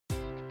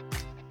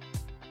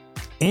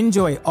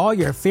Enjoy all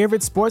your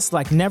favorite sports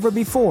like never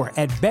before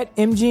at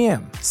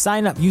BetMGM.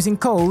 Sign up using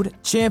code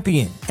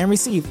CHAMPION and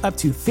receive up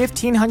to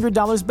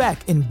 $1,500 back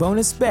in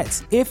bonus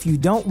bets if you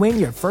don't win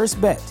your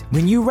first bet.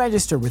 When you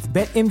register with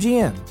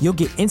BetMGM, you'll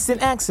get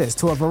instant access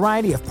to a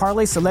variety of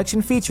parlay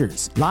selection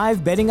features,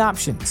 live betting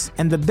options,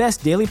 and the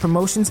best daily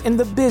promotions in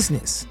the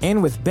business.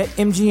 And with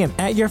BetMGM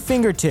at your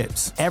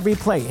fingertips, every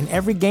play and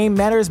every game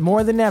matters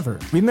more than ever.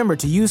 Remember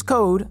to use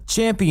code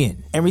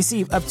CHAMPION and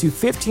receive up to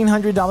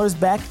 $1,500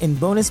 back in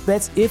bonus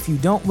bets if you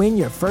don't win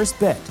your first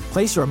bet.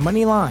 Place your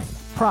money line,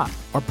 prop,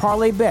 or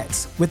parlay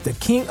bets with the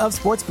king of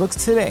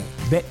sportsbooks today.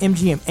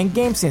 BetMGM and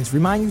GameSense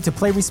remind you to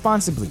play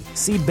responsibly.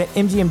 See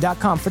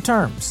BetMGM.com for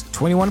terms.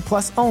 21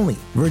 plus only.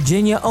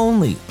 Virginia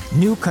only.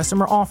 New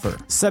customer offer.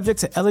 Subject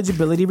to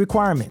eligibility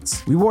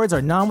requirements. Rewards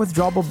are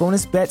non-withdrawable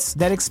bonus bets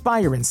that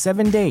expire in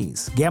 7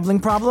 days. Gambling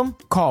problem?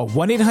 Call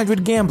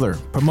 1-800-GAMBLER.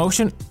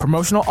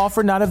 Promotional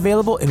offer not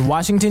available in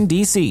Washington,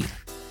 D.C.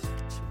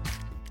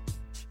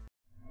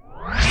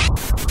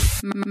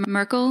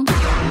 Merkel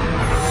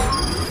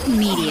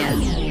Media.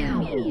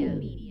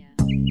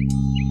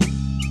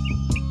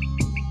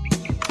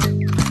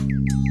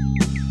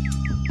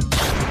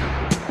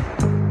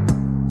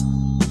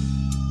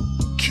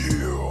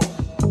 Kill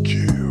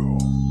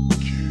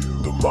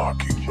the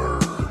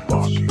Mockingbird.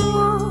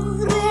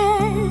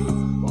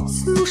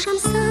 Slušam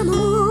samo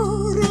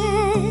more,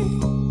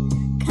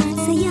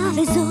 kad se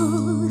jave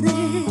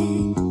zore,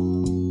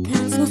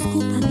 kad smo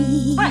skupa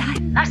mi.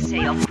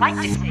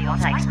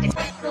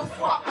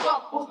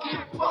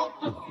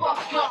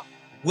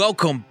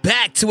 Welcome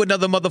back to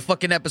another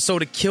motherfucking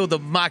episode of Kill the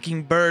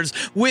Mockingbirds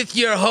with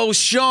your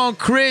host, Sean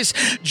Chris.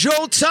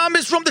 Joe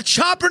Thomas from the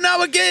Chopper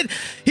now again.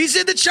 He's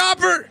in the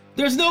Chopper.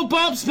 There's no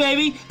bumps,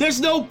 baby. There's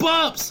no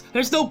bumps.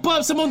 There's no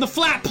bumps. I'm on the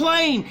flat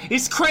plane.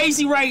 It's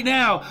crazy right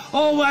now.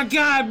 Oh my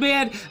God,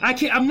 man.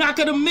 I'm not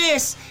gonna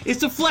miss.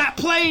 It's the flat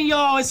plane,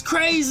 y'all. It's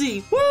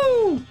crazy.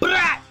 Woo!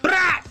 Brat,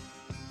 brat.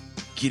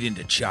 Get in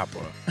the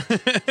Chopper.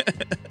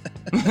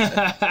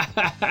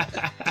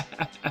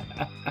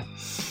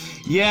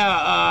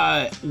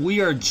 Yeah,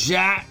 we are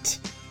jacked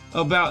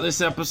about this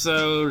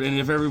episode, and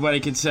if everybody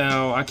can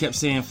tell, I kept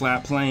saying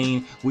flat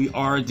plane. We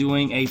are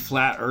doing a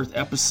flat earth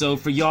episode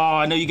for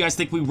y'all. I know you guys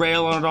think we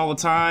rail on it all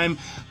the time,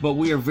 but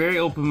we are very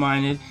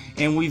open-minded,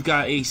 and we've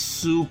got a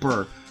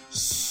super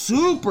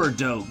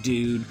dope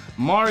dude,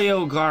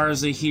 Mario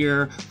Garza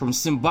here from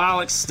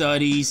Symbolic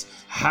Studies.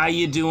 How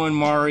you doing,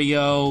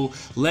 Mario?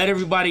 Let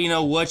everybody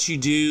know what you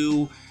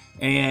do,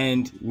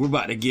 and we're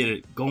about to get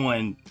it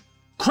going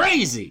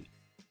crazy.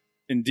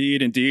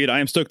 Indeed. I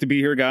am stoked to be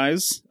here,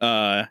 guys.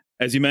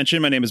 As you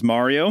mentioned, my name is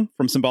Mario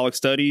from Symbolic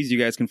Studies. You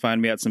guys can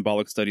find me at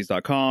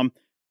symbolicstudies.com.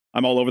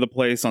 I'm all over the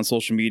place on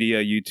social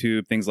media,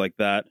 YouTube, things like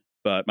that.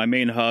 But my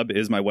main hub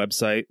is my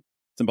website,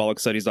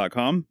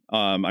 symbolicstudies.com.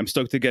 I'm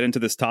stoked to get into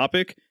this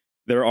topic.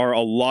 There are a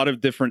lot of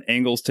different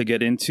angles to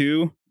get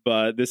into,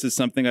 but this is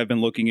something I've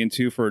been looking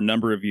into for a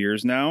number of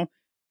years now,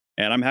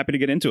 and I'm happy to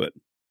get into it.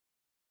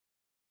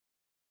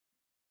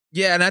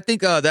 Yeah, and I think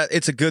that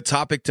it's a good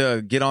topic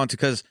to get on to,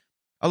 because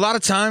a lot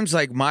of times,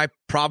 like, my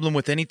problem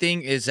with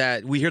anything is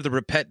that we hear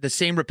the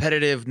same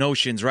repetitive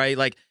notions, right?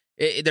 Like,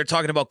 they're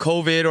talking about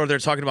COVID, or they're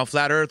talking about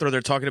flat earth, or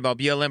they're talking about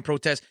BLM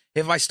protests.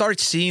 If I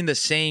start seeing the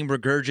same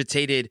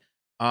regurgitated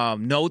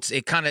notes,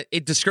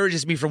 it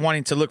discourages me from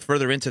wanting to look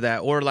further into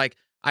that, or like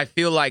I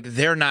feel like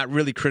they're not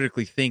really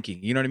critically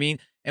thinking. You know what I mean?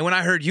 And when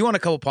I heard you on a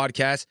couple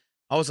podcasts,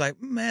 I was like,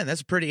 man,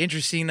 that's pretty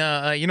interesting. You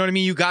know what I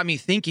mean? You got me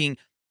thinking,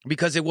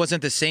 because it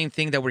wasn't the same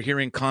thing that we're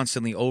hearing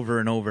constantly over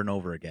and over and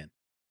over again.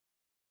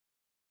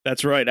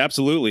 That's right.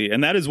 Absolutely.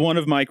 And that is one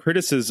of my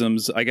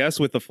criticisms, I guess,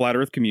 with the flat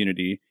earth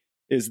community,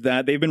 is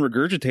that they've been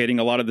regurgitating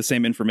a lot of the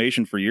same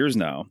information for years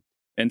now.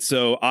 And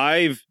so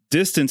I've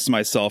distanced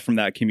myself from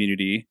that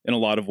community in a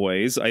lot of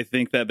ways. I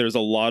think that there's a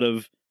lot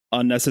of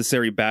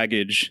unnecessary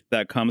baggage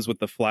that comes with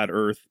the flat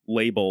earth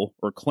label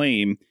or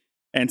claim.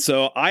 And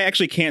so I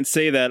actually can't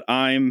say that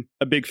I'm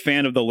a big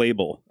fan of the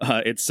label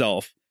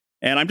itself.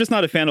 And I'm just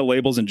not a fan of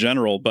labels in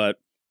general. But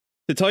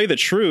to tell you the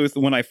truth,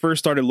 when I first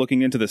started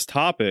looking into this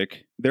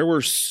topic, there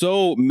were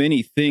so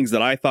many things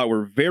that I thought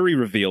were very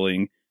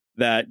revealing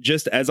that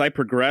just as I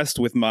progressed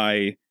with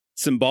my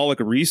symbolic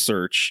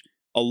research,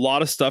 a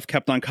lot of stuff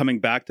kept on coming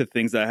back to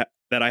things that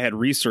I had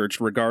researched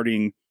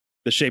regarding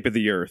the shape of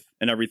the earth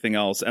and everything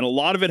else. And a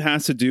lot of it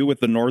has to do with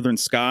the northern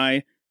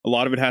sky. A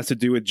lot of it has to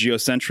do with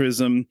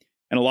geocentrism,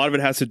 and a lot of it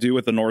has to do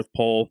with the North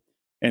Pole.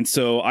 And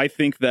so I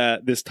think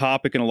that this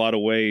topic in a lot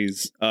of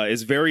ways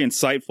is very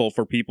insightful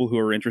for people who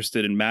are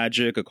interested in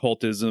magic,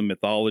 occultism,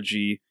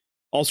 mythology,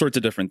 all sorts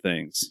of different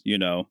things, you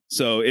know.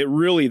 So it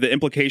really, the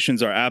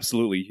implications are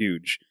absolutely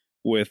huge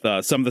with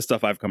some of the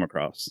stuff I've come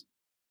across.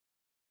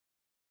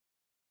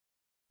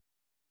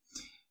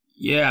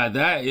 Yeah,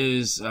 that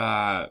is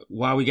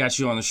why we got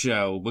you on the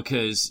show,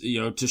 because,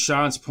 you know, to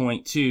Sean's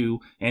point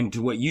too, and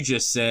to what you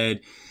just said,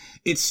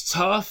 it's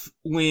tough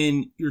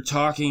when you're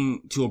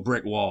talking to a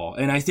brick wall.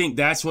 And I think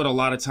that's what a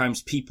lot of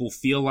times people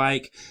feel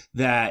like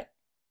that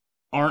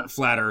aren't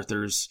flat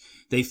earthers.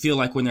 they feel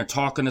like when they're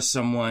talking to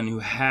someone who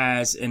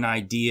has an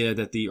idea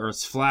that the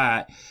Earth's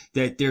flat,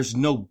 that there's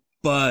no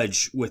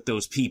budge with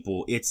those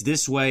people. It's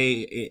this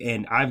way,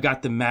 and I've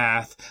got the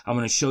math. I'm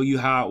going to show you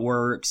how it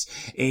works,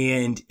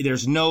 and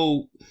there's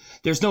no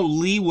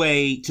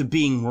leeway to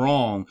being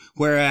wrong.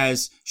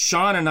 Whereas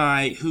Sean and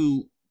I,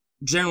 who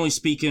generally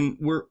speaking,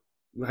 we're,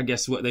 I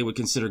guess what they would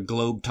consider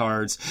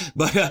globetards,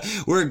 but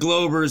we're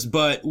globers,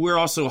 but we're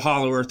also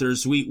hollow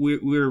earthers.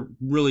 We're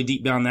really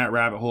deep down that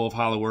rabbit hole of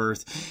hollow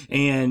earth,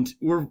 and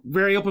we're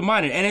very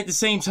open-minded. And at the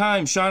same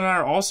time, Sean and I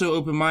are also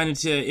open-minded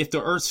to, if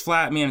the Earth's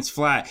flat, man, it's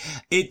flat.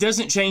 It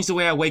doesn't change the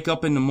way I wake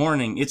up in the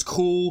morning. It's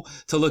cool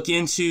to look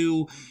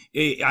into.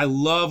 I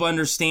love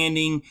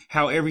understanding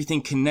how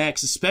everything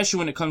connects, especially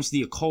when it comes to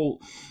the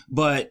occult.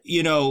 But,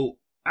 you know,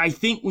 I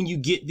think when you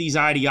get these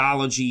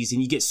ideologies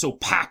and you get so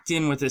packed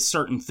in with a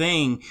certain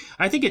thing,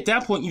 I think at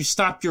that point you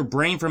stop your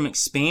brain from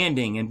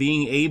expanding and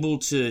being able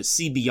to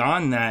see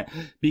beyond that.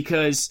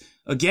 Because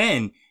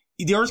again,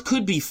 the Earth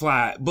could be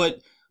flat,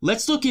 but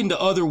let's look into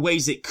other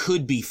ways it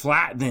could be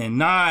flat then,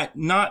 not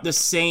the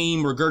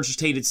same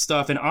regurgitated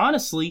stuff. And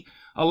honestly,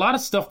 a lot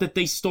of stuff that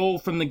they stole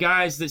from the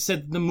guys that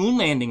said the moon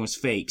landing was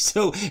fake.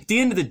 So at the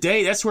end of the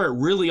day, that's where it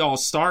really all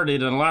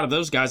started. And a lot of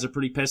those guys are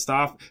pretty pissed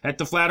off at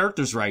the flat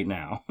earthers right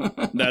now.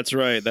 That's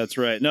right. That's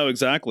right. No,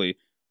 exactly.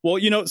 Well,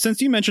 you know, since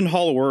you mentioned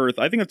Hollow Earth,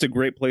 I think that's a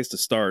great place to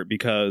start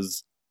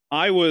because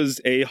I was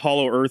a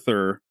Hollow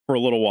Earther for a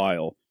little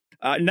while.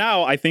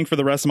 Now, I think for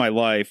the rest of my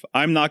life,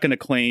 I'm not going to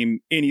claim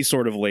any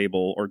sort of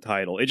label or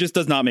title. It just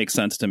does not make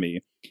sense to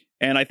me.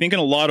 And I think in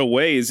a lot of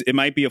ways, it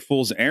might be a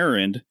fool's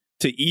errand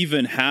to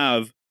even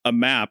have a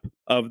map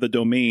of the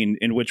domain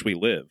in which we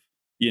live.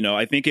 You know,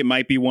 I think it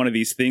might be one of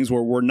these things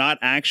where we're not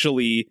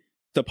actually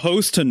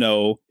supposed to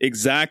know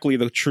exactly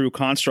the true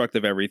construct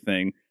of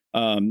everything.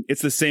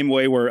 It's the same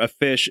way where a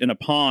fish in a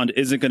pond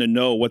isn't going to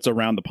know what's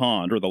around the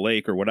pond or the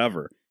lake or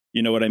whatever.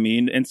 You know what I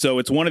mean? And so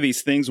it's one of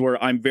these things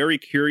where I'm very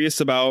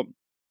curious about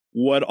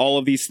what all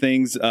of these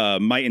things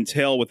might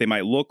entail, what they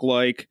might look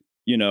like,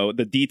 you know,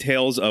 the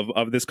details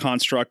of this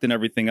construct and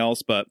everything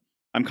else. But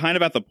I'm kind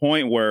of at the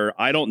point where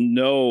I don't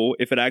know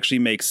if it actually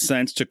makes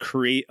sense to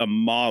create a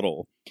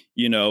model,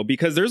 you know,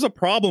 because there's a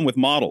problem with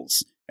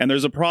models and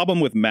there's a problem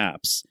with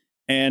maps.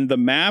 And the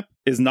map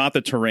is not the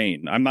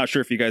terrain. I'm not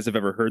sure if you guys have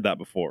ever heard that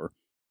before,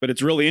 but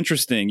it's really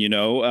interesting. You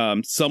know,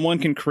 someone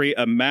can create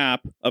a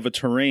map of a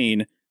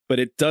terrain, but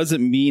it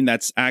doesn't mean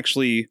that's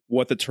actually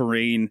what the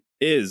terrain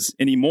is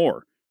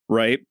anymore,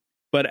 right?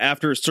 But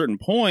after a certain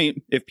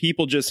point, if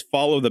people just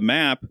follow the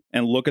map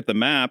and look at the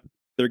map,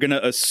 they're going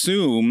to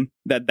assume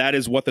that that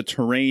is what the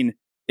terrain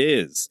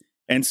is.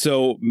 And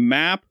so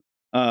map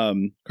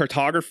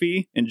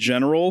cartography in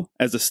general,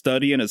 as a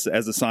study and as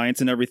a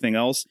science and everything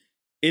else,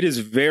 it is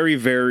very,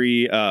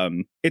 very,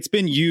 it's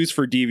been used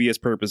for devious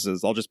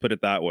purposes. I'll just put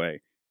it that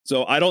way.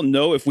 So I don't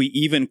know if we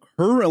even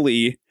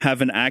currently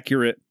have an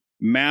accurate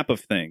map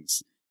of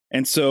things.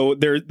 And so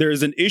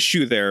there's an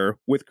issue there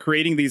with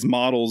creating these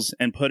models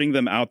and putting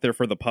them out there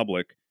for the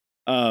public.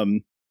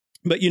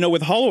 But, you know,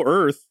 with Hollow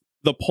Earth,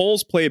 the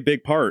poles play a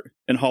big part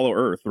in Hollow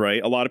Earth,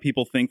 right? A lot of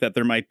people think that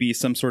there might be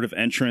some sort of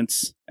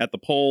entrance at the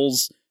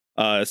poles,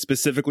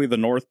 specifically the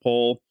North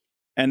Pole.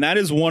 And that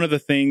is one of the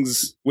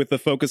things with the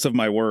focus of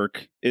my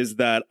work is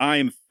that I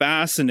am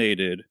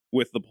fascinated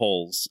with the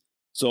poles.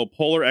 So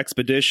polar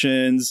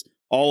expeditions,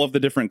 all of the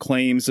different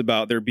claims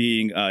about there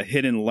being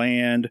hidden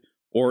land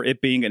or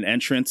it being an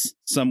entrance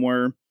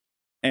somewhere.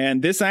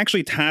 And this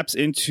actually taps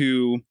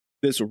into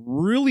this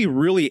really,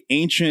 really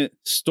ancient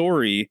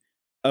story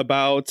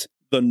about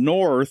the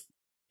North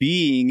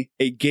being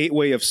a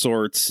gateway of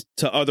sorts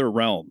to other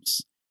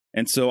realms.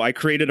 And so I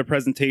created a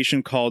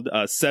presentation called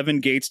 7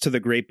 Gates to the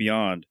Great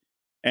Beyond.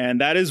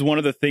 And that is one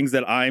of the things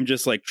that I'm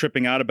just like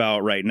tripping out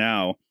about right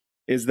now,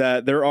 is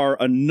that there are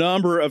a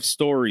number of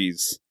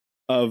stories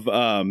of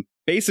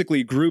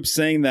basically groups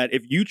saying that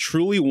if you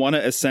truly want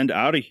to ascend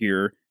out of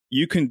here,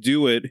 you can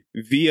do it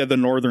via the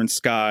northern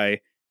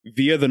sky,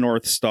 via the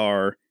North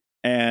Star.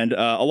 And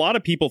a lot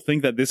of people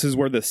think that this is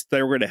where the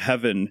stairway to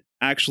heaven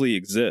actually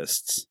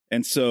exists.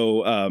 And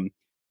so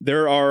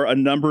there are a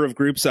number of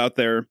groups out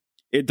there.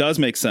 It does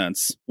make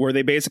sense where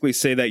they basically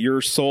say that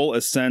your soul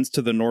ascends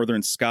to the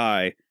northern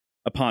sky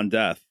upon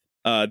death.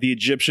 The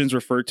Egyptians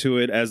refer to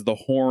it as the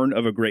horn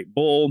of a great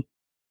bull.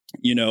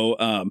 You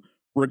know,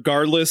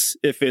 regardless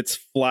if it's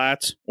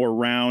flat or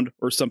round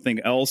or something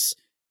else,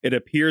 it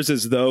appears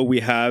as though we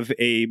have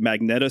a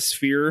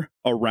magnetosphere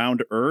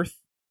around Earth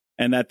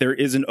and that there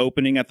is an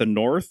opening at the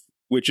north,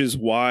 which is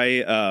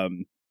why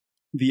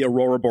the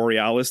Aurora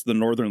Borealis, the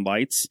northern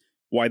lights,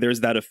 why there's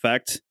that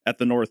effect at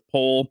the North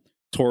Pole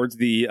towards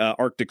the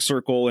Arctic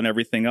Circle and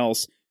everything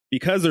else,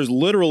 because there's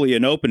literally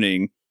an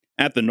opening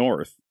at the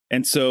north.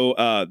 And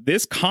so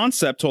this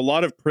concept to a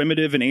lot of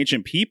primitive and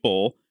ancient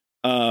people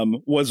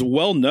was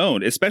well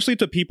known, especially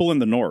to people in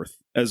the north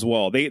as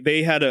well.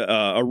 They had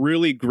a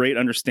really great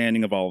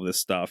understanding of all of this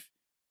stuff.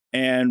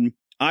 And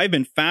I've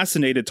been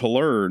fascinated to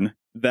learn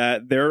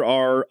that there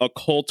are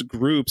occult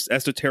groups,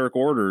 esoteric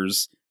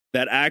orders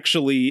that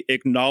actually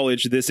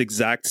acknowledge this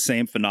exact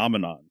same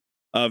phenomenon.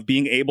 of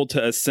being able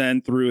to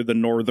ascend through the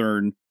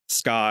northern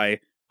sky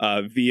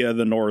via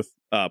the North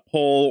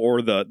Pole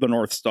or the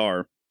North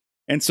Star.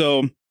 And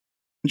so,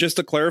 just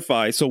to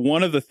clarify, so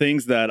one of the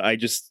things that I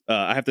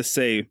have to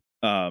say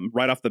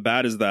right off the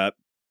bat is that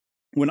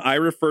when I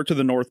refer to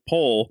the North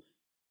Pole,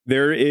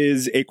 there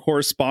is a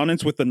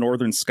correspondence with the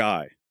northern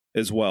sky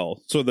as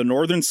well. So the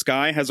northern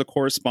sky has a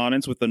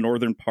correspondence with the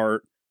northern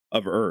part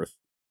of Earth.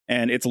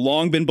 And it's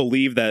long been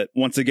believed that,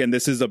 once again,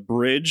 this is a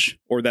bridge,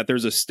 or that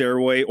there's a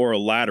stairway or a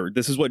ladder.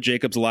 This is what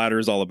Jacob's Ladder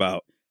is all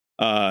about.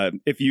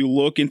 If you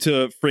look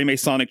into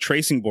Freemasonic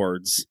tracing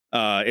boards,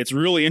 it's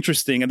really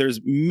interesting. And there's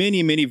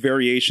many, many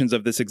variations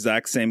of this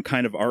exact same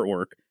kind of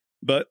artwork.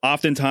 But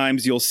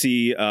oftentimes you'll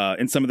see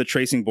in some of the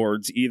tracing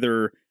boards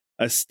either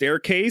a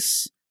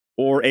staircase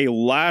or a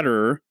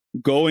ladder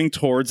going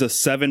towards a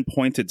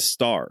 7-pointed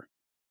star.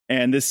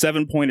 And this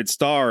 7-pointed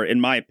star,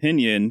 in my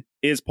opinion,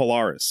 is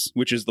Polaris,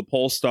 which is the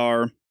pole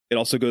star. It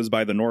also goes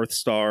by the North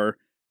Star,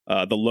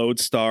 the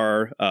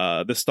Lodestar,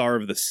 the Star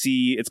of the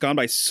Sea. It's gone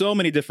by so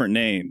many different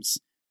names.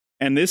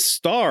 And this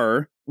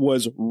star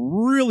was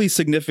really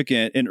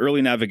significant in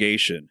early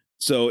navigation.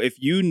 So if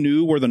you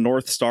knew where the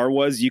North Star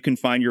was, you can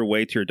find your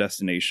way to your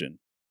destination,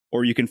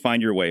 or you can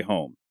find your way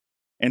home.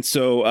 And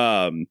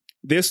so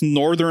this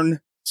northern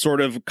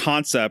sort of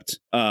concept,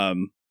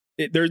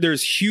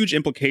 there's huge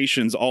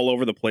implications all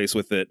over the place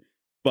with it.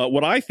 But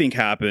what I think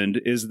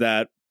happened is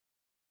that,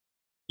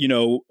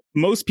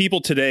 most people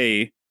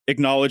today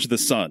acknowledge the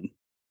sun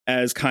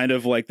as kind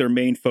of like their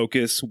main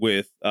focus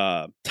with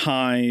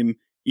time,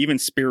 even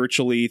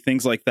spiritually,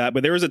 things like that.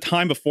 But there was a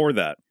time before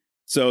that.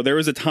 So there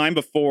was a time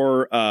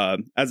before,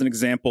 as an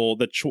example,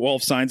 the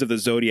 12 signs of the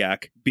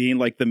zodiac being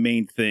like the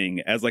main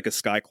thing as like a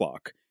sky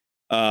clock.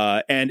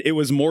 And it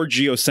was more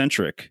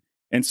geocentric.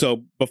 And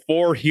so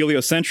before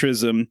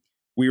heliocentrism,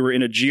 we were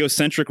in a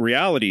geocentric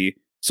reality.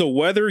 So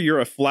whether you're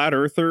a flat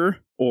earther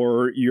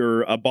or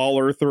you're a ball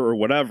earther or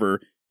whatever,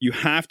 you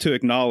have to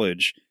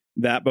acknowledge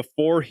that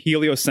before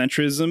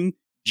heliocentrism,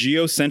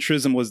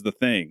 geocentrism was the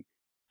thing.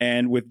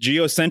 And with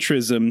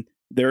geocentrism,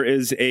 there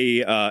is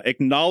a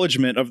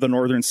acknowledgement of the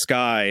northern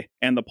sky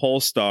and the pole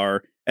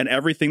star and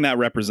everything that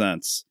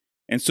represents.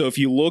 And so if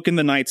you look in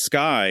the night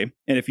sky,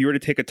 and if you were to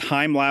take a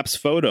time-lapse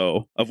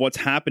photo of what's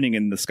happening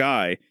in the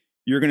sky,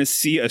 you're going to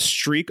see a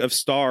streak of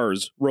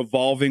stars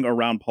revolving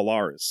around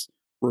Polaris,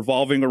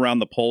 revolving around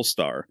the pole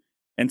star.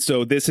 And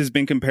so this has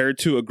been compared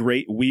to a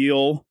great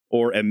wheel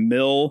or a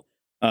mill.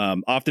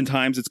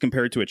 Oftentimes it's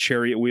compared to a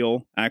chariot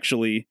wheel,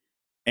 actually.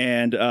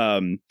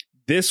 And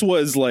this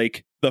was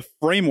like the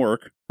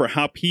framework for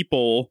how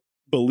people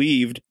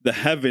believed the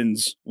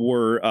heavens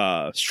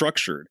were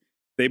structured.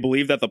 They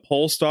believed that the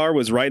pole star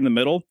was right in the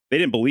middle. They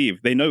didn't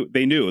believe. They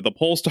knew the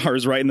pole star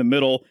is right in the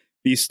middle.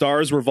 These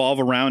stars revolve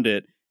around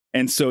it.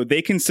 And so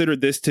they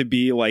considered this to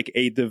be like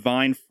a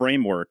divine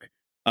framework.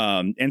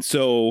 And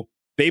so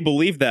they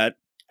believe that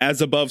as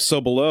above,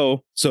 so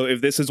below. So if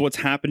this is what's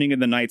happening in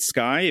the night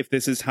sky, if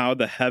this is how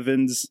the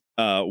heavens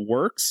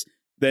works,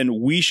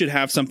 then we should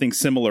have something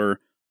similar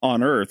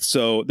on Earth.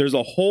 So there's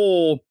a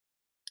whole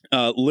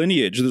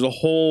lineage, there's a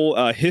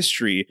whole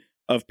history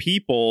of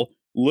people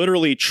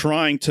literally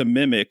trying to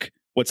mimic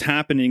what's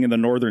happening in the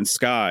northern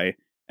sky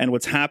and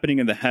what's happening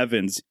in the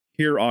heavens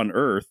here on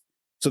Earth.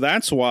 So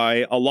that's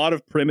why a lot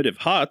of primitive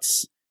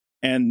huts,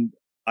 and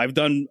I've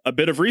done a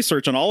bit of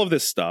research on all of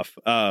this stuff.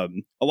 A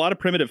lot of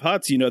primitive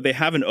huts, they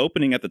have an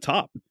opening at the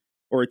top,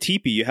 or a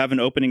teepee, you have an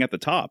opening at the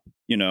top,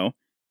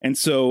 And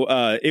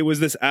so it was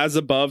this as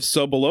above,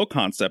 so below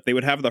concept. They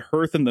would have the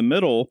hearth in the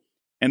middle,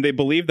 and they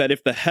believed that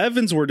if the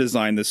heavens were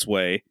designed this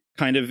way,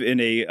 kind of in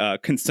a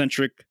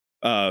concentric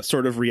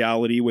sort of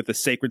reality with a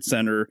sacred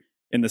center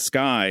in the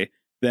sky,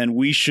 then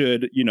we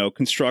should,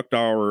 construct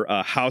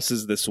our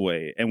houses this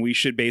way, and we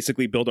should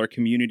basically build our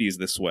communities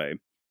this way.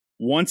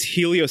 Once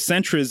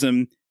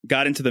heliocentrism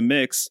got into the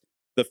mix,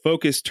 the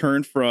focus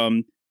turned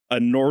from a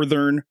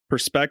northern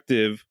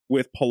perspective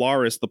with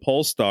Polaris, the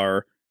pole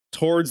star,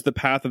 towards the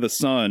path of the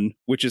sun,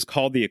 which is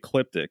called the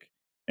ecliptic.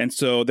 And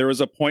so there was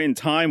a point in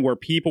time where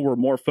people were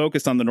more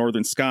focused on the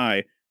northern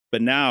sky,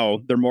 but now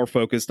they're more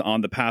focused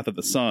on the path of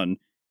the sun.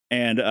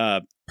 And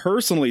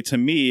personally, to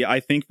me,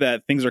 I think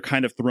that things are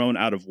kind of thrown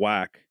out of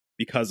whack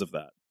because of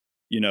that.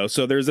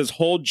 So there's this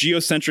whole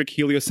geocentric,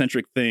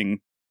 heliocentric thing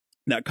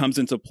that comes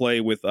into play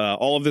with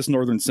all of this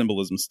northern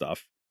symbolism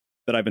stuff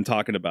that I've been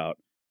talking about.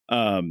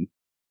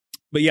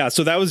 But yeah,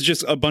 so that was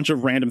just a bunch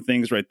of random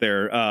things right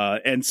there.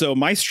 And so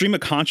my stream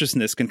of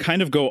consciousness can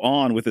kind of go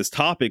on with this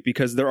topic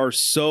because there are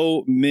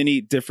so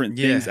many different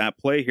things at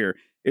play here.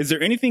 Is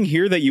there anything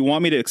here that you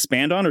want me to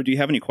expand on, or do you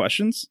have any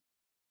questions?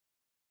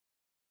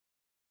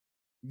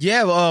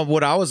 Yeah,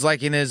 what I was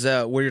liking is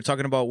where you're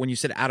talking about when you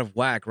said out of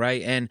whack,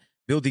 right? And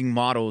building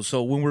models.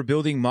 So when we're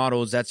building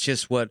models, that's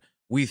just what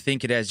we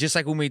think it as. Just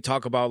like when we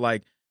talk about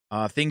like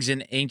things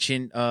in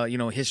ancient,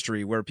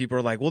 history where people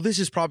are like, well, this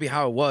is probably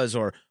how it was.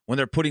 Or when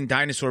they're putting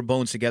dinosaur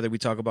bones together, we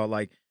talk about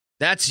like,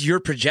 that's your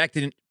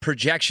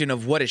projection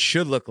of what it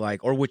should look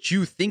like or what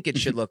you think it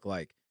should look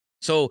like.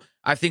 So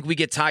I think we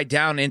get tied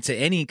down into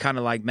any kind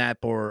of like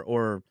map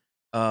or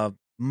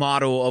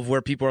model of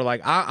where people are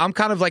like, I'm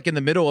kind of like in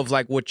the middle of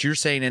like what you're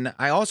saying. And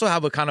I also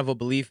have a kind of a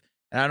belief,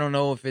 and I don't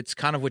know if it's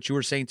kind of what you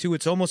were saying too.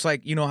 It's almost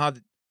like, you know, how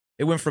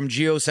it went from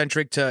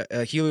geocentric to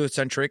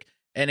heliocentric,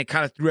 and it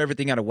kind of threw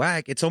everything out of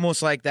whack. It's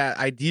almost like that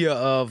idea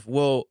of,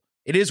 well,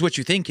 it is what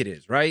you think it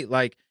is, right?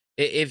 Like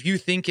if you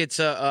think it's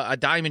a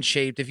diamond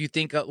shaped, if you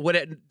think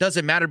it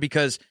doesn't matter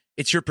because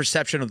it's your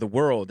perception of the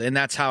world, and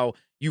that's how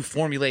you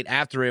formulate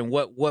after it and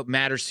what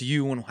matters to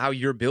you and how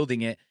you're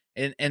building it.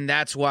 And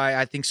that's why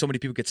I think so many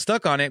people get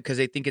stuck on it, because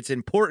they think it's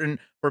important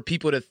for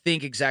people to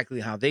think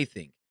exactly how they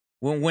think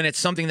when it's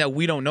something that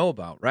we don't know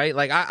about, right?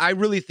 Like I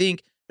really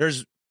think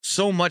there's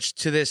so much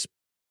to this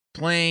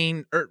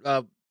plane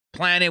or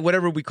planet,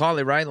 whatever we call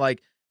it, right?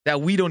 Like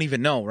that we don't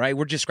even know, right?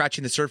 We're just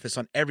scratching the surface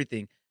on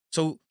everything.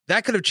 So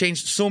that could have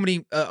changed so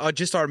many,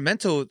 just our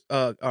mental,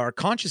 our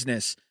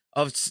consciousness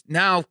of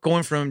now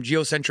going from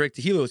geocentric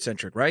to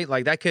heliocentric, right?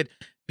 Like that could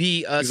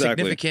be a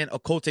significant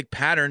occultic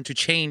pattern to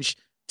change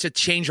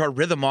our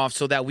rhythm off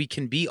so that we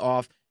can be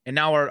off. And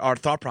now our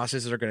thought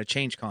processes are going to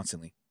change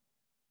constantly.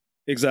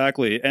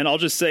 Exactly. And I'll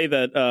just say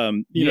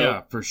that, you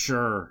know, for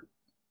sure.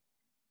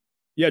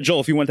 Yeah, Joel,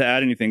 if you want to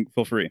add anything,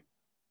 feel free.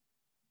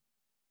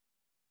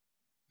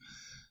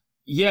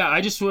 Yeah,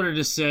 I just wanted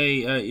to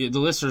say, the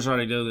listeners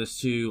already know this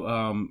too.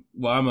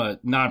 Well, I'm a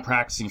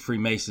non-practicing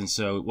Freemason,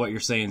 so what you're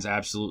saying is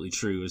absolutely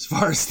true as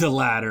far as the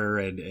ladder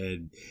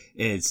and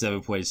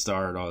 7-point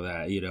star and all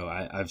that. You know,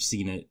 I've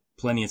seen it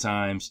plenty of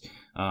times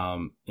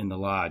in the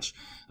lodge.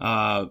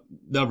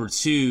 Number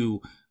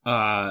two,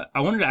 I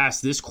wanted to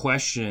ask this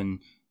question,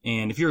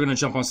 and if you're going to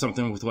jump on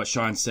something with what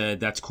Sean said,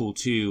 that's cool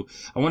too.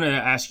 I wanted to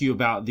ask you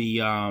about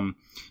the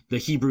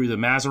Hebrew, the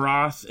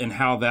Mazaroth, and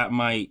how that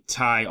might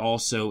tie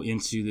also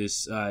into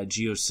this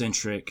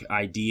geocentric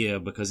idea,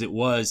 because it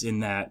was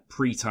in that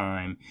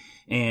pre-time.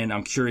 And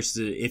I'm curious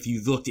if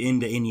you've looked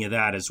into any of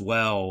that as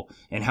well,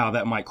 and how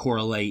that might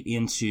correlate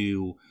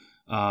into,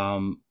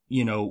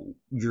 you know,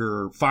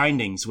 your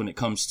findings when it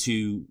comes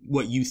to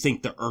what you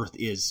think the Earth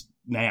is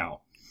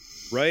now.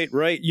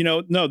 Right. You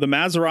know, no, the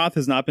Mazaroth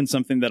has not been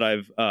something that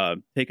I've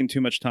taken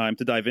too much time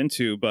to dive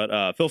into,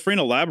 but feel free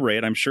to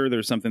elaborate. I'm sure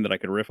there's something that I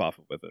could riff off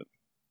of with it.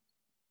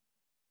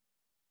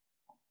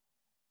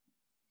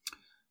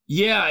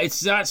 Yeah,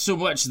 it's not so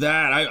much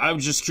that. I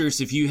was just curious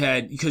if you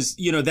had, because,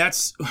 you know,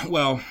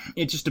 well,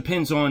 it just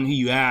depends on who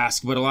you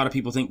ask, but a lot of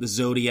people think the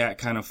Zodiac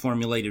kind of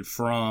formulated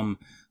from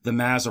the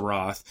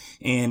Mazaroth.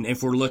 And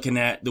if we're looking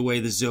at the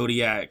way the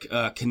Zodiac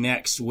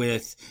connects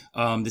with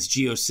this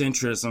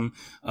geocentrism,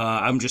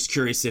 I'm just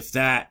curious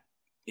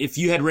if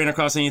you had ran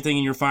across anything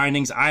in your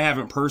findings. I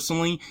haven't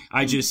personally.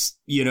 I just,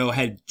 you know,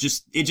 it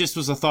just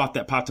was a thought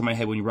that popped in my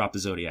head when you brought up the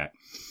Zodiac.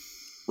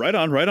 Right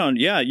on.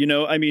 Yeah, you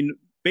know, I mean,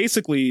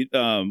 basically,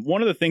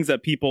 one of the things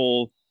that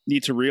people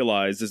need to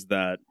realize is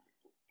that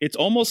it's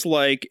almost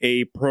like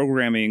a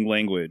programming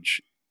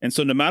language. And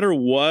so no matter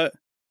what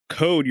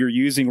code you're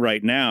using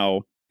right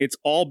now, it's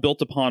all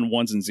built upon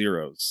ones and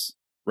zeros,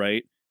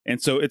 right?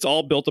 And so it's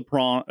all built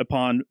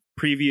upon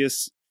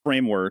previous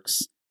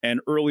frameworks and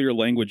earlier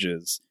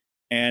languages.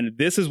 And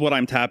this is what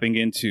I'm tapping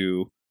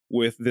into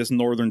with this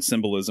northern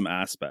symbolism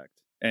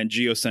aspect and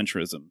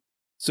geocentrism.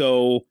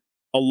 So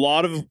a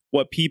lot of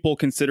what people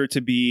consider to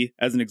be,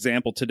 as an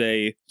example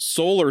today,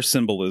 solar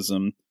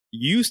symbolism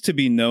used to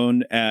be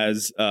known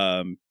as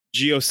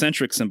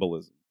geocentric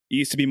symbolism. It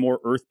used to be more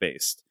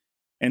Earth-based.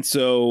 And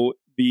so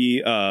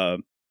the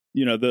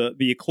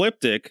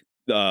ecliptic,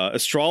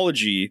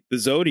 astrology, the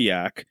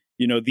zodiac,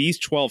 you know, these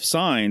 12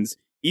 signs,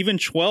 even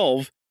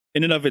 12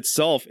 in and of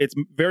itself, it's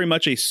very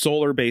much a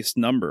solar-based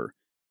number,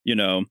 you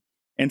know.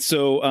 And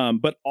so,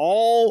 but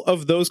all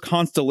of those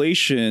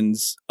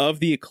constellations of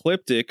the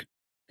ecliptic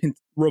can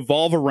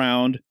revolve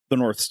around the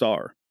North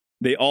Star.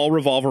 They all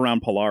revolve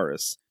around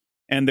Polaris.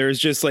 And there's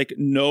just like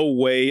no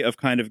way of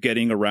kind of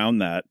getting around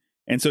that.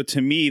 And so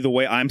to me, the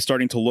way I'm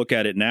starting to look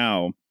at it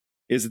now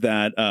is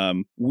that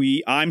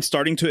I'm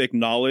starting to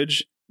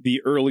acknowledge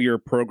the earlier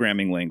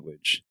programming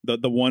language,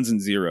 the ones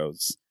and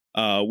zeros,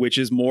 which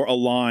is more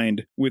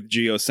aligned with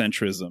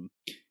geocentrism.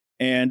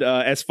 And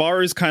as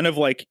far as kind of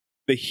like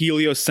the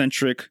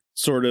heliocentric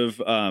sort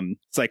of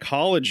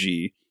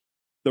psychology,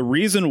 the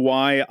reason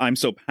why I'm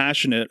so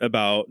passionate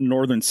about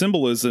northern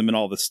symbolism and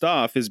all this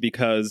stuff is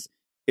because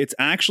it's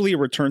actually a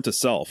return to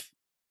self.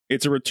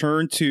 It's a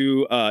return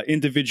to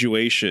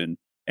individuation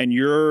and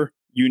your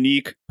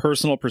unique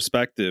personal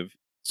perspective.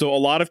 So a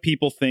lot of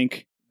people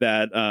think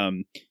that,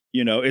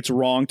 you know, it's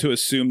wrong to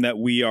assume that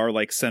we are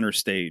like center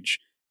stage,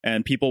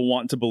 and people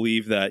want to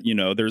believe that, you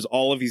know, there's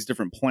all of these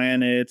different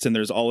planets and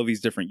there's all of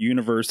these different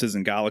universes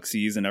and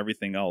galaxies and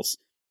everything else.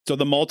 So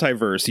the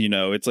multiverse, you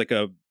know, it's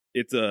a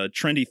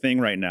trendy thing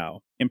right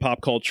now in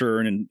pop culture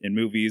and in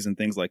movies and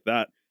things like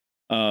that.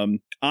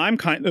 I'm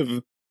kind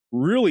of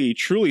really,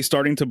 truly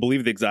starting to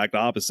believe the exact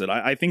opposite.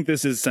 I think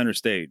this is center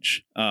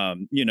stage,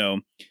 you know,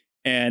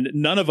 and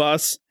none of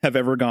us have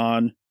ever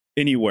gone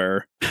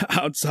anywhere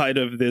outside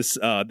of this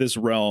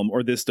realm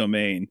or this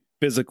domain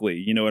physically.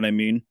 You know what I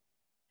mean?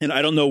 And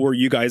I don't know where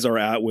you guys are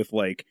at with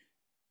like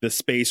the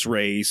space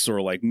race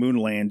or like moon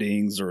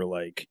landings or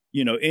like,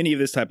 you know, any of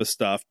this type of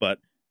stuff. But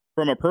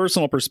from a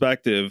personal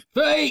perspective,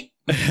 Fate!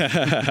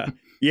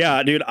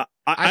 yeah, dude,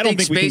 I don't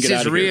think we can space get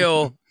out is of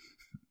real. Here.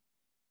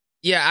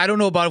 Yeah, I don't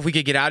know about if we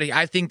could get out of here.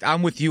 I think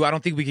I'm with you. I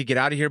don't think we could get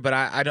out of here, but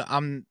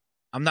I'm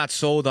not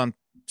sold on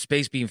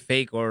space being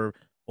fake or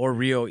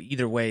real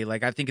either way.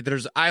 Like, I think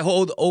I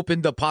hold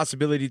open the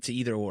possibility to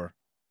either or.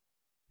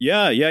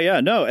 Yeah.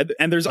 No,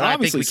 and there's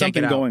obviously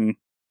something going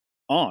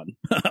on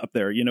up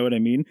there. You know what I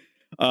mean?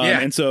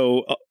 And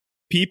so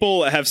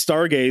people have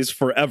stargazed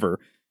forever,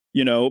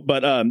 you know, but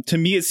to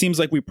me, it seems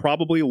like we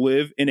probably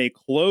live in a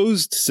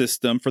closed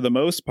system for the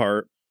most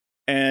part.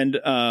 And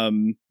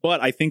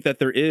but I think that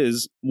there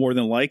is more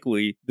than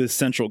likely this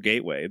central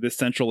gateway, this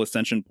central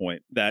ascension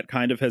point that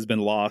kind of has been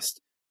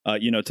lost,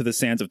 you know, to the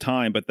sands of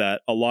time, but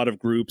that a lot of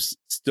groups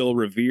still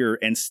revere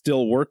and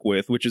still work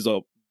with, which is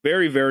a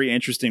very, very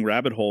interesting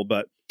rabbit hole.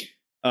 But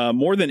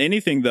more than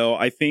anything, though,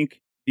 I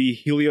think the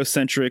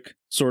heliocentric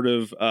sort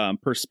of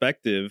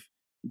perspective,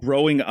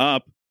 growing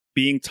up,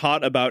 being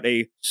taught about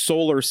a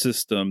solar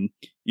system,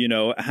 you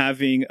know,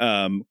 having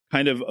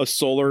kind of a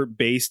solar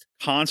based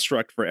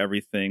construct for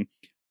everything,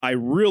 I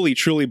really,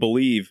 truly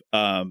believe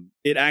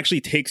it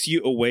actually takes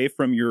you away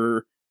from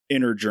your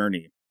inner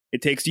journey.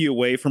 It takes you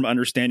away from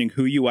understanding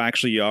who you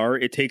actually are.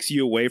 It takes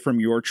you away from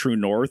your true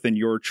north and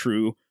your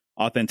true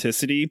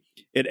authenticity.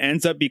 It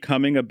ends up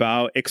becoming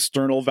about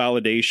external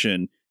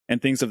validation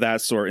and things of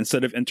that sort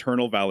instead of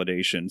internal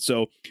validation.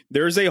 So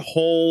there's a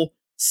whole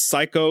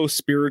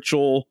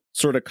psycho-spiritual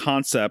sort of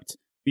concept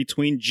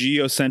between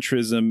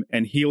geocentrism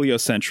and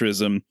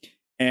heliocentrism.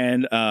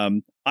 And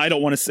I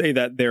don't want to say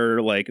that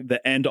they're like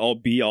the end all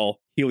be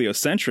all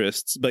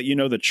heliocentrists, but, you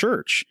know, the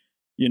church,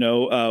 you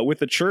know, with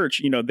the church,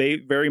 you know, they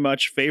very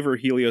much favor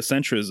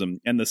heliocentrism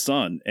and the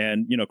sun,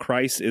 and, you know,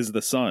 Christ is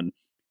the sun.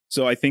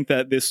 So I think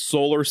that this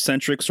solar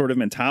centric sort of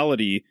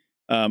mentality,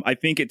 I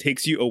think it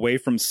takes you away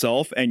from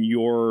self and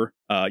your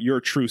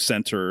true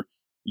center,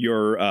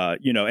 your,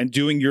 you know, and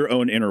doing your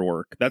own inner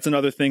work. That's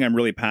another thing I'm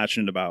really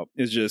passionate about,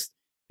 is just,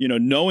 you know,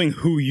 knowing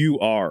who you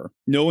are,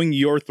 knowing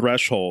your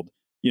threshold,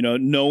 you know,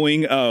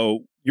 knowing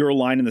your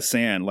line in the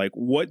sand. Like,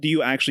 what do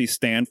you actually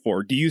stand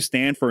for? Do you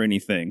stand for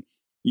anything?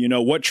 You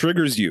know, what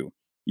triggers you?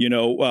 You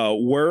know,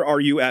 where are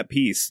you at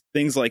peace?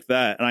 Things like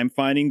that. And I'm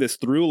finding this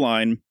through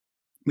line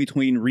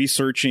between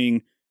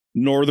researching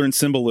Northern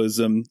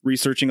symbolism,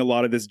 researching a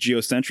lot of this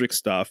geocentric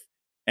stuff,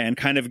 and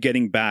kind of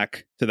getting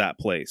back to that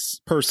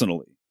place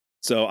personally.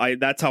 So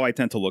that's how I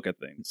tend to look at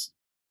things.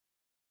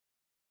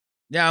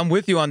 Yeah, I'm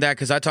with you on that,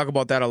 because I talk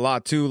about that a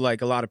lot too.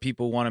 Like, a lot of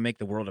people want to make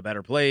the world a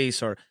better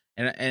place,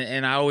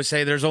 and I always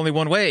say there's only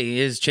one way,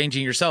 is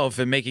changing yourself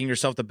and making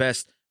yourself the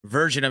best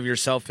version of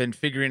yourself and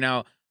figuring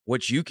out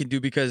what you can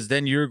do, because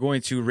then you're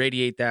going to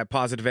radiate that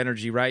positive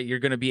energy, right? You're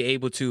going to be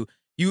able to,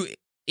 you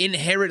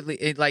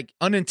inherently, like,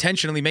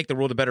 unintentionally make the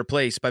world a better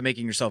place by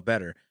making yourself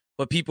better.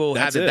 But people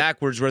have it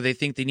backwards, where they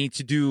think they need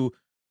to do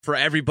for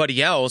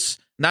everybody else.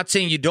 Not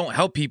saying you don't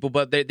help people,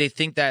 but they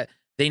think that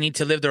they need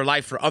to live their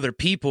life for other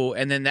people,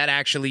 and then that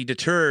actually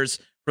deters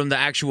from the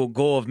actual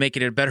goal of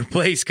making it a better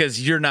place,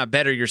 because you're not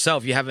better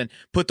yourself. You haven't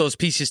put those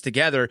pieces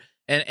together.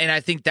 And I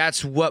think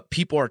that's what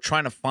people are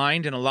trying to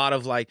find in a lot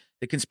of, like,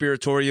 the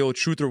conspiratorial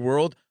truther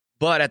world.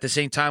 But at the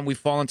same time, we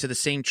fall into the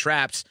same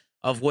traps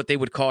of what they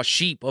would call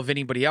sheep of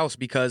anybody else,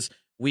 because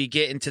we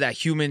get into that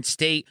human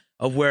state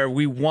of where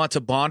we want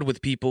to bond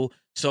with people.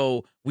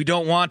 So we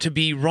don't want to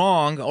be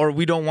wrong, or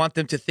we don't want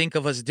them to think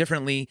of us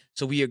differently.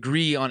 So we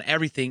agree on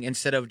everything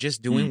instead of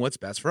just doing what's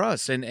best for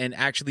us and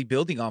actually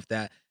building off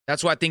that.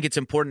 That's why I think it's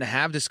important to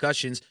have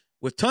discussions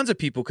with tons of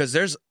people, because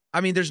there's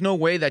no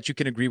way that you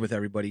can agree with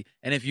everybody.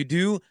 And if you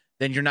do,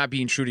 then you're not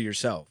being true to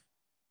yourself.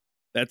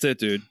 That's it,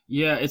 dude.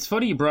 Yeah, it's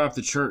funny you brought up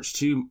the church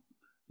too.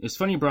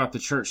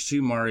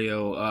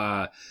 Mario.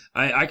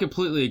 I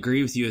completely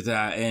agree with you with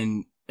that.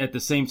 And at the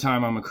same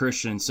time, I'm a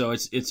Christian, so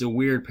it's a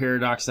weird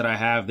paradox that I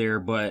have there.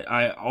 But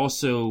I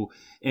also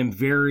am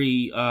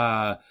very,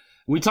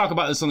 we talk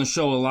about this on the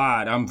show a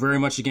lot. I'm very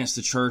much against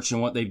the church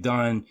and what they've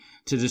done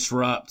to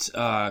disrupt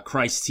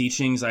Christ's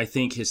teachings. I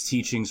think his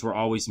teachings were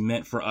always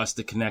meant for us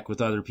to connect with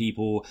other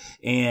people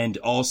and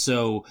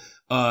also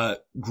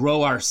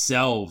grow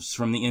ourselves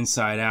from the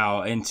inside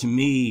out. And to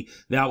me,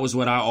 that was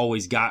what I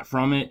always got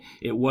from it.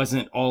 It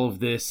wasn't all of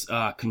this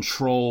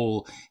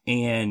control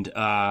and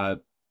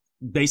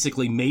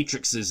basically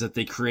matrices that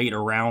they create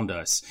around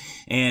us.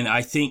 And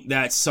I think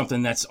that's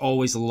something that's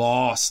always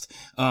lost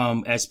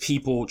as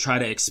people try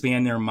to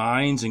expand their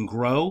minds and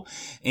grow.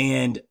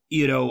 And,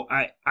 you know,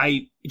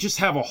 I just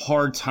have a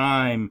hard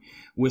time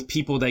with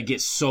people that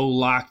get so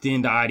locked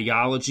into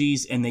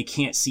ideologies and they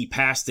can't see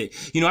past it.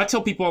 You know, I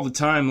tell people all the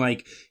time,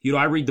 like, you know,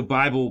 I read the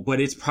Bible, but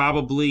it's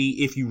probably,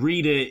 if you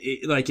read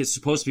it like it's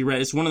supposed to be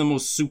read, it's one of the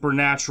most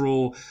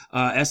supernatural,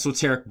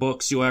 esoteric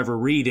books you'll ever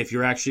read if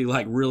you're actually,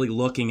 like, really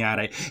looking at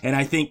it. And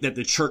I think that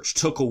the church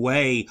took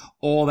away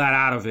all that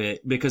out of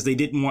it because they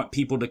didn't want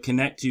people to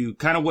connect to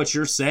kind of what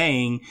you're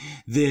saying,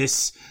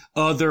 this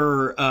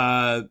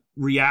other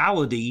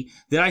reality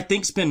that I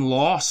think's been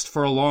lost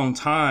for a long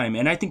time.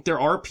 And I think there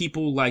are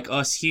people like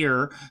us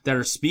here that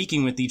are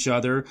speaking with each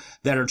other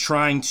that are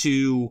trying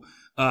to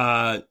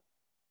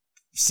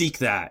seek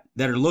that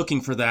are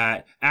looking for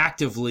that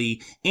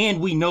actively. And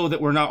we know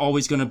that we're not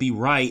always going to be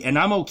right. And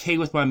I'm okay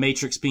with my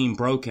matrix being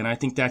broken. I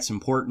think that's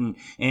important.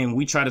 And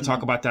we try to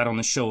talk about that on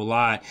the show a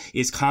lot,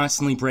 is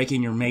constantly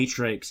breaking your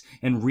matrix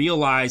and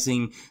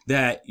realizing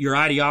that your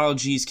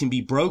ideologies can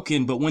be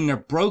broken. But when they're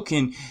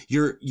broken,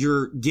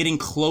 you're getting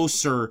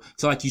closer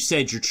to, like you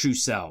said, your true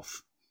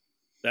self.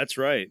 That's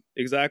right.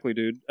 Exactly,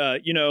 dude.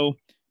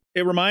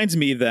 It reminds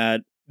me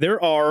that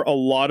there are a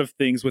lot of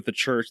things with the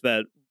church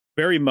that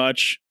very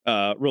much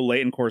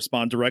relate and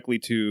correspond directly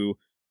to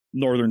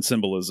Northern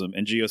symbolism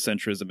and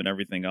geocentrism and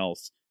everything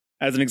else.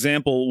 As an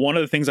example, one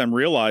of the things I'm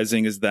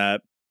realizing is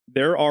that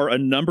there are a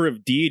number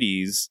of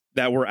deities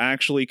that were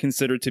actually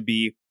considered to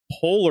be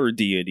polar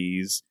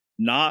deities,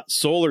 not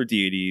solar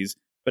deities,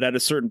 but at a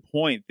certain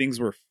point, things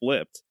were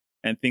flipped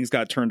and things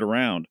got turned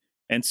around.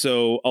 And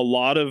so a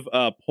lot of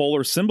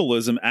polar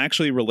symbolism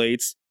actually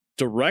relates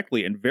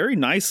directly and very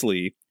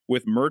nicely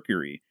with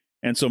Mercury.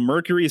 And so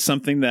Mercury is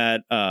something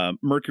that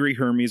Mercury,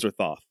 Hermes, or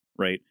Thoth,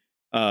 right?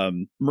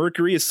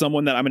 Mercury is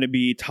someone that I'm going to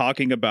be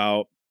talking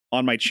about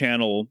on my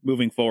channel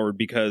moving forward,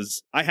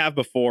 because I have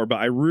before, but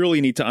I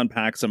really need to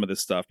unpack some of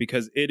this stuff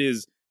because it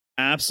is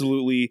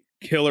absolutely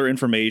killer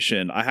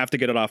information. I have to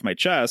get it off my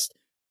chest.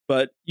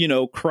 But,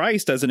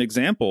 Christ, as an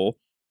example,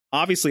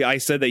 obviously I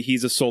said that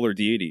he's a solar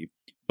deity,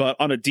 but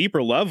on a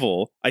deeper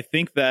level, I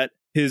think that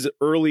his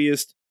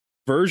earliest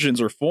versions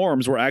or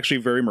forms were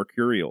actually very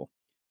mercurial.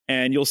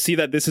 And you'll see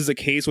that this is a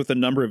case with a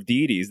number of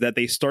deities, that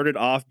they started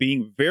off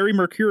being very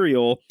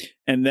mercurial,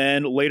 and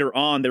then later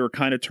on they were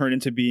kind of turned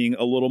into being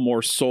a little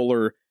more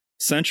solar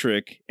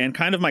centric. And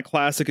kind of my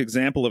classic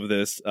example of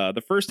this,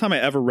 the first time I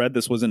ever read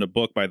this was in a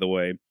book, by the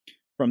way,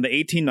 from the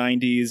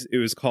 1890s. It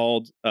was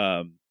called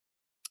The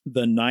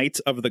Night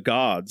of the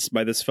Gods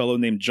by this fellow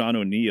named John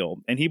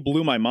O'Neill. And he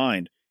blew my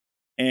mind.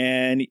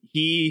 And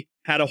he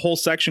had a whole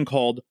section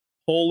called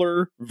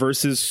Polar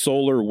versus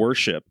Solar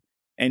Worship.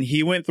 And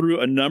he went through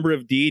a number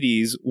of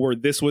deities where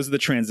this was the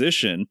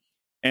transition.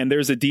 And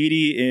there's a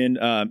deity in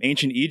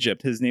ancient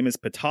Egypt. His name is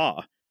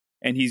Ptah.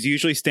 And he's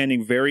usually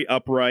standing very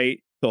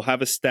upright. He'll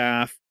have a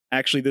staff.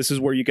 Actually, this is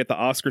where you get the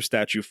Oscar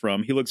statue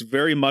from. He looks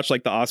very much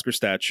like the Oscar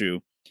statue.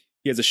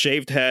 He has a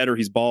shaved head, or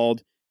he's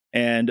bald.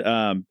 And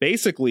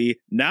basically,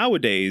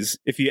 nowadays,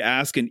 if you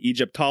ask an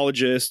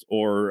Egyptologist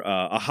or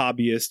a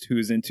hobbyist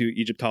who's into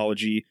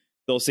Egyptology,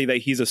 they'll say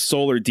that he's a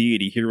solar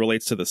deity. He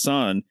relates to the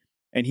sun.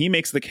 And he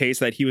makes the case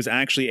that he was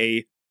actually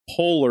a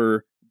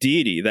polar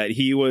deity, that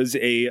he was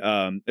a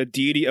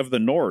deity of the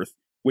north,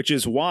 which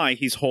is why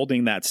he's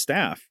holding that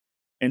staff.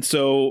 And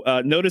so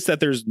notice that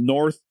there's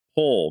North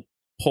Pole,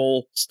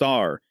 pole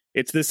star.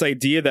 It's this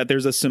idea that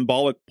there's a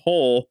symbolic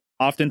pole.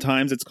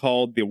 Oftentimes it's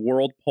called the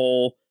world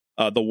pole,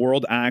 the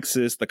world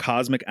axis, the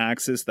cosmic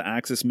axis, the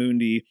axis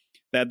mundi,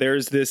 that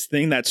there's this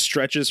thing that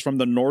stretches from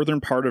the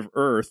northern part of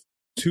Earth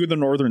to the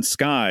northern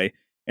sky.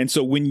 And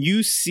so when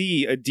you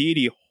see a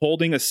deity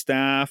holding a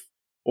staff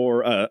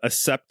or a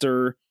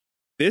scepter,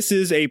 this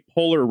is a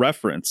polar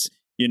reference.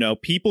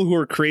 People who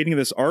are creating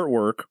this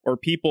artwork, or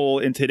people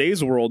in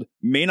today's world,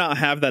 may not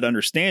have that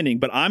understanding,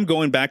 but I'm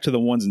going back to the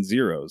ones and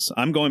zeros.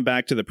 I'm going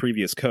back to the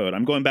previous code.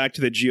 I'm going back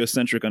to the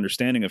geocentric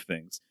understanding of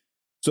things.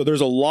 So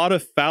there's a lot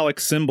of phallic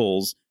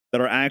symbols that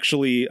are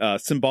actually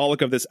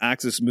symbolic of this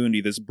axis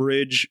mundi, this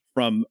bridge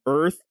from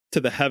Earth to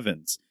the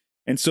heavens.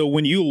 And so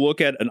when you look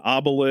at an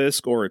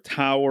obelisk or a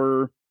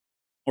tower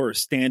or a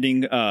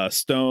standing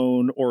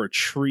stone or a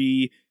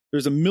tree,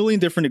 there's a million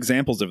different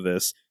examples of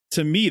this.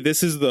 To me,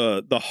 this is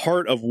the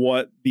heart of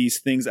what these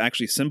things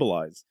actually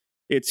symbolize.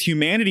 It's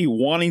humanity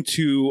wanting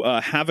to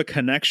have a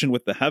connection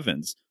with the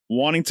heavens,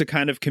 wanting to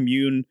kind of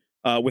commune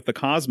with the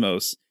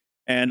cosmos.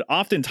 And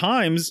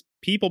oftentimes,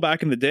 people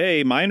back in the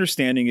day, my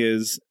understanding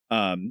is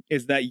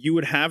that you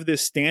would have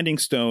this standing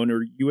stone,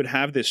 or you would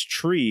have this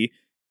tree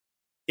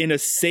in a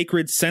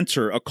sacred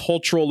center, a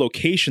cultural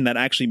location that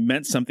actually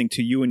meant something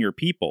to you and your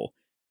people.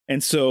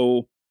 And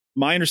so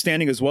my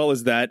understanding as well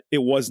is that it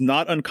was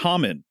not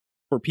uncommon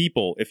for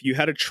people, if you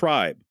had a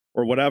tribe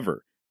or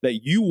whatever,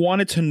 that you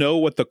wanted to know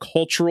what the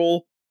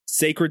cultural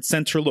sacred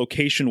center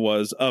location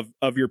was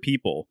of your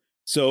people.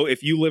 So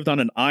if you lived on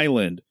an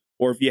island,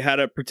 or if you had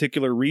a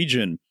particular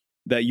region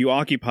that you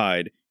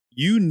occupied,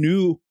 you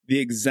knew the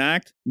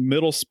exact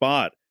middle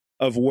spot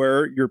of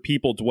where your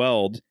people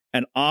dwelled.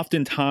 And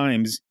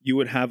oftentimes you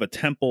would have a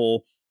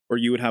temple, or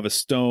you would have a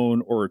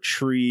stone or a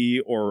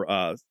tree, or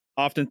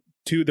often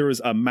too, there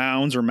was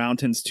mounds or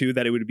mountains too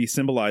that it would be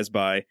symbolized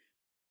by.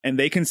 And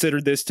they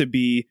considered this to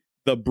be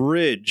the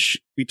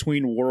bridge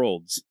between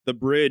worlds, the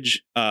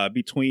bridge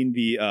between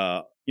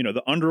the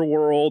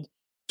underworld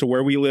to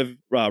where we live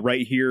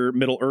right here,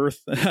 Middle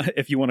Earth,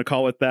 if you want to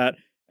call it that,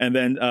 and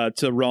then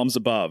to realms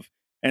above.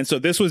 And so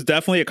this was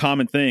definitely a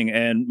common thing.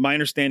 And my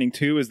understanding,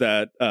 too, is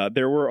that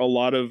there were a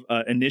lot of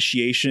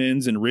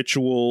initiations and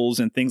rituals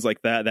and things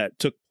like that that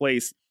took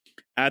place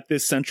at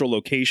this central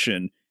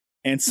location.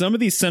 And some of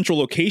these central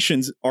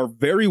locations are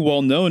very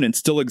well known and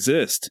still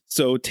exist.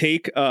 So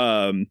take,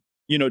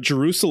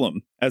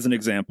 Jerusalem as an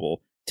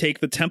example. Take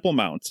the Temple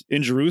Mount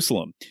in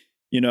Jerusalem.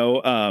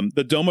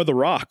 The Dome of the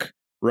Rock,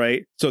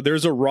 right? So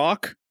there's a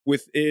rock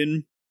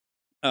within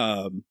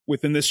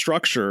this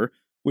structure,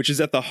 which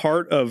is at the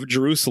heart of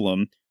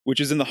Jerusalem, which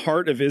is in the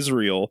heart of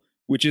Israel,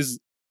 which is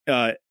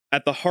at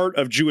the heart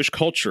of Jewish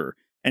culture.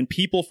 And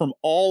people from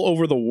all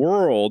over the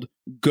world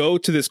go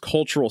to this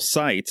cultural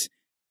site,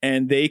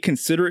 and they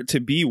consider it to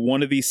be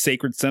one of these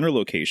sacred center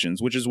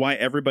locations, which is why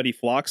everybody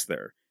flocks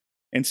there.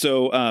 And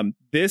so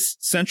this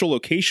central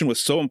location was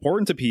so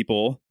important to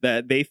people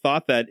that they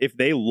thought that if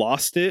they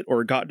lost it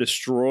or got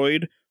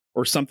destroyed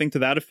or something to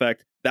that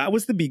effect, that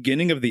was the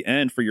beginning of the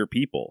end for your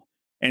people.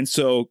 And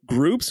so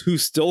groups who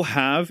still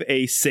have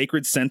a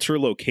sacred center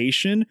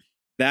location,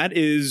 that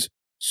is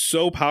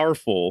so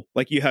powerful,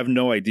 like you have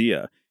no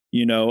idea.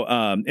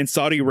 In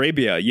Saudi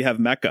Arabia, you have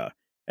Mecca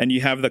and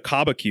you have the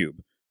Kaaba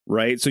cube,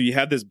 right? So you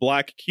have this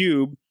black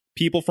cube.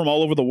 People from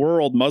all over the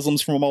world,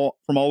 Muslims from all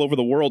over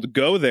the world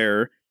go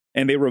there,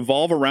 and they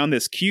revolve around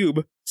this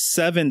cube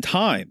 7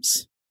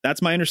 times.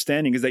 That's my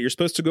understanding, is that you're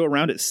supposed to go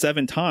around it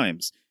 7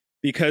 times,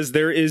 because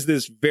there is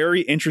this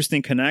very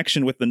interesting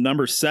connection with the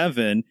number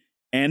 7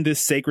 and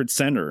this sacred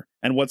center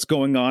and what's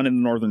going on in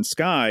the northern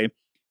sky.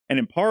 And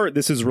in part,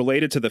 this is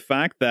related to the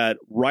fact that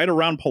right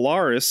around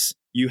Polaris,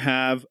 you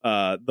have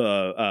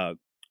the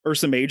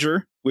Ursa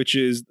Major, which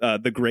is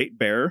the Great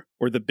Bear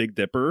or the Big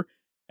Dipper.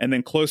 And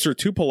then closer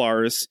to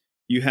Polaris,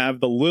 you have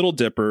the Little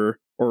Dipper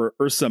or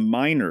Ursa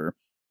Minor.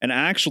 And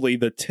actually,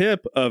 the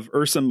tip of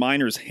Ursa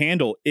Minor's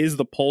handle is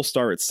the pole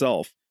star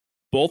itself.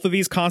 Both of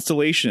these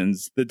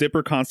constellations, the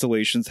Dipper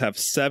constellations, have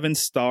 7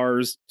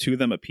 stars to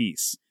them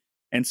apiece.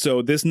 And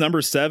so this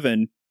number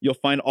 7, you'll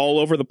find all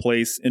over the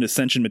place in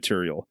Ascension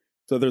material.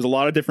 So there's a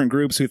lot of different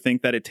groups who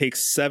think that it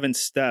takes 7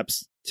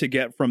 steps to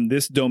get from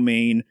this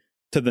domain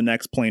to the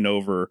next plane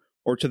over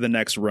or to the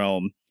next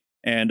realm.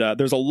 And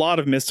there's a lot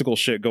of mystical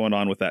shit going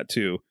on with that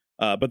too.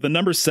 But the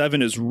number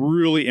 7 is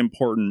really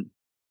important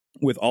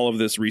with all of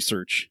this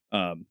research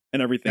and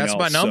everything else.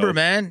 That's my number,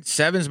 man.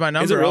 7's my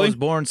number. Is it really? I was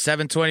born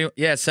 7/20.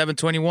 Yeah,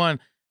 7/21.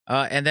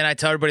 And then I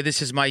tell everybody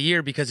this is my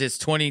year because it's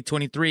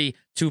 2023,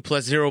 2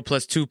 + 0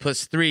 + 2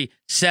 + 3,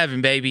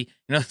 7, baby.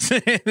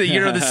 The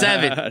year of the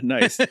 7.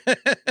 Nice.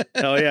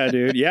 Hell yeah,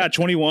 dude. Yeah,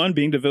 21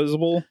 being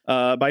divisible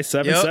by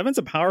 7. Yep. 7's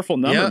a powerful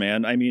number, Yep.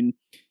 man. I mean,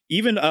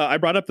 even I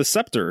brought up the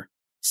scepter,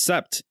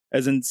 sept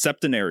as in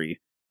septenary,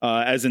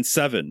 as in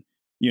 7,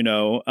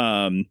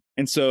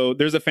 and so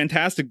there's a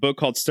fantastic book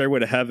called Stairway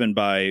to Heaven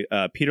by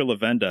Peter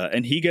Levenda,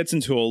 and he gets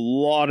into a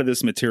lot of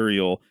this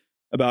material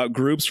about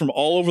groups from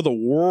all over the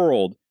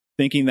world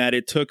thinking that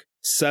it took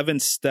 7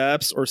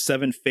 steps or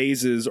 7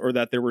 phases, or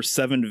that there were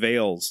 7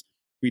 veils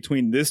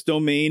between this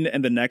domain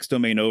and the next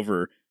domain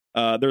over.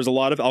 There's a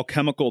lot of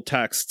alchemical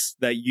texts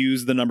that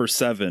use the number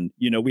 7.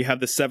 We have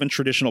the 7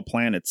 traditional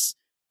planets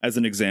as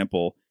an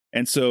example.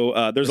 And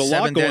so there's a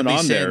lot going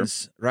on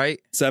sins, there. Right?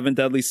 7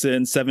 deadly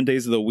sins, 7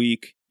 days of the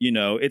week.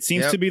 It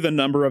seems to be the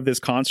number of this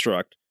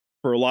construct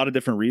for a lot of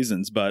different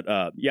reasons. But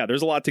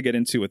there's a lot to get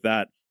into with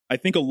that. I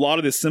think a lot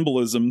of this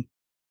symbolism,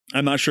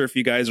 I'm not sure if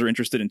you guys are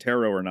interested in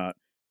tarot or not,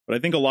 but I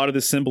think a lot of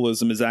this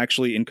symbolism is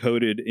actually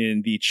encoded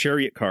in the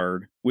Chariot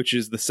card, which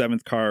is the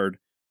 7th card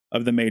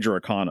of the major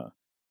arcana.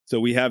 So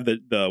we have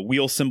the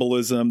wheel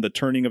symbolism, the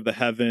turning of the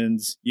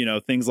heavens,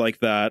 things like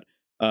that.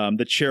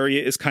 The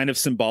Chariot is kind of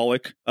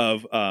symbolic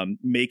of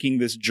making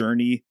this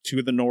journey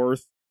to the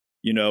north.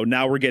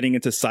 Now we're getting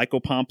into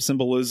psychopomp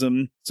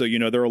symbolism. So,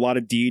 there are a lot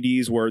of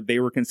deities where they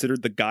were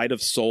considered the guide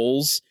of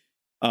souls.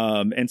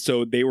 And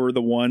so they were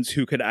the ones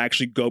who could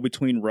actually go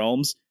between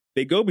realms.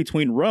 They go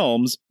between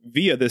realms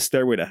via this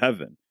Stairway to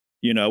Heaven,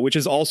 which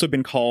has also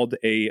been called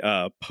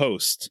a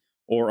post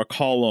or a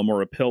column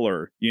or a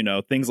pillar,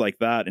 things like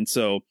that. And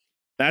so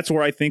that's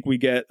where I think we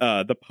get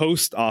the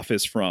post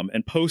office from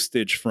and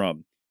postage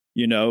from.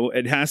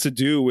 It has to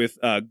do with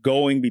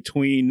going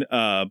between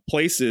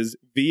places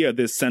via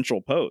this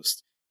central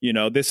post.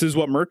 This is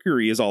what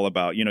Mercury is all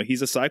about.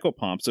 He's a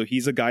psychopomp, so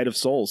he's a guide of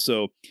souls.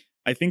 So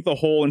I think the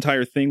whole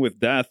entire thing with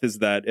death is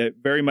that it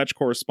very much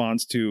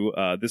corresponds to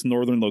this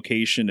northern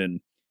location.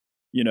 And,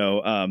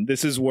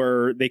 this is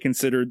where they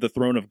considered the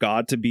throne of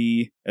God to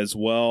be as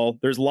well.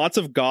 There's lots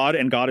of God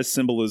and goddess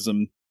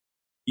symbolism,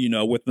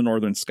 with the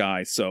northern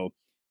sky. So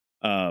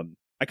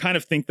I kind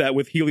of think that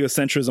with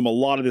heliocentrism, a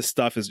lot of this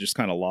stuff is just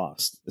kind of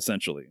lost,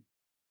 essentially.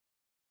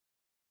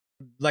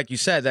 Like you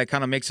said, that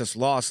kind of makes us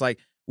lost. Like,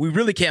 we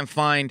really can't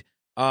find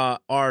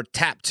our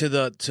tap to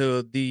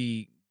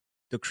the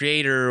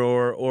creator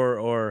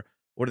or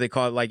what do they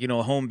call it? Like,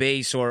 home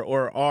base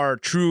or our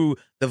true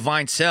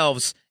divine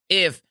selves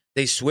if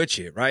they switch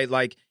it, right?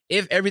 Like,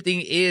 if everything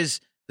is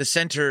the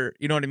center,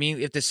 you know what I mean?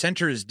 If the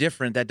center is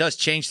different, that does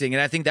change things.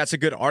 And I think that's a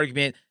good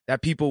argument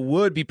that people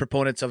would be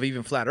proponents of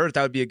even flat earth.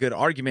 That would be a good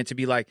argument to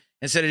be like,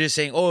 instead of just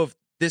saying, oh, if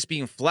this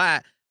being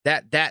flat,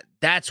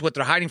 that's what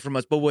they're hiding from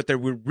us. But what they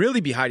would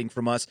really be hiding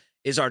from us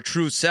is our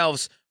true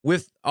selves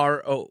with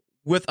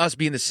us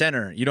being the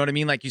center. You know what I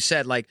mean? Like you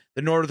said, like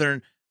the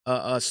northern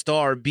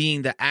star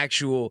being the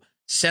actual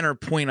center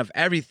point of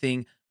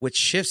everything, which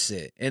shifts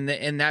it, and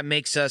that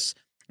makes us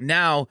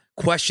now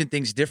question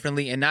things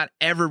differently and not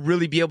ever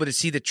really be able to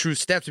see the true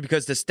steps,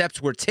 because the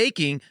steps we're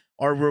taking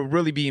we're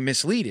really being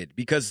misleaded,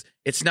 because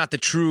it's not the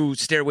true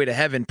stairway to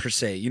heaven per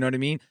se. You know what I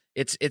mean?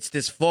 It's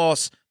this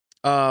false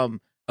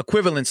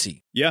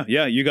equivalency. Yeah,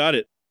 you got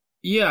it.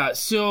 Yeah,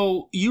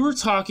 so you were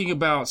talking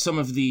about some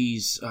of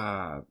these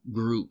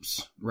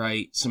groups,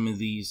 right? Some of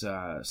these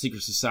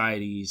secret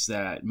societies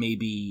that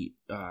maybe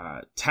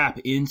tap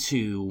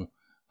into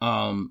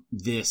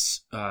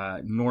this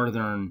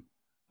northern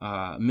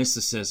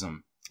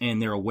mysticism,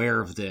 and they're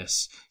aware of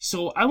this.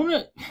 So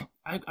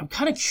I'm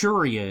kind of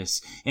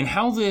curious in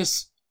how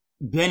this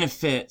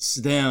benefits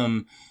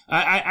them.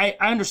 I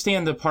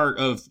understand the part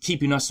of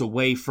keeping us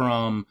away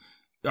from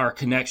our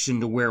connection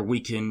to where we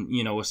can,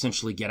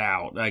 essentially get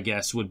out, I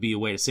guess would be a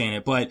way of saying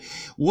it. But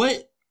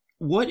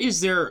what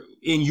is their,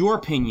 in your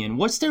opinion,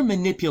 what's their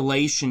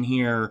manipulation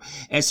here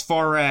as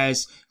far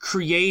as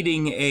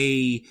creating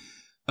a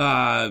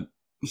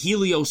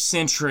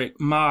heliocentric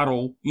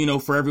model,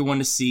 for everyone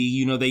to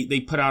see?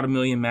 They put out 1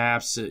 million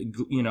maps,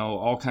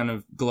 all kind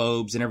of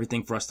globes and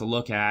everything for us to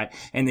look at,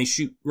 and they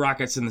shoot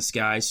rockets in the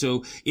sky.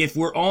 So if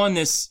we're on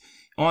this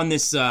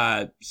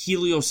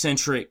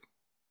heliocentric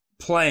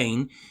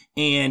plane,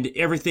 and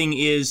everything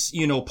is,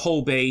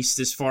 pole based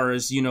as far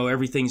as,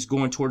 everything's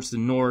going towards the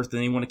north,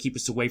 and they want to keep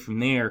us away from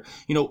there.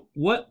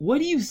 What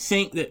do you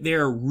think that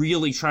they're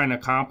really trying to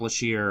accomplish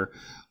here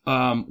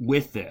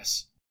with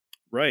this?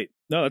 Right.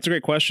 No, that's a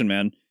great question,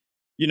 man.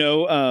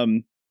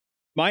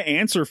 My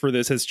answer for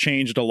this has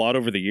changed a lot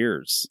over the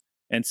years.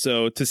 And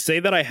so to say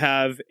that I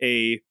have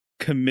a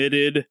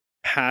committed,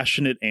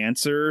 passionate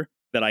answer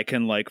that I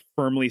can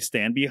firmly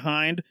stand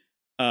behind,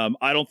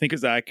 I don't think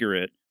is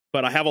accurate.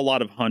 But I have a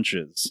lot of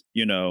hunches,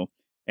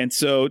 And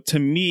so to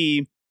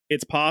me,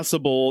 it's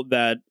possible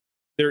that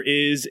there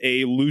is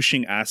a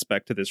looshing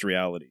aspect to this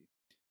reality,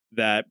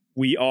 that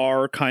we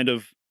are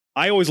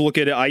I always look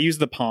at it, I use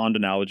the pond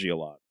analogy a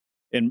lot,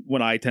 and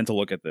when I tend to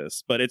look at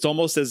this, but it's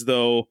almost as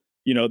though,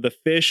 the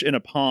fish in a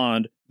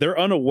pond, they're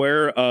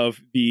unaware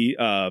of the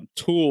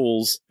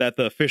tools that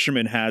the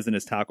fisherman has in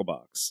his tackle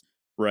box.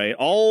 Right.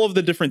 All of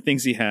the different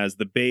things he has,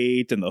 the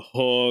bait and the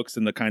hooks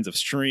and the kinds of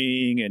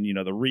string and,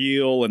 the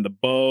reel and the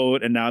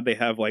boat. And now they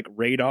have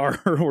radar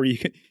where you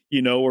can,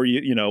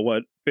 where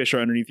what fish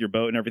are underneath your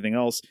boat and everything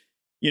else.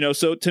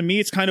 So to me,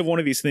 it's kind of one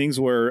of these things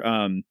where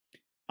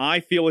I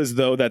feel as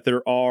though that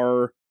there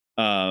are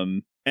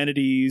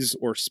entities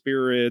or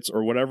spirits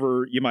or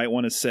whatever you might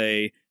want to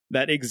say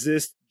that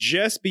exist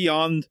just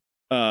beyond,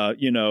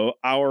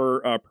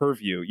 our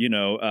purview.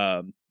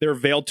 They're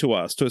veiled to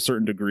us to a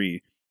certain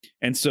degree.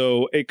 And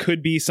so it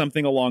could be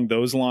something along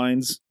those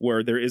lines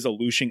where there is a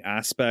looshing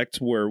aspect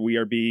where we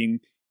are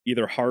being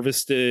either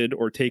harvested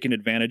or taken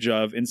advantage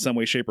of in some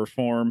way, shape, or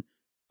form.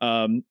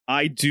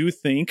 I do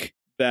think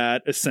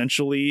that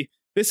essentially,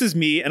 this is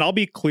me, and I'll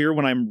be clear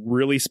when I'm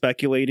really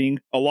speculating.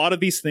 A lot of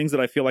these things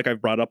that I feel like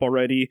I've brought up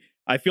already,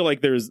 I feel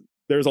like there's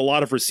a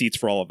lot of receipts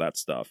for all of that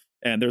stuff.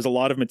 And there's a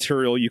lot of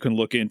material you can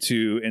look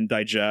into and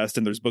digest,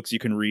 and there's books you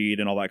can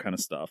read and all that kind of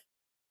stuff.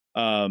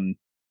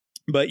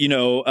 But,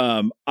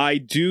 I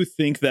do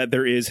think that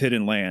there is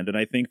hidden land, and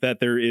I think that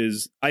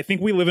I think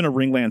we live in a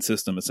ringland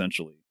system,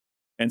 essentially.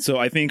 And so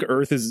I think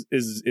Earth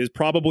is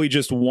probably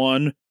just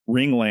one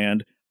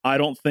ringland. I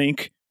don't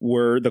think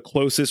we're the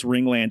closest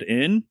ringland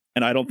in,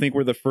 and I don't think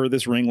we're the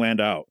furthest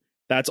ringland out.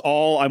 That's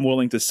all I'm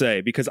willing to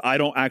say, because I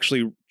don't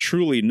actually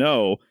truly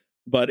know,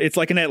 but it's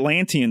like an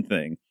Atlantean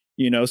thing,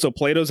 so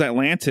Plato's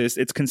Atlantis,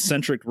 it's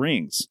concentric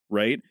rings,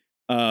 right?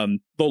 The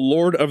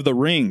Lord of the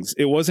Rings,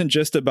 it wasn't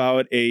just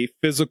about a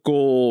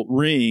physical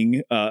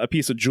ring, a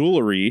piece of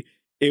jewelry.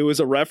 It was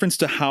a reference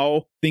to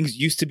how things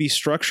used to be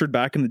structured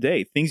back in the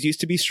day. Things used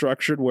to be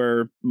structured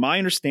where, my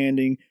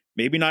understanding,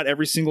 maybe not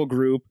every single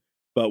group,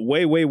 but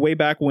way, way, way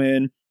back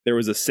when, there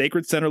was a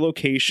sacred center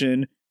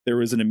location. There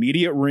was an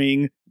immediate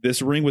ring.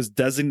 This ring was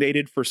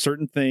designated for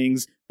certain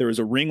things. There was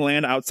a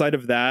ringland outside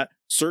of that.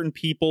 Certain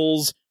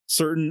peoples,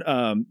 certain,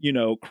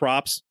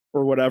 crops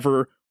or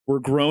whatever were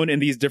grown in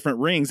these different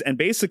rings. And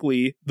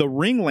basically the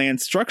ringland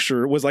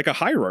structure was like a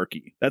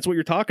hierarchy. That's what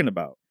you're talking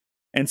about.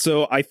 And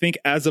so I think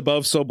as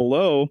above, so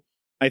below,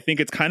 I think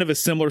it's kind of a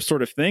similar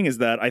sort of thing, is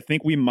that I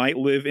think we might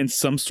live in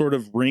some sort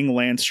of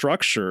ringland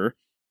structure.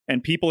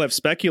 And people have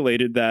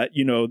speculated that,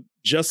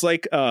 just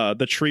like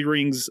the tree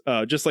rings,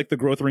 just like the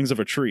growth rings of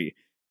a tree,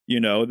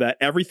 that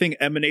everything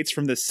emanates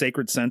from this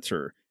sacred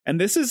center. And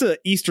this is an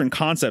Eastern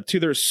concept too.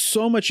 There's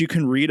so much you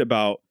can read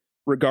about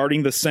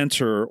regarding the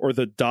center or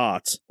the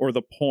dot or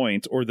the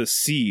point or the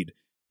seed,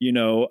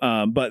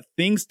 but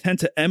things tend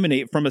to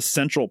emanate from a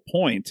central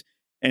point.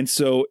 And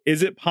so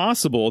is it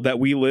possible that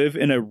we live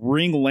in a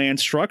ringland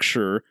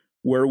structure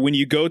where when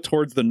you go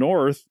towards the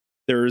north,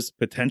 there's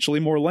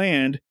potentially more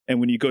land, and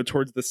when you go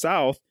towards the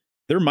south,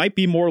 there might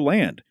be more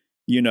land,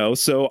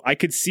 So I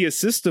could see a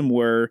system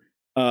where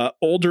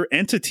older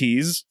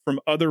entities from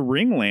other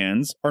ring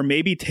lands are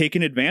maybe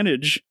taking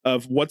advantage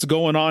of what's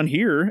going on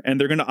here, and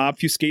they're going to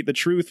obfuscate the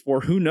truth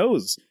for who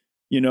knows.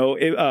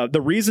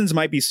 The reasons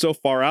might be so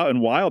far out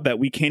and wild that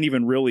we can't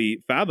even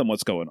really fathom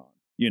what's going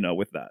on,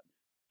 with that.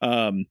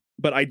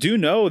 But I do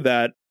know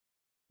that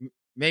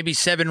maybe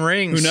 7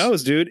 rings. Who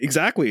knows, dude?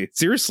 Exactly.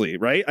 Seriously,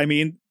 right? I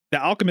mean,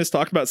 the alchemists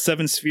talk about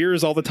 7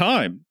 spheres all the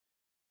time.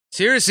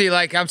 Seriously,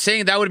 like I'm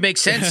saying, that would make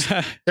sense.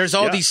 There's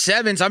all these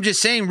 7s. I'm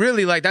just saying,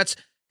 really, like that's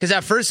because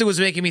at first it was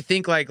making me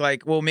think like,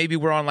 well, maybe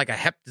we're on like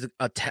a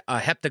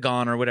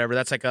heptagon or whatever.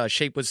 That's like a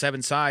shape with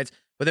 7 sides.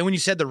 But then when you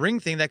said the ring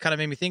thing, that kind of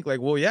made me think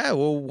like, well, yeah,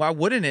 well, why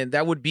wouldn't it?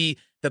 That would be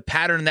the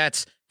pattern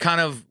that's kind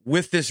of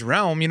with this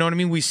realm. You know what I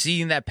mean? We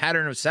see in that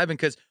pattern of 7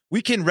 because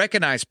we can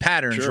recognize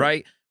patterns,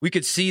 right? We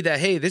could see that,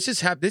 hey, this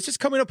is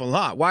coming up a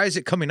lot. Why is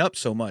it coming up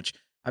so much?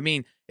 I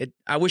mean,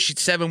 I wish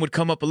 7 would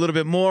come up a little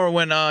bit more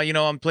when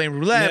I'm playing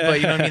roulette, but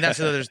you know what I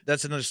mean.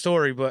 That's another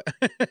story. But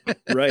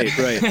right.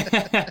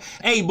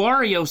 Hey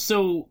Mario,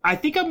 so I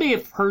think I may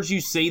have heard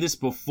you say this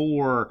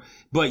before,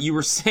 but you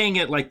were saying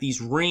it like these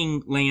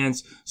ring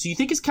lands. So you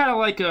think it's kind of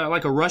like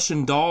a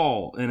Russian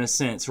doll in a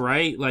sense,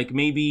 right? Like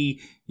maybe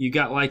you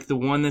got like the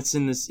one that's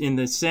in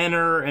the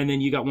center, and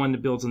then you got one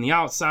that builds on the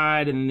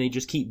outside, and then they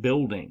just keep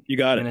building. You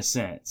got it in a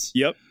sense.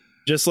 Yep,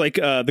 just like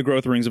the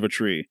growth rings of a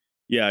tree.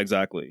 Yeah,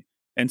 exactly.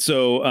 And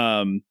so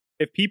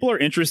if people are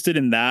interested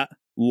in that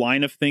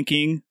line of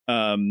thinking,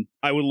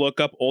 I would look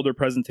up older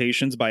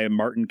presentations by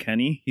Martin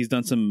Kenny. He's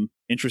done some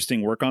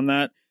interesting work on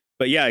that.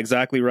 But yeah,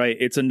 exactly right.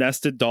 It's a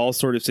nested doll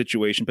sort of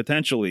situation,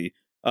 potentially.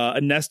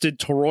 A nested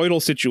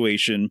toroidal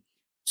situation.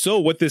 So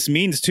what this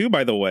means too,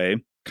 by the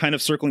way, kind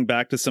of circling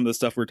back to some of the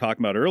stuff we were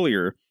talking about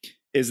earlier,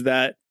 is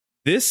that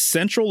this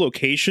central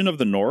location of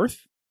the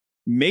North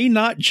may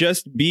not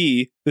just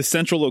be the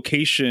central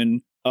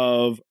location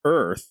of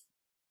Earth.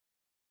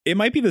 It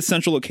might be the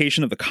central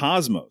location of the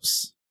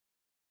cosmos.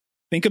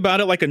 Think about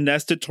it like a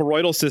nested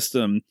toroidal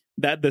system,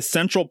 that the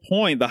central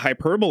point, the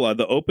hyperbola,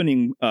 the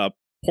opening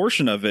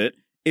portion of it,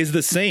 is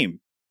the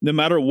same, no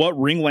matter what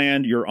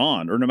ringland you're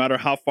on, or no matter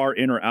how far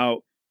in or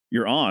out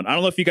you're on. I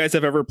don't know if you guys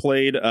have ever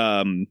played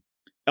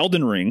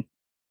Elden Ring,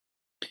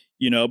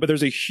 but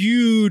there's a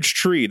huge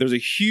tree. There's a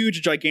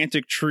huge,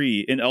 gigantic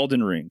tree in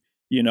Elden Ring.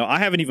 I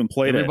haven't even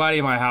played Everybody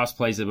in my house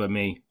plays it but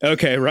me.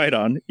 Okay, right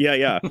on.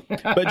 Yeah.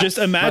 But just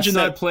imagine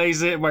my son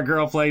plays it, my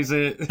girl plays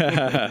it.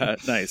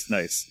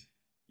 Nice.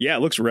 Yeah,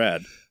 it looks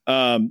rad.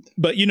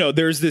 But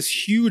there's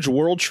this huge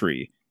world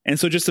tree. And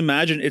so just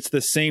imagine it's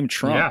the same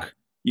trunk.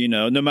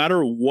 Yeah. No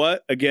matter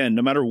what, again,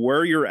 no matter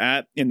where you're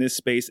at in this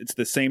space, it's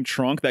the same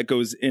trunk that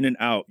goes in and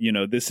out.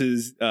 This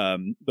is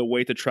the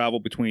way to travel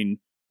between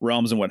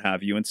realms and what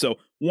have you. And so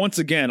once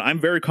again, I'm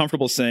very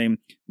comfortable saying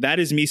that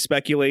is me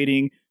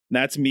speculating.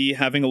 That's me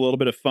having a little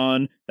bit of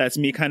fun. That's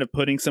me kind of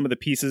putting some of the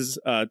pieces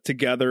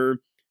together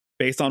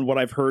based on what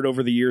I've heard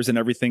over the years and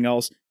everything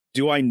else.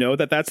 Do I know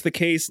that that's the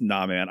case?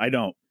 Nah, man, I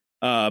don't.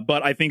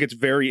 But I think it's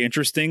very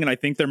interesting, and I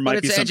think there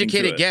might be something to it. It's an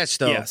educated guess,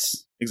 though.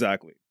 Yes,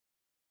 exactly.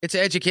 It's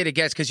an educated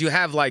guess because you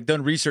have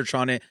done research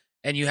on it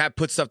and you have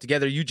put stuff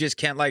together. You just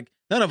can't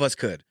none of us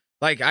could.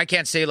 I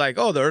can't say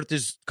oh, the Earth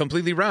is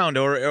completely round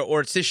or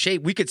it's this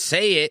shape. We could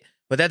say it,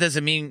 but that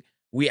doesn't mean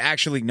we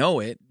actually know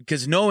it,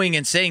 because knowing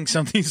and saying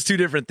something is 2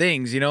 different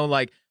things,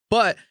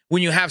 but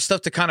when you have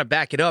stuff to kind of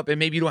back it up, and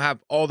maybe you don't have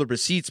all the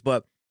receipts,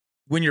 but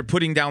when you're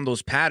putting down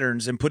those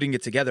patterns and putting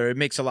it together, it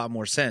makes a lot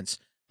more sense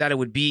that it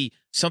would be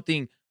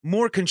something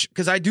more,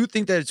 because I do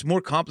think that it's more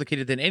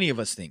complicated than any of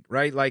us think,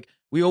 right?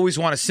 We always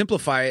want to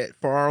simplify it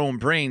for our own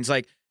brains.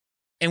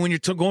 And when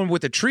you're going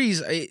with the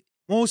trees,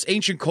 most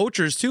ancient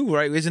cultures too,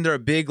 right? Isn't there a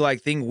big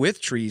thing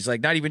with trees?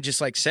 Not even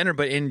just center,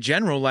 but in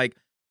general,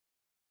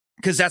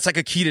 because that's a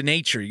key to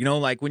nature,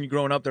 when you're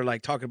growing up, they're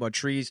talking about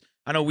trees.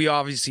 I know we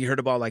obviously heard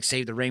about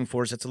save the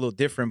rainforest. That's a little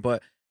different,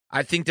 but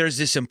I think there's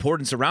this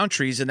importance around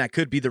trees, and that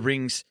could be the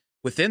rings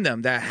within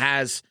them that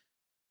has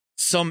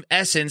some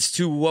essence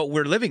to what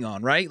we're living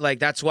on, right?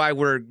 That's why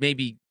we're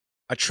maybe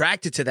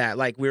attracted to that.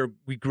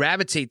 We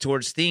gravitate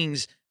towards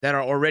things that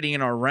are already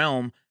in our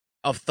realm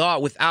of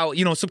thought without,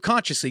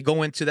 subconsciously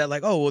go into that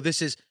oh, well,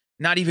 this is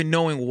not even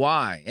knowing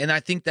why. And I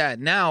think that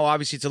now,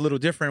 obviously, it's a little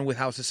different with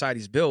how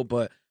society's built,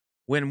 but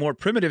when more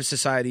primitive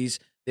societies,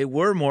 they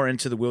were more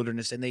into the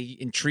wilderness and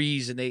in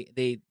trees, and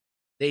they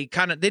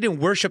didn't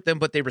worship them,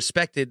 but they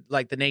respected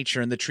the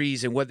nature and the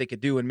trees and what they could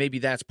do, and maybe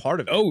that's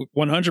part of it. Oh,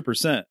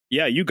 100%.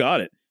 Yeah, you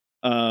got it.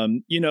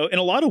 In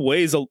a lot of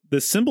ways,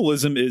 the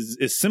symbolism is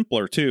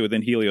simpler too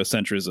than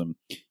heliocentrism.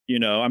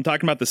 I'm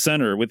talking about the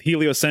center with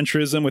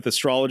heliocentrism, with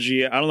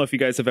astrology. I don't know if you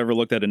guys have ever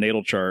looked at a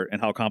natal chart and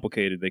how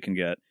complicated they can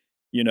get.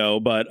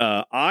 But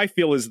I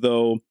feel as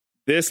though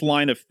this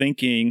line of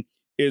thinking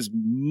is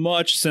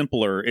much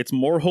simpler. It's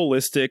more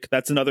holistic.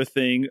 That's another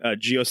thing.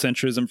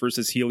 Geocentrism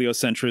versus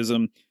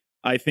heliocentrism.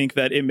 I think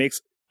that it makes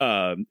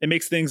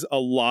things a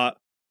lot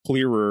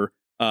clearer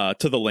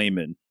to the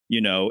layman,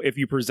 if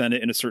you present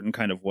it in a certain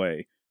kind of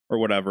way or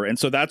whatever. And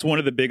so that's one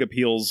of the big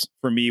appeals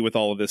for me with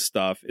all of this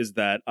stuff, is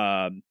that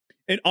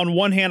and on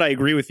one hand, I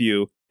agree with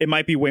you. It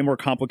might be way more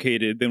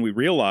complicated than we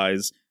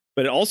realize,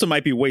 but it also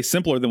might be way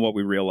simpler than what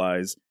we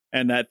realize.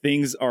 And that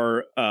things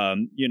are,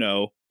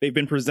 they've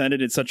been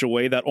presented in such a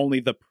way that only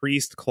the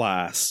priest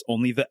class,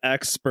 only the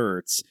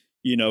experts,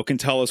 can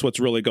tell us what's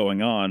really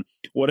going on.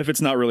 What if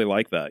it's not really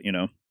like that,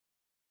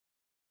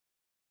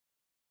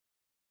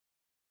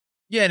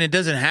 Yeah, and it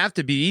doesn't have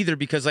to be either,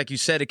 because like you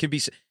said,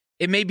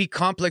 it may be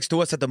complex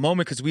to us at the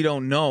moment because we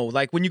don't know.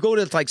 Like when you go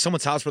to like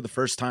someone's house for the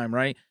first time,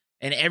 right?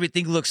 And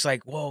everything looks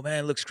like, whoa,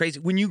 man, it looks crazy.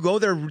 When you go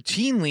there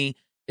routinely,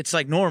 it's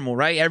like normal,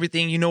 right?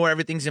 Everything, where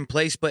everything's in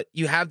place, but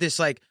you have this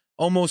like,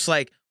 almost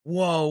like,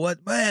 whoa,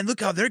 what, man,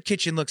 look how their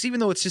kitchen looks, even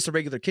though it's just a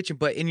regular kitchen,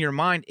 but in your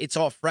mind, it's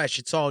all fresh,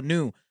 it's all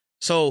new.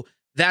 So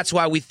that's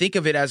why we think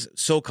of it as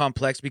so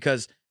complex,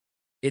 because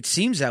it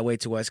seems that way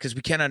to us because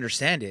we can't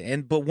understand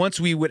it. But once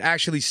we would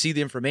actually see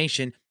the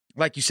information,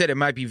 like you said, it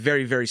might be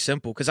very, very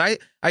simple. Because I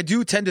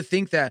do tend to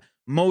think that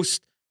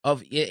most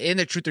of in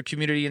the truther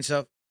community and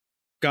stuff.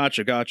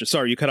 Gotcha.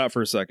 Sorry, you cut out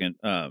for a second.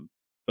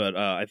 But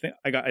I think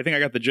I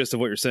got the gist of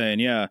what you're saying.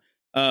 Yeah.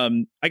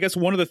 I guess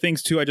one of the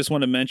things too I just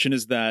want to mention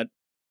is that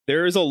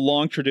there is a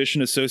long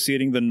tradition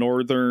associating the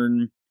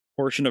northern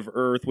portion of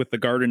Earth with the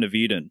Garden of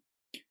Eden.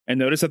 And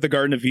notice that the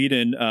Garden of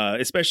Eden,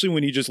 especially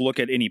when you just look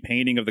at any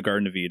painting of the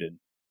Garden of Eden,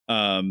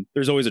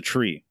 there's always a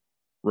tree,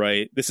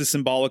 right? This is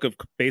symbolic of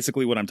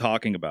basically what I'm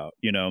talking about,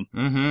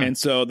 Mm-hmm. And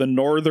so the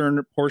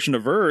northern portion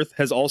of Earth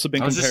has also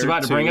been compared to... I was just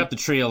about to bring up the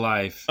Tree of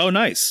Life. Oh,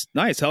 nice.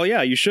 Hell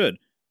yeah, you should.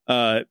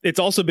 It's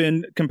also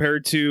been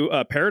compared to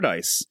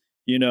paradise,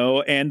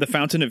 and the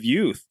Fountain of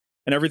Youth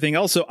and everything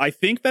else. So I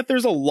think that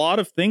there's a lot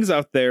of things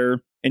out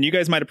there, and you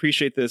guys might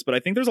appreciate this, but I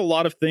think there's a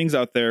lot of things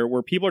out there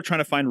where people are trying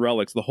to find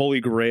relics, the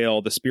Holy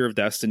Grail, the Spear of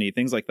Destiny,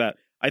 things like that.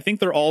 I think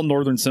they're all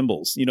northern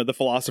symbols, the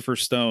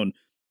Philosopher's Stone,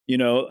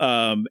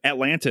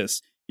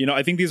 Atlantis.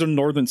 I think these are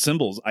northern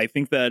symbols. I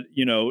think that,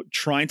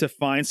 trying to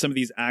find some of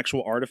these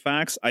actual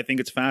artifacts, I think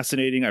it's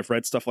fascinating. I've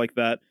read stuff like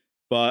that,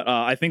 but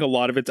I think a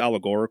lot of it's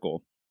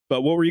allegorical.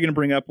 But what were you going to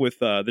bring up with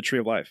the Tree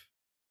of Life?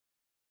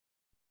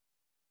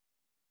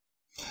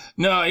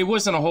 No, it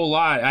wasn't a whole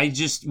lot.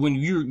 When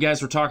you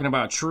guys were talking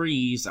about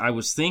trees, I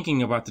was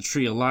thinking about the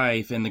Tree of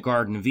Life and the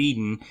Garden of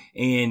Eden.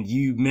 And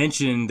you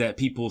mentioned that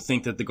people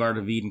think that the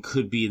Garden of Eden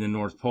could be in the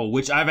North Pole,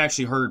 which I've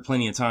actually heard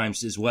plenty of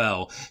times as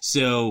well.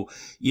 So,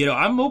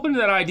 I'm open to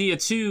that idea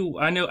too.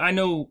 I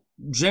know.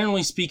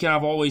 Generally speaking,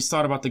 I've always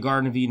thought about the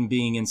Garden of Eden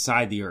being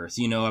inside the earth.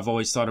 I've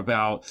always thought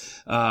about,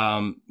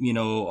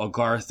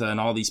 Agartha and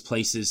all these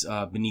places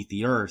beneath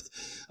the earth.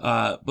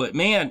 But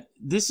man,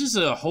 this is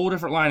a whole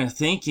different line of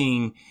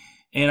thinking,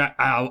 and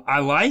I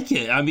like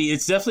it. I mean,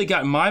 it's definitely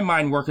got my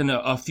mind working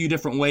a few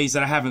different ways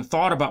that I haven't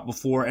thought about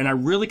before. And I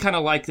really kind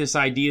of like this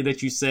idea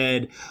that you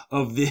said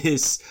of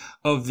this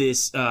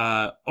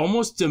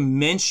almost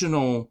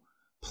dimensional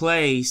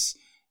place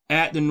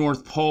at the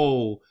North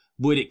Pole.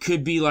 But it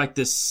could be like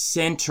the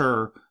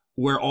center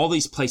where all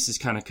these places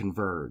kind of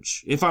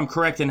converge, if I'm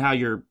correct in how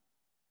you're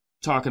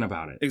talking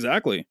about it.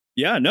 Exactly.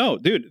 Yeah, no,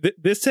 dude,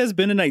 this has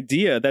been an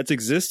idea that's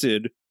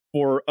existed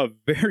for a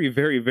very,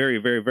 very, very,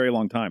 very, very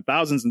long time.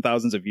 Thousands and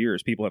thousands of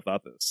years, people have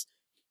thought this.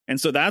 And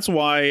so that's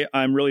why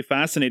I'm really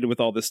fascinated with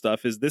all this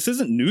stuff. This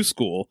isn't new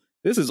school.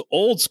 This is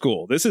old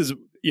school. This is,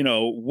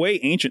 way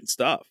ancient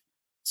stuff.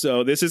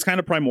 So this is kind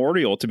of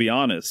primordial, to be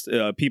honest,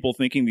 people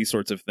thinking these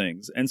sorts of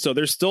things. And so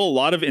there's still a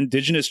lot of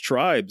indigenous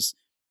tribes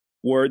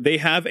where they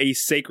have a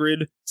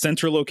sacred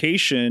center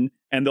location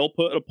and they'll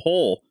put a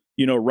pole,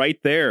 right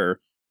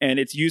there. And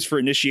it's used for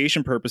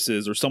initiation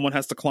purposes, or someone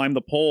has to climb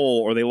the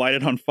pole, or they light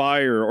it on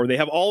fire, or they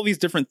have all these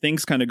different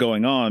things kind of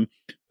going on.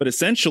 But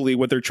essentially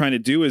what they're trying to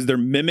do is they're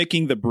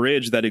mimicking the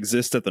bridge that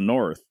exists at the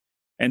north.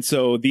 And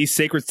so these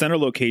sacred center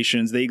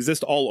locations, they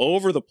exist all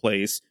over the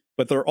place,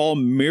 but they're all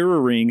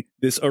mirroring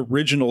this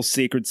original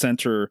sacred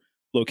center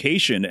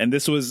location. And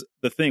this was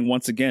the thing,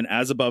 once again,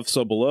 as above,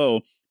 so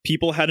below.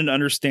 People had an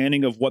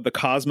understanding of what the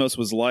cosmos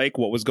was like,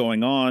 what was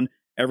going on,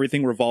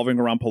 everything revolving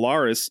around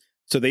Polaris.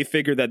 So they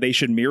figured that they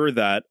should mirror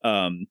that,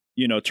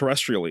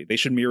 terrestrially. They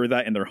should mirror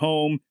that in their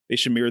home. They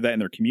should mirror that in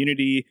their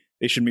community.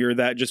 They should mirror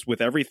that just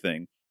with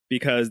everything,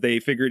 because they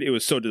figured it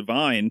was so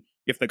divine.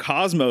 If the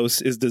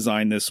cosmos is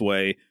designed this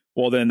way,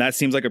 well, then that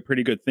seems like a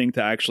pretty good thing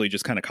to actually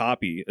just kind of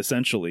copy,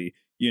 essentially,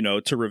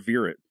 to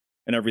revere it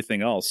and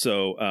everything else.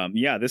 So,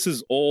 this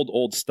is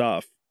old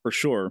stuff for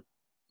sure.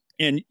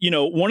 And,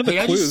 one of the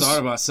clues... I just thought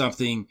about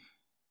something.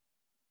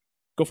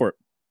 Go for it.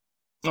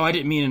 Oh, I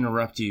didn't mean to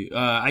interrupt you.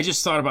 I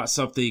just thought about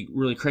something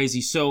really crazy.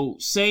 So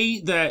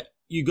say that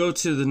you go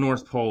to the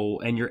North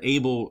Pole and you're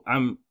able,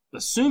 I'm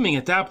assuming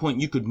at that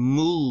point you could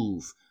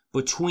move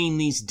between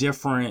these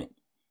different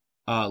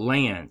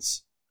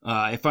lands.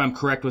 If I'm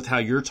correct with how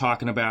you're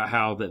talking about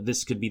how that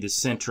this could be the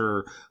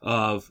center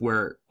of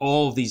where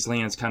all of these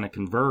lands kind of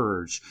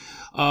converge.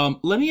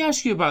 Let me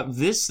ask you about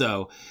this,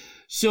 though.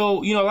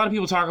 So, a lot of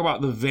people talk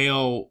about the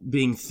veil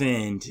being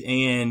thinned,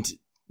 and,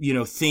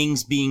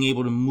 things being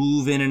able to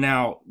move in and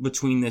out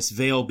between this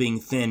veil being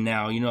thin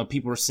now.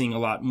 People are seeing a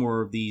lot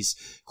more of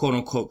these quote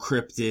unquote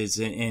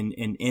cryptids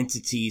and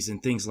entities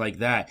and things like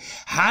that.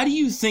 How do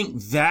you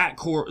think that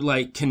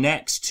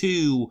connects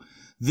to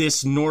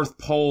this North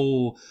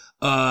Pole,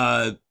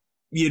 almost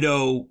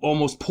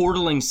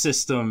portaling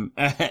system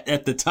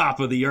at the top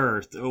of the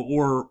earth,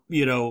 or,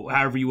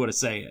 however you want to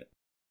say it?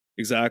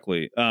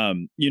 Exactly.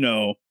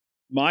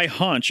 My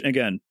hunch,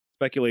 again,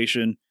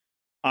 speculation,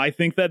 I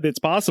think that it's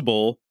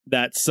possible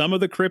that some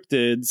of the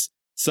cryptids,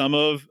 some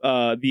of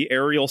the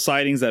aerial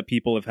sightings that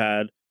people have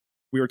had,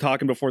 we were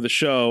talking before the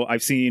show,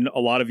 I've seen a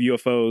lot of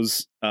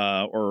UFOs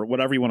or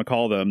whatever you want to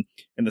call them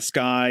in the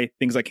sky,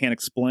 things I can't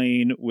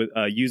explain with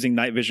using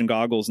night vision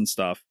goggles and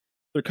stuff.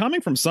 They're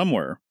coming from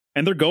somewhere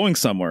and they're going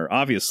somewhere,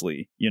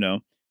 obviously,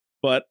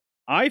 but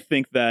I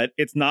think that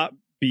it's not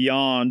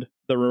beyond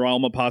the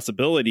realm of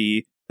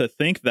possibility to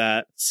think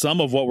that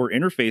some of what we're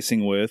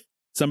interfacing with,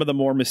 some of the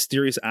more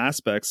mysterious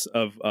aspects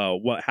of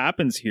what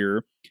happens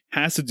here,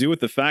 has to do with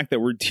the fact that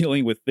we're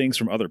dealing with things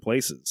from other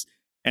places.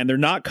 And they're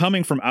not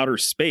coming from outer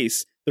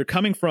space. They're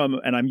coming from,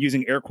 and I'm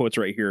using air quotes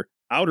right here,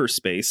 outer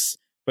space,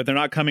 but they're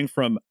not coming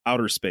from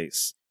outer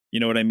space. You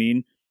know what I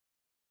mean?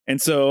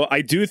 And so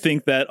I do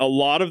think that a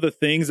lot of the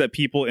things that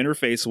people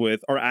interface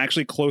with are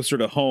actually closer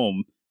to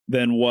home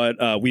than what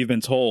we've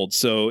been told.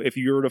 So if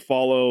you were to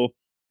follow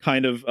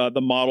kind of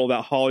the model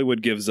that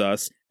Hollywood gives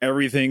us,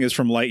 everything is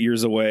from light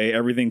years away.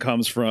 Everything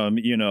comes from,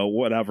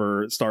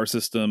 whatever star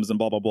systems and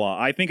blah, blah, blah.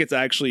 I think it's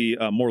actually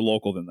more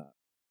local than that.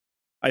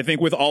 I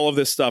think with all of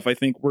this stuff, I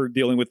think we're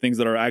dealing with things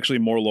that are actually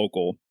more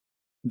local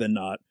than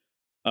not.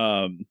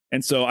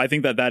 And so I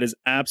think that is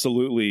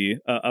absolutely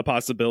a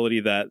possibility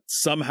that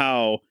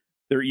somehow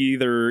they're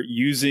either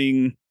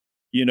using,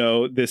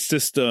 this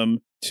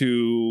system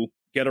to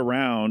get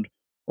around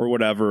or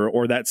whatever,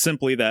 or that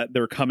simply that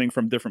they're coming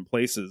from different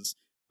places.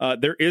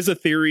 There is a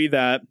theory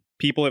that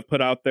people have put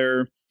out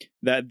there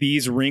that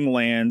these ring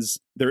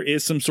lands, there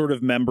is some sort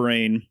of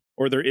membrane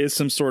or there is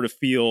some sort of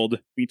field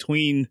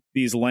between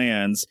these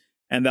lands,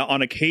 and that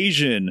on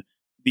occasion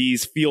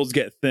these fields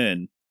get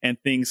thin and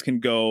things can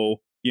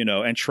go,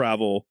 and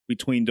travel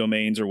between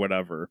domains or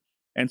whatever.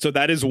 And so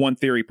that is one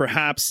theory,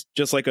 perhaps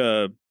just like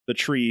the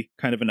tree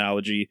kind of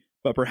analogy,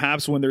 but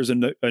perhaps when there's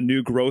a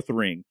new growth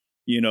ring,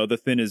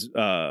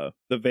 the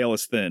veil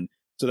is thin,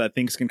 so that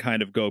things can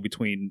kind of go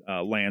between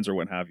lands or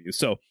what have you.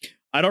 So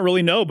I don't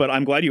really know, but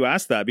I'm glad you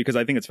asked that because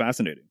I think it's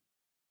fascinating.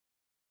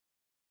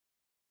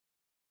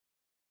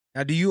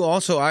 Now, do you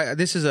also,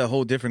 this is a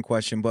whole different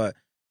question, but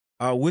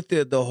with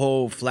the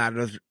whole Flat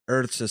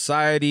Earth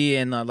Society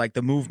and like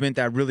the movement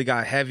that really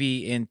got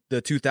heavy in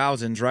the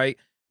 2000s, right?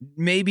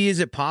 Maybe is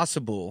it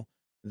possible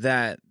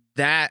that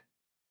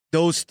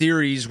those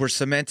theories were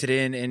cemented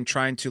in and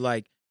trying to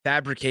like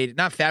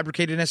not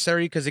fabricated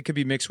necessarily, because it could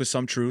be mixed with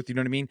some truth, you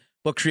know what I mean?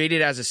 But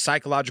created as a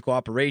psychological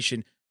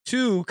operation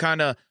to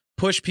kind of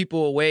push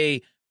people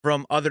away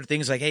from other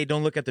things like, hey,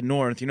 don't look at the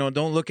north,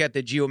 don't look at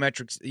the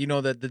geometrics,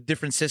 the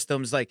different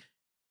systems, like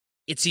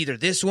it's either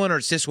this one or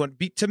it's this one,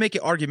 to make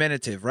it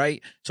argumentative,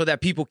 right? So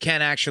that people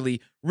can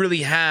actually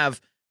really have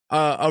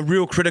a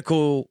real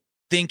critical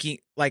thinking,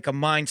 like a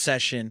mind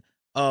session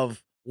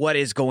of what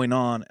is going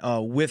on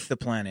with the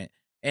planet.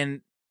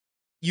 And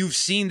you've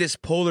seen this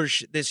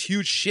this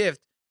huge shift,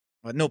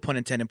 no pun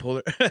intended,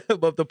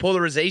 but the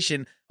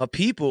polarization of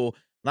people,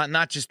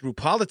 not just through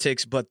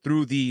politics, but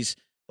through these,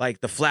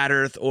 like the flat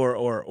Earth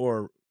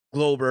or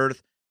globe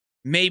Earth.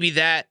 Maybe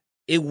that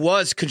it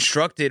was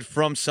constructed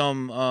from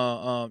some,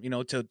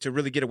 to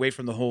really get away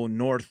from the whole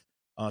North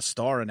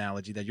Star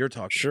analogy that you're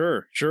talking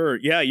about. Sure.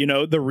 Yeah,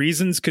 the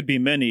reasons could be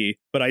many,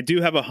 but I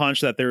do have a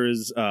hunch that there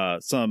is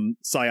some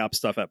psyop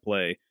stuff at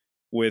play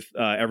with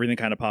everything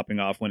kind of popping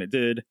off when it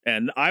did.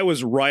 And I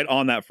was right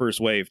on that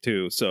first wave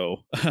too.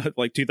 So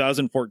like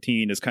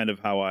 2014 is kind of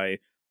how I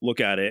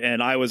look at it.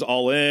 And I was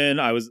all in.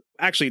 I was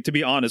actually, to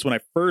be honest, when I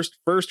first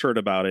heard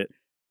about it,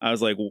 I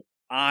was like, well,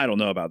 I don't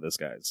know about this,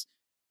 guys,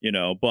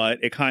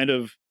 but it kind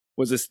of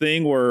was this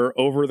thing where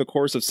over the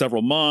course of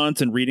several months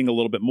and reading a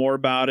little bit more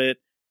about it,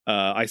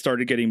 I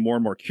started getting more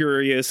and more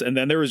curious. And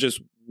then there was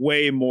just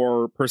way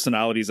more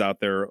personalities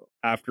out there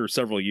after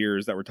several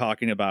years that were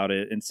talking about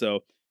it. And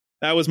so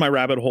that was my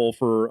rabbit hole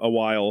for a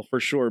while, for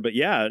sure. But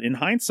yeah, in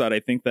hindsight,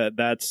 I think that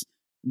that's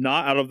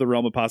not out of the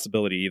realm of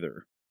possibility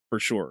either, for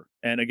sure.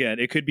 And again,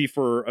 it could be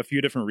for a few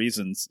different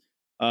reasons.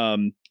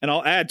 And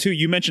I'll add too,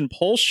 you mentioned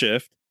pole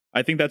shift.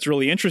 I think that's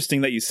really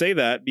interesting that you say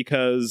that,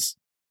 because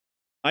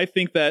I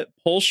think that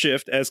pole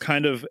shift as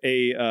kind of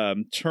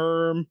a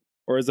term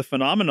or as a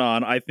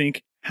phenomenon, I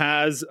think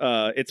has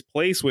its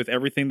place with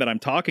everything that I'm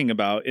talking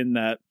about, in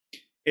that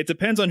it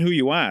depends on who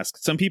you ask.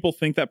 Some people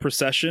think that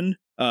precession,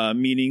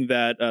 meaning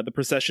that the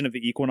precession of the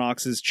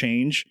equinoxes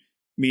change,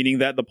 meaning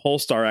that the pole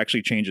star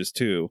actually changes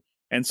too.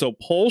 And so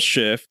pole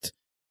shift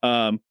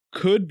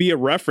could be a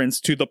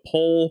reference to the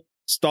pole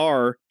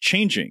star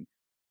changing.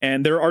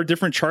 And there are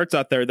different charts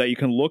out there that you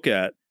can look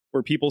at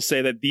where people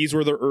say that these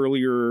were the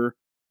earlier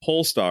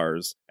pole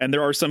stars, and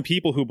there are some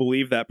people who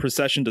believe that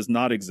precession does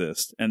not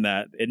exist and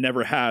that it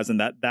never has,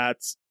 and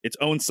that's its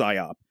own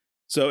psyop.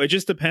 So it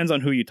just depends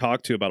on who you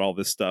talk to about all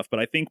this stuff. But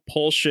I think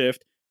pole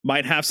shift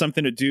might have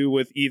something to do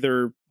with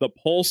either the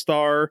pole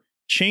star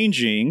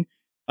changing,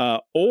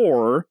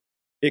 or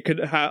it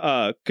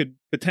could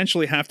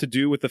potentially have to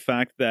do with the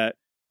fact that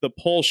the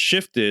pole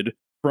shifted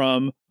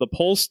from the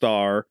pole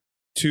star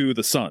to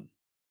the sun.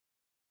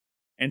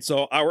 And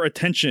so our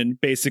attention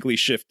basically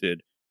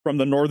shifted from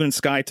the northern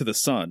sky to the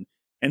sun.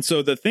 And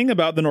so the thing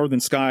about the northern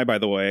sky, by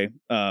the way,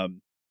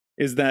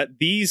 is that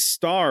these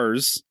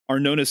stars are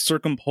known as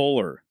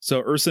circumpolar.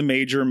 So Ursa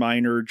Major,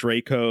 Minor,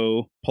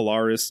 Draco,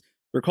 Polaris,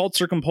 they're called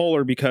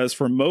circumpolar because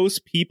for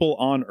most people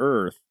on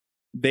Earth,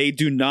 they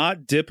do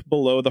not dip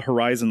below the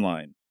horizon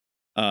line.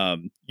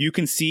 You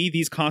can see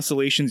these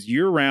constellations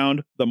year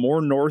round. The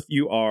more north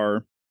you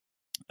are,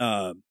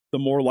 the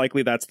more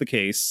likely that's the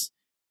case.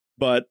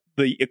 But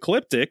the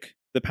ecliptic,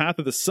 the path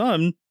of the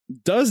sun,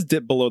 does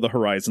dip below the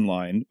horizon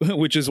line,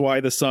 which is why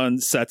the sun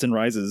sets and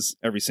rises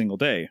every single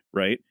day,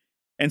 right?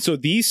 And so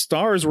these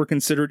stars were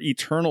considered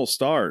eternal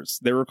stars.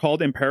 They were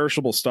called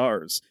imperishable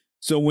stars.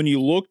 So when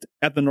you looked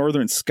at the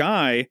northern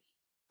sky,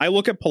 I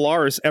look at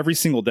Polaris every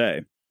single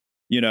day,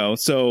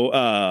 so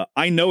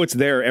I know it's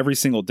there every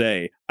single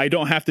day. I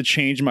don't have to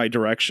change my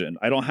direction.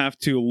 I don't have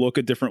to look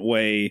a different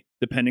way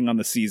depending on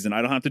the season.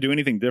 I don't have to do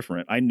anything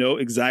different. I know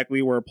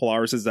exactly where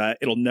Polaris is at.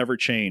 It'll never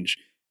change.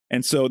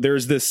 And so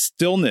there's this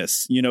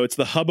stillness, it's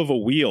the hub of a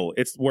wheel.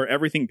 It's where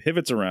everything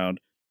pivots around.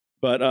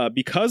 But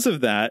because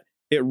of that,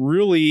 it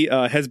really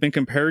has been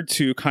compared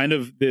to kind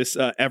of this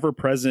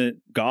ever-present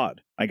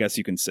God, I guess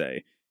you can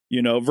say,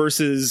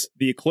 versus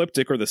the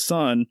ecliptic or the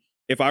sun.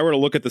 If I were to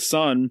look at the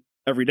sun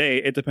every day,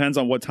 it depends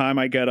on what time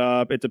I get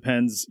up. It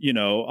depends,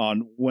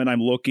 on when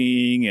I'm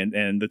looking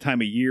and the time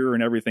of year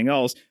and everything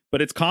else.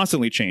 But it's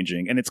constantly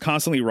changing, and it's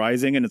constantly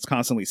rising, and it's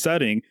constantly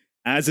setting,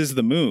 as is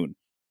the moon.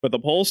 But the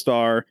pole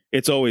star,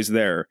 it's always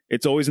there.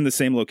 It's always in the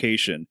same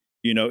location.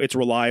 It's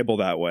reliable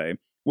that way,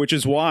 which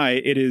is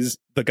why it is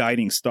the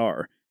guiding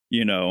star,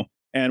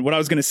 And what I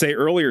was going to say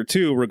earlier,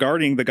 too,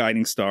 regarding the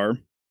guiding star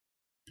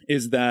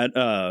is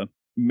that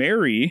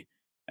Mary,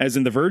 as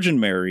in the Virgin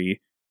Mary,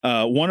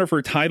 one of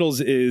her titles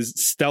is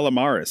Stella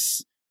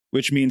Maris,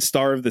 which means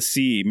Star of the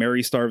Sea,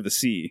 Mary, Star of the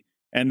Sea.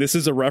 And this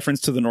is a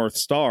reference to the North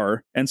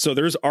Star. And so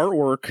there's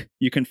artwork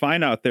you can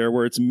find out there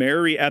where it's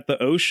Mary at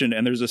the ocean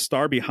and there's a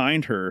star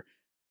behind her.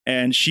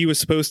 And she was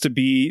supposed to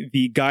be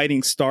the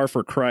guiding star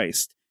for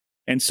Christ.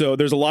 And so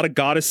there's a lot of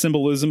goddess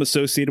symbolism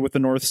associated with the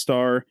North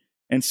Star.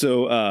 And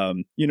so,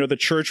 the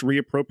church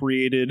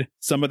reappropriated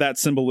some of that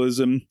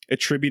symbolism,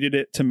 attributed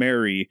it to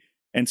Mary.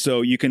 And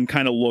so you can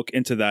kind of look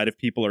into that if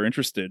people are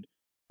interested.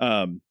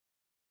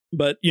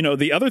 But,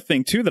 the other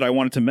thing, too, that I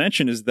wanted to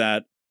mention is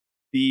that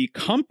the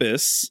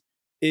compass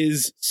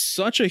is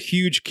such a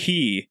huge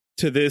key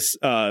to this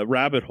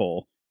rabbit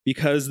hole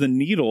because the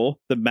needle,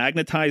 the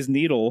magnetized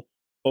needle,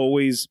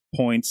 always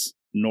points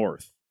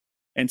north.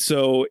 And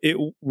so it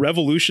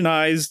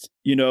revolutionized,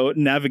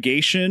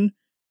 navigation,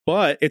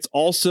 but it's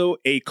also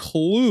a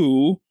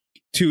clue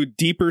to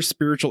deeper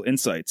spiritual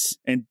insights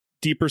and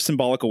deeper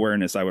symbolic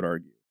awareness, I would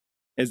argue,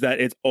 is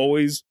that it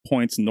always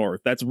points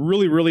north. That's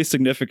really, really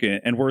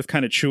significant and worth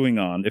kind of chewing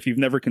on if you've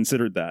never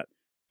considered that.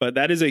 But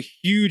that is a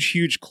huge,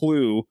 huge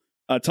clue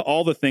to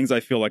all the things I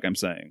feel like I'm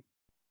saying,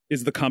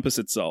 is the compass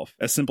itself,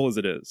 as simple as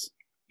it is.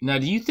 Now,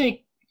 do you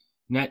think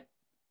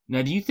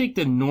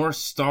the North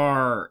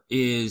Star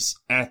is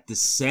at the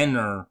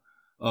center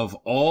of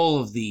all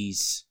of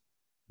these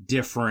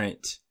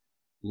different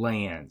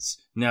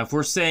lands? Now, if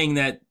we're saying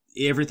that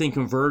everything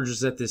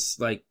converges at this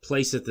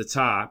place at the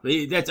top,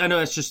 I know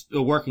that's just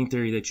a working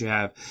theory that you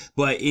have,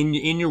 but in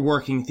your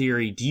working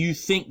theory, do you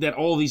think that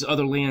all these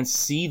other lands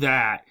see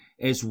that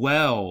as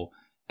well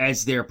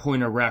as their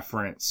point of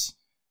reference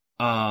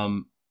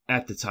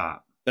at the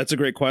top? That's a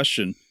great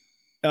question.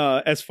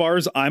 As far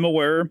as I'm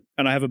aware,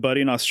 and I have a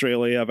buddy in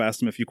Australia, I've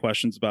asked him a few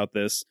questions about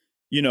this.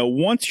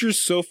 Once you're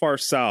so far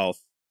south,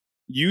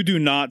 you do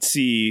not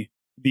see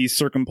these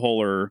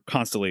circumpolar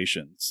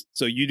constellations.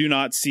 So you do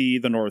not see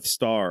the North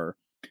Star.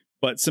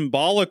 But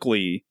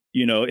symbolically,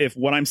 if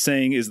what I'm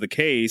saying is the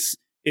case,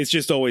 it's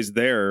just always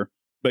there,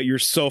 but you're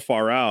so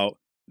far out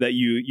that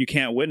you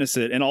can't witness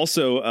it. And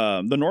also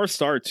the North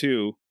Star,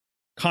 too,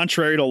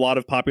 contrary to a lot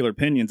of popular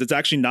opinions, it's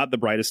actually not the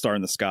brightest star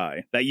in the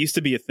sky. That used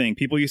to be a thing.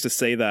 People used to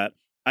say that.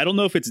 I don't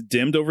know if it's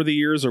dimmed over the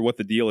years or what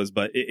the deal is,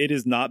 but it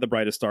is not the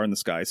brightest star in the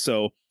sky.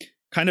 So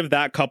kind of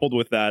that coupled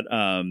with that,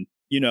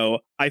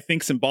 I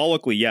think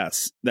symbolically,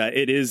 yes, that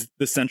it is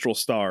the central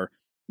star.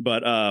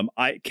 But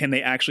can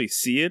they actually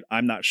see it?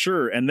 I'm not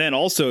sure. And then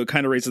also it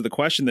kind of raises the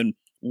question, then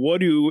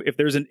if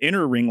there's an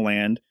inner ring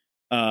land,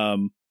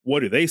 what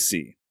do they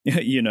see?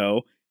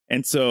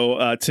 And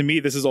so to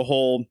me, this is a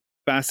whole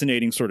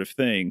fascinating sort of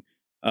thing.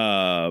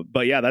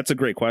 But yeah, that's a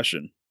great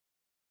question.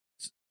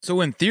 So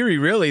in theory,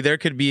 really, there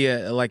could be,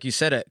 like you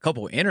said, a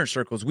couple inner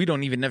circles. We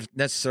don't even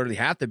necessarily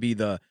have to be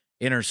the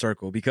inner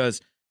circle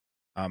because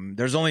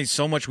there's only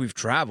so much we've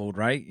traveled,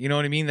 right? You know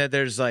what I mean? That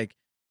there's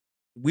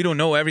we don't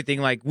know everything.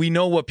 Like, we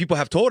know what people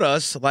have told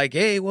us, like,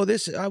 hey, well,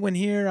 this, I went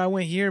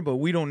here, but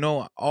we don't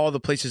know all the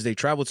places they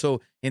traveled.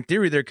 So in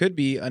theory, there could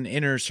be an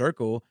inner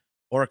circle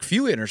or a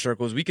few inner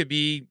circles. We could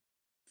be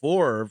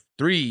 4 or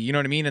 3, you know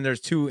what I mean? And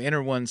there's 2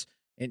 inner ones,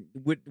 and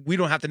we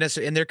don't have to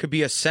necessarily, and there could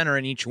be a center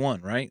in each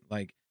one, right?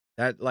 Like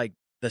that, like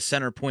the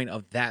center point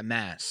of that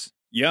mass.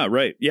 Yeah,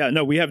 right. Yeah,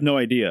 no, we have no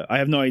idea. I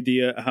have no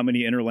idea how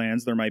many inner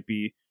lands there might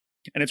be.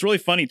 And it's really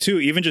funny too,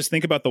 even just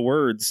think about the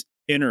words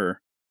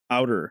inner,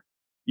 outer,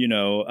 you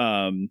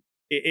know,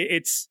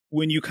 it's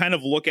when you kind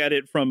of look at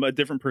it from a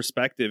different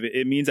perspective,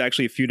 it means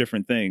actually a few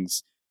different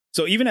things.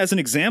 So even as an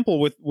example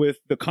with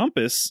the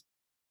compass,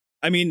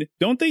 I mean,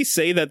 don't they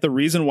say that the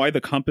reason why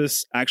the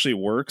compass actually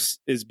works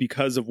is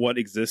because of what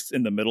exists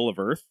in the middle of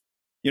Earth?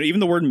 You know, even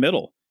the word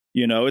middle,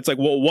 you know, it's like,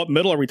 well, what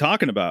middle are we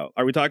talking about?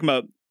 Are we talking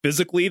about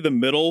physically the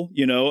middle,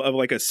 you know, of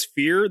like a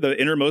sphere, the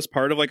innermost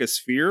part of like a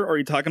sphere? Or are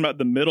you talking about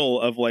the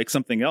middle of like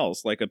something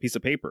else, like a piece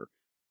of paper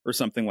or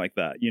something like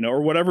that, you know,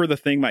 or whatever the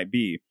thing might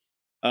be?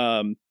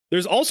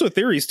 There's also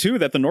theories too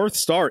that the North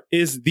Star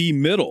is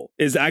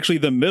actually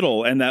the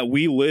middle, and that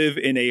we live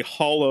in a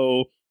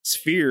hollow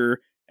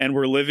sphere, and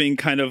we're living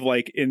kind of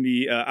like in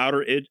the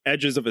outer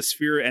edges of a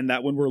sphere, and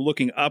that when we're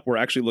looking up, we're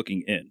actually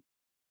looking in,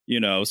 you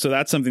know. So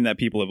that's something that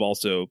people have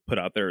also put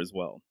out there as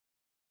well.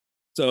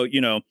 So,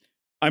 you know,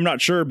 I'm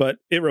not sure, but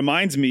it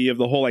reminds me of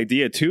the whole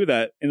idea too,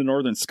 that in the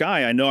northern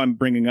sky, I know I'm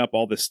bringing up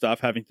all this stuff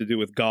having to do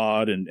with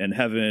God and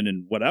heaven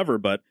and whatever,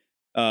 but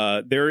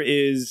there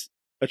is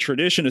a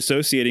tradition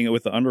associating it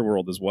with the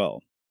underworld as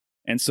well.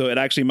 And so it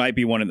actually might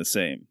be one and the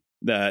same,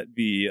 that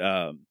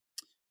the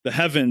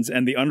heavens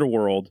and the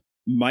underworld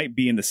might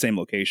be in the same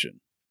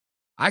location.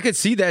 I could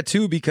see that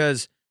too,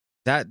 because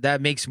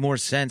that makes more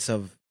sense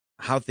of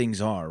how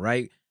things are,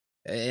 right?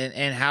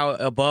 And how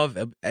above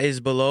is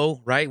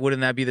below, right?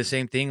 Wouldn't that be the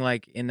same thing?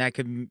 Like, and that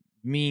could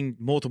mean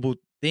multiple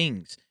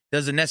things.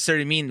 Doesn't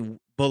necessarily mean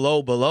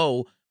below,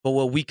 but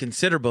what we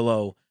consider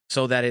below,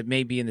 so that it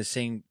may be in the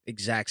same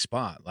exact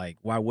spot. Like,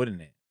 why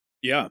wouldn't it?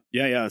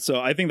 Yeah. So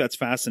I think that's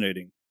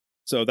fascinating.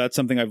 So that's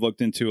something I've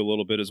looked into a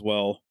little bit as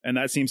well. And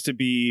that seems to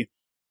be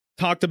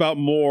talked about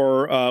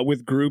more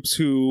with groups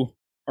who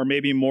are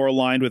maybe more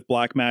aligned with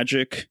black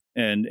magic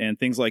and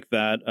things like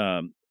that.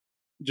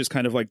 Just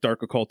kind of like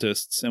dark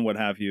occultists and what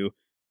have you.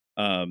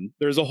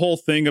 There's a whole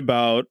thing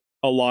about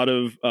a lot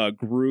of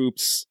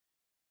groups.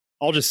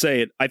 I'll just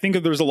say it. I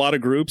think there's a lot of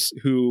groups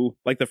who,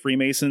 like the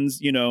Freemasons,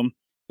 you know,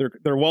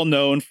 they're well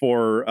known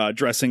for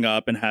dressing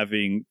up and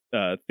having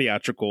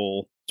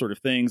theatrical sort of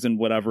things and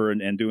whatever,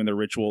 and doing their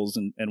rituals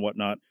and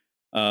whatnot.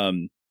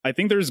 I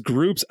think there's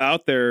groups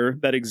out there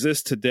that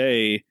exist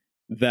today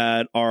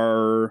that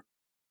are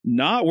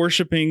not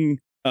worshiping,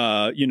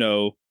 you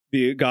know,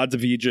 the gods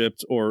of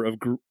Egypt or of,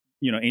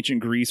 you know,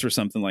 ancient Greece or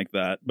something like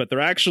that, but they're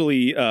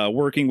actually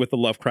working with the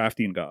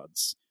Lovecraftian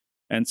gods.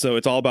 And so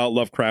it's all about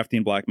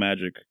Lovecraftian black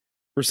magic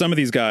for some of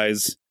these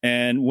guys.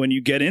 And when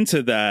you get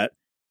into that,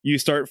 you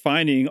start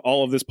finding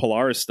all of this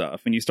Polaris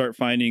stuff, and you start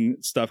finding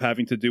stuff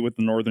having to do with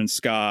the northern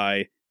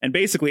sky and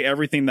basically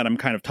everything that I'm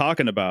kind of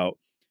talking about,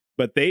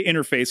 but they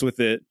interface with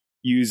it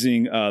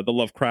using the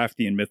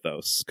Lovecraftian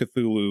mythos,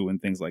 Cthulhu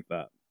and things like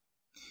that.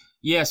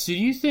 Yeah, so do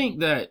you think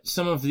that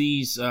some of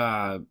these,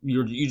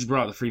 you just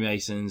brought up the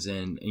Freemasons,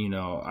 and, you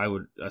know, I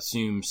would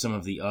assume some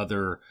of the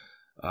other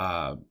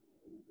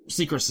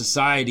secret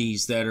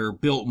societies that are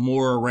built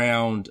more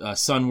around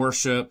sun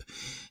worship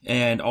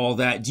and all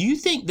that. Do you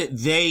think that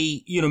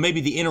they, you know,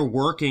 maybe the inner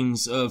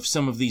workings of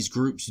some of these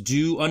groups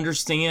do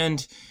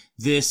understand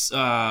this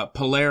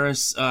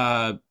Polaris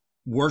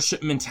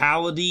worship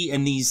mentality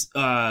and these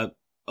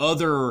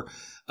other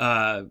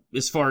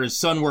as far as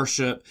sun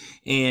worship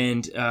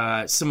and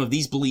some of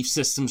these belief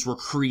systems were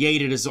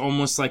created as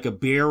almost like a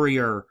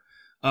barrier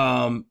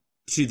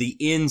to the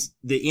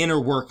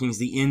inner workings,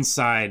 the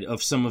inside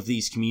of some of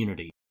these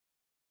communities?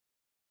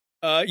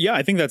 Yeah,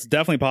 I think that's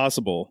definitely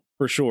possible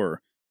for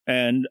sure.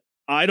 And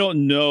I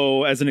don't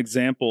know, as an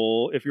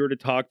example, if you were to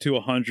talk to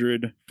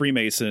 100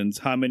 Freemasons,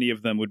 how many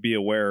of them would be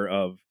aware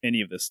of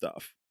any of this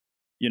stuff,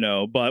 you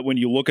know? But when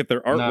you look at their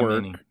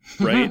artwork,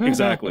 right?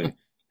 Exactly.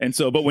 And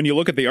so, but when you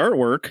look at the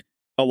artwork,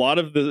 a lot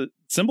of the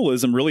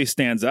symbolism really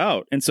stands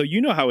out. And so,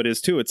 you know how it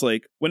is too. It's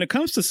like, when it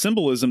comes to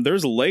symbolism,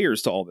 there's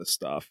layers to all this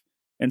stuff.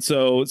 And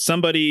so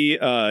somebody,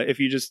 if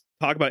you just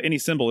talk about any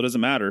symbol, it doesn't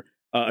matter,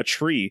 a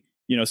tree,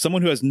 you know,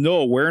 someone who has no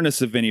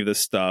awareness of any of this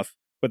stuff,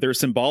 but they're a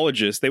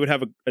symbologist, they would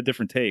have a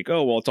different take.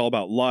 Oh, well, it's all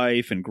about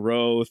life and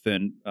growth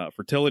and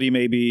fertility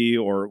maybe,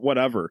 or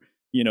whatever,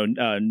 you know,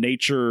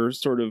 nature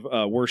sort of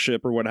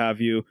worship or what have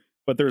you.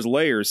 But there's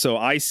layers. So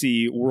I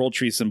see world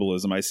tree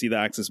symbolism. I see the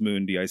Axis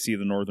Mundi. I see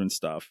the northern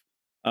stuff.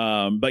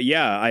 But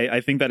yeah,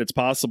 I think that it's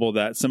possible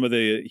that some of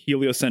the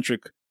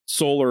heliocentric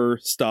solar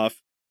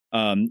stuff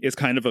is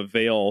kind of a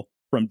veil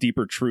from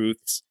deeper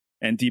truths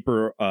and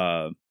deeper,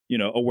 you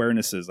know,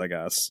 awarenesses, I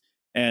guess.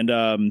 And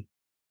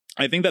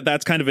I think that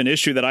that's kind of an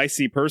issue that I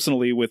see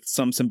personally with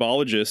some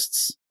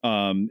symbologists,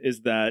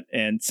 is that,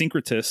 and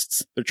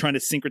syncretists, they're trying to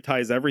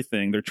syncretize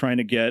everything. They're trying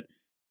to get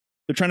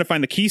they're trying to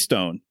find the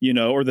keystone,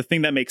 or the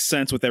thing that makes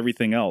sense with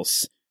everything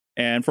else.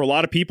 And for a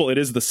lot of people, it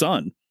is the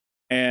sun.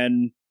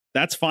 And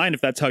that's fine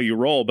if that's how you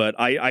roll. But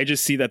I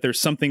just see that there's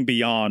something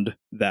beyond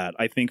that.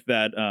 I think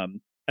that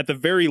at the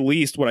very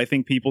least, what I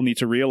think people need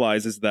to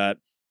realize is that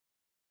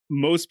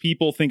most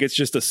people think it's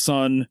just a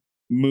sun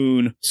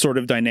moon sort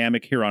of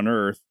dynamic here on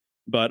Earth.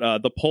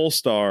 But the pole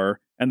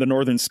star and the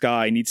northern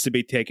sky needs to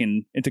be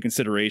taken into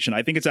consideration.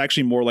 I think it's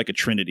actually more like a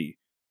trinity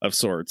of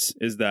sorts,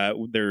 is that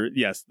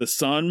the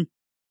sun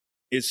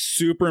is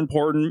super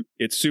important.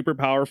 It's super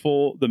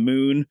powerful. The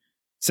moon,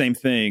 same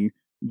thing.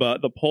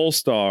 But the pole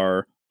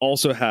star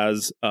also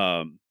has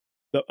a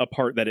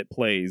part that it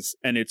plays,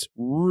 and it's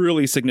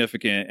really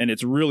significant, and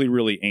it's really,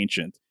 really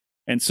ancient.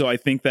 And so I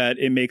think that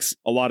it makes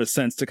a lot of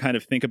sense to kind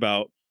of think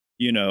about,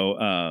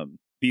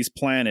 these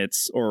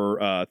planets,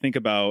 or think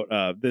about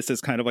this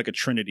as kind of like a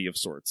trinity of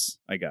sorts,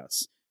 I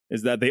guess,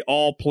 is that they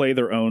all play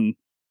their own,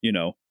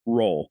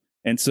 role.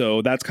 And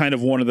so that's kind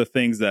of one of the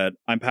things that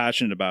I'm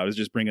passionate about, is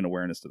just bringing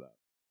awareness to that.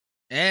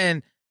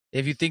 And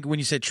if you think, when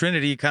you said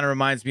Trinity, it kind of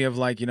reminds me of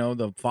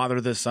the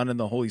Father, the Son, and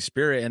the Holy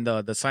Spirit, and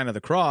the sign of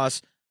the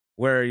cross,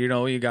 where,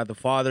 you got the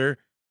Father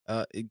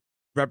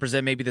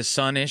represent maybe the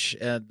sunish,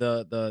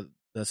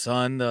 the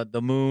sun,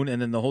 the moon,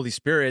 and then the Holy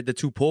Spirit, the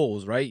two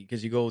poles, right?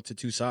 Because you go to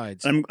two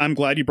sides. I'm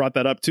glad you brought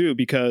that up too,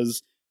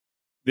 because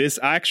this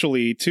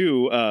actually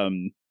too,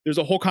 there's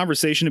a whole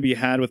conversation to be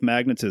had with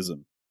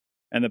magnetism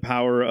and the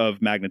power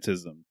of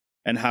magnetism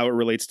and how it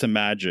relates to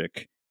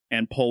magic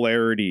and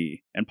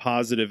polarity and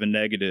positive and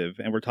negative.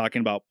 And we're talking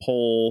about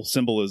pole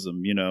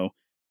symbolism,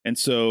 And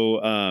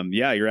so,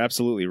 yeah, you're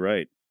absolutely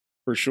right,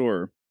 for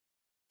sure.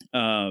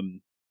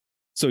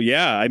 So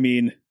yeah, I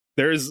mean,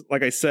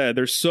 like I said,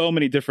 there's so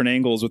many different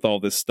angles with all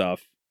this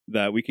stuff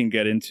that we can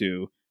get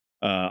into.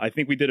 I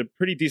think we did a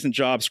pretty decent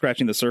job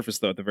scratching the surface,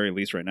 though, at the very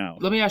least right now.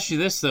 Let me ask you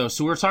this, though.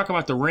 So we're talking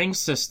about the ring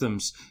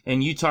systems,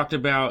 and you talked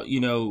about,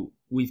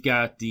 we've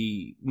got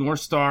the North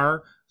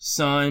Star,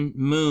 Sun,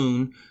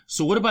 Moon.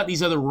 So what about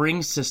these other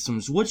ring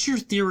systems? What's your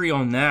theory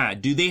on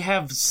that? Do they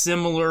have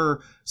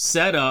similar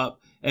setup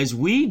as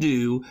we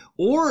do,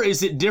 or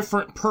is it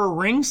different per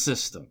ring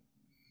system?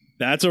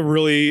 That's a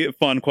really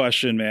fun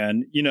question,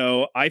 man.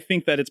 I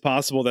think that it's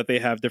possible that they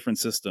have different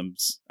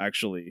systems,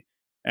 actually.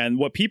 And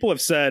what people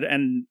have said,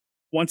 and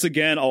once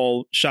again,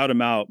 I'll shout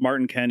him out,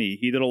 Martin Kenny.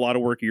 He did a lot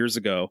of work years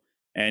ago,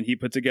 and he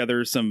put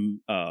together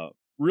some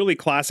really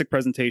classic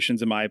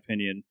presentations, in my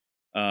opinion,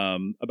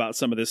 about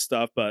some of this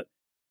stuff. But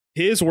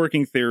his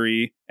working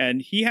theory,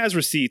 and he has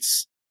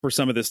receipts for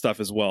some of this stuff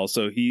as well.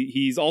 So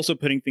he's also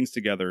putting things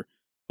together.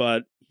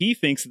 But he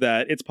thinks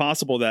that it's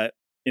possible that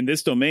in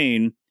this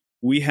domain,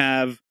 we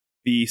have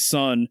the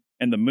sun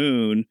and the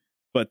moon,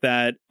 but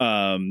that,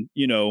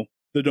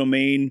 the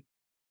domain,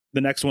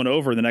 the next one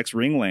over, the next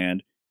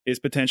ringland, is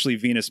potentially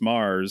Venus,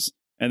 Mars,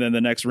 and then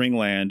the next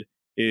ringland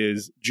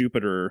is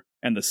Jupiter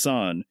and the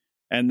sun.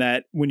 And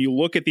that when you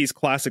look at these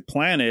classic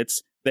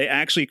planets, they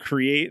actually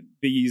create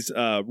these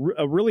a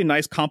really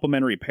nice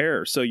complementary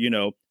pair. So,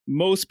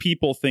 most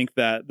people think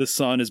that the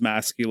sun is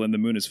masculine, the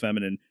moon is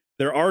feminine.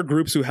 There are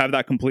groups who have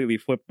that completely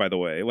flipped, by the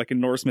way, like in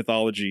Norse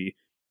mythology.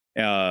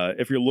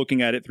 If you're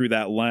looking at it through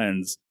that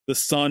lens, the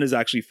sun is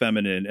actually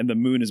feminine and the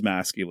moon is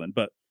masculine.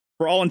 But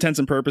for all intents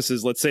and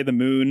purposes, let's say the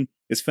moon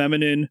is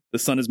feminine, the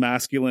sun is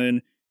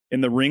masculine. In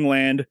the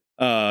ringland,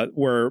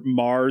 where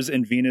Mars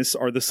and Venus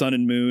are the sun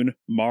and moon,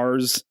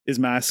 Mars is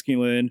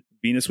masculine,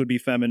 Venus would be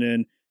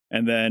feminine.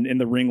 And then in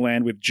the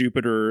ringland with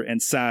Jupiter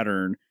and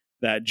Saturn,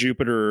 that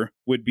Jupiter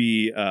would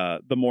be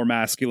the more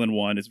masculine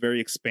one. It's very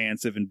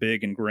expansive and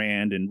big and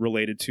grand and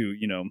related to,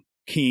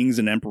 kings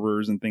and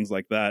emperors and things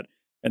like that.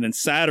 And then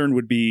Saturn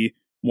would be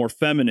more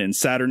feminine.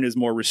 Saturn is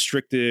more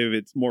restrictive.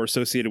 It's more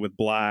associated with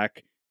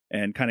black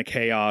and kind of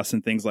chaos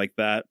and things like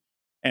that.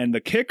 And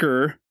the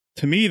kicker,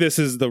 to me, this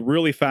is the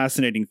really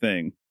fascinating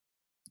thing,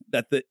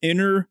 that the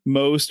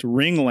innermost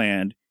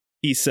ringland,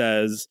 he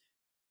says,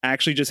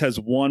 actually just has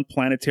one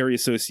planetary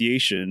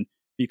association,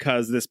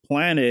 because this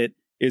planet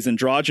is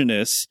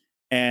androgynous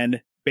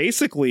and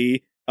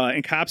basically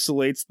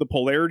encapsulates the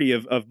polarity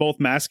of both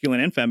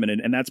masculine and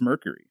feminine, and that's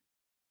Mercury.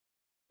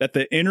 That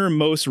the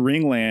innermost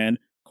ringland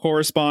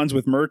corresponds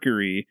with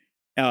Mercury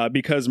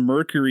because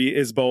Mercury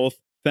is both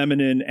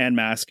feminine and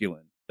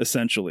masculine,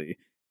 essentially.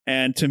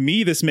 And to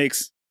me, this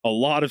makes a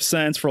lot of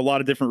sense for a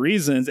lot of different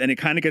reasons. And it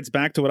kind of gets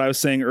back to what I was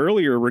saying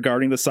earlier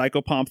regarding the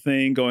psychopomp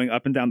thing going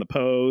up and down the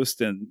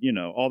post and,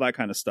 all that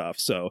kind of stuff.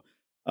 So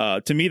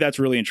to me, that's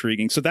really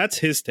intriguing. So that's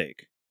his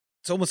take.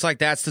 It's almost like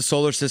that's the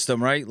solar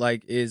system, right?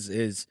 Like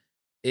it's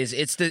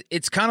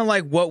kind of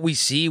like what we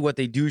see, what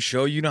they do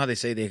show you. How they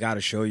say they got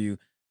to show you,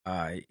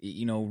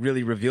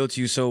 really reveal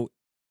to you. So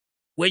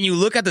when you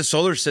look at the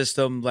solar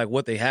system, like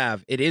what they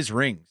have, it is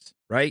rings,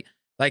 right?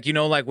 Like,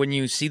 like when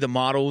you see the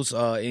models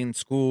in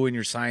school in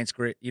your science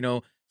grade,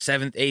 7th,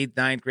 8th,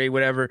 9th grade,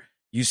 whatever,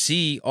 you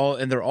see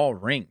and they're all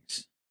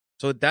rings.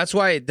 So that's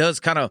why it does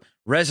kind of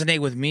resonate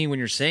with me when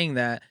you're saying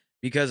that,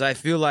 because I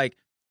feel like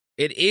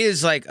it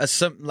is like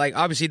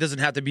obviously it doesn't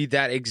have to be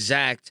that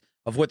exact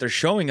of what they're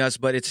showing us,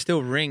 but it's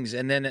still rings,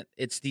 and then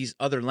it's these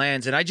other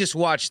lands. And I just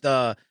watched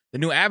the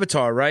new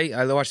Avatar, right?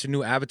 I watched the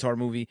new Avatar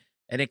movie,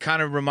 and it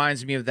kind of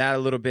reminds me of that a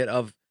little bit.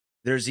 Of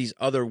there's these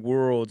other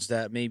worlds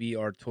that maybe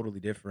are totally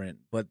different,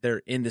 but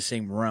they're in the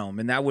same realm,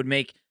 and that would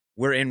make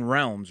we're in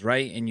realms,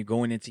 right? And you're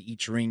going into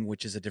each ring,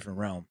 which is a different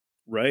realm,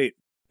 Right.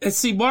 And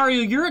see,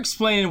 Mario, you're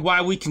explaining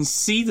why we can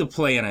see the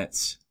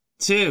planets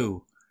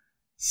too.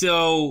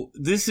 So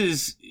this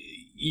is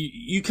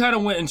you kind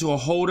of went into a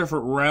whole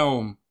different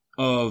realm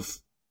of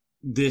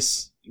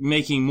this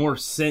making more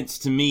sense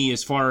to me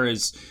as far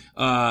as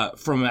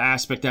from an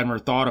aspect I never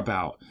thought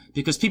about.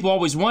 Because people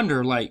always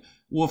wonder, like,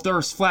 well, if the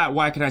Earth's flat,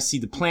 why can I see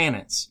the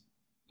planets?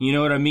 You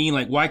know what I mean?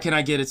 Like, why can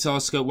I get a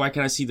telescope? Why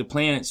can I see the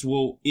planets?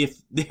 Well, if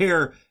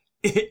they're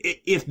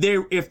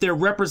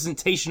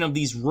representation of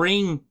these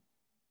ring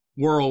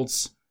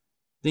worlds,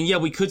 then yeah,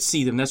 we could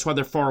see them. That's why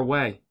they're far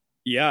away.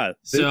 Yeah.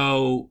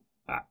 So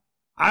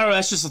I don't know.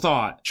 That's just a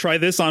thought. Try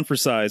this on for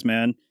size,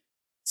 man.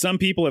 Some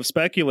people have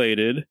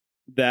speculated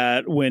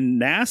that when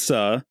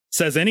NASA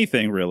says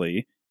anything,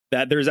 really,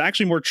 that there's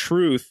actually more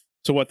truth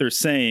to what they're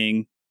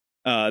saying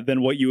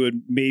than what you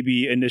would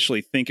maybe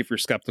initially think if you're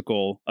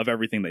skeptical of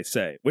everything they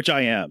say, which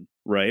I am,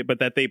 right? But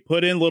that they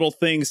put in little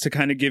things to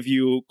kind of give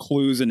you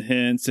clues and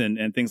hints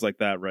and things like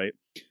that, right?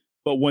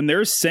 But when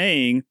they're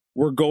saying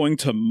we're going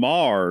to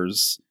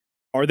Mars,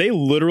 are they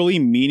literally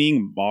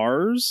meaning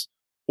Mars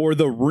or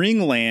the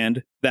ring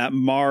land that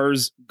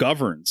Mars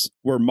governs,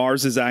 where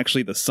Mars is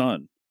actually the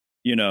sun,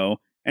 you know?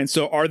 And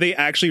so are they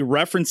actually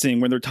referencing,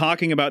 when they're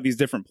talking about these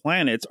different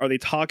planets, are they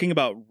talking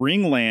about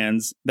ring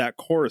lands that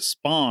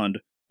correspond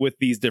with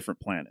these different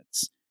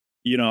planets?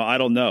 You know, I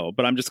don't know,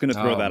 but I'm just going to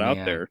throw that out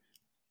there.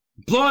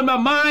 Blowing my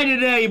mind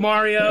today,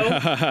 Mario.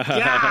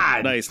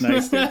 God. Nice.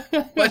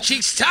 Butt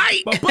cheeks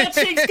tight. My butt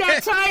cheeks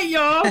got tight,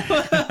 y'all.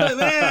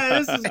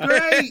 Man, this is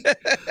great.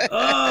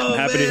 Oh, I'm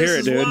happy to hear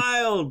it, dude.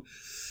 Wild.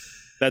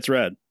 That's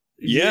rad.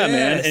 Yeah, yes,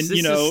 man. And this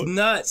you know, is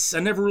nuts. I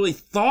never really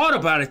thought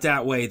about it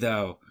that way,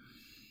 though.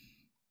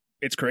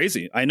 It's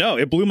crazy. I know.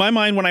 It blew my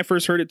mind when I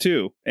first heard it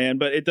too.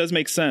 But it does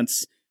make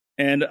sense.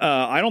 And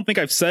I don't think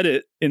I've said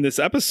it in this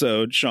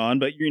episode, Sean,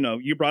 but you know,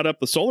 you brought up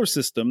the solar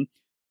system.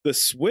 The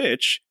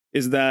switch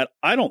is that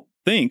I don't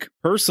think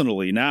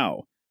personally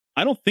now,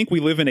 I don't think we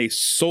live in a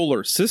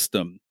solar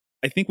system.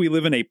 I think we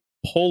live in a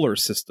polar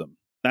system.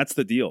 That's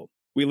the deal.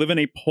 We live in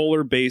a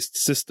polar based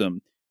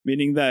system,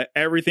 meaning that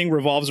everything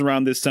revolves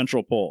around this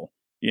central pole.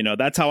 You know,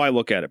 that's how I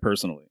look at it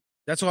personally.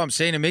 That's what I'm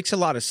saying. It makes a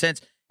lot of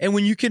sense. And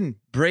when you can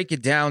break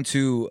it down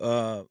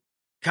to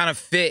kind of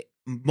fit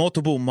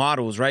multiple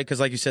models, right? Because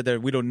like you said,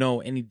 that we don't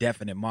know any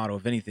definite model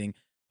of anything.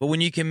 But when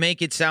you can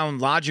make it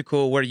sound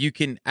logical, where you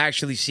can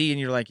actually see, and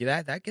you're like,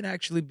 yeah, that can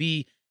actually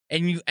be,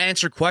 and you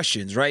answer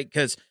questions, right?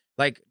 Because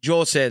like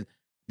Joel said,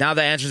 now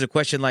that answers a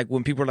question. Like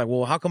when people are like,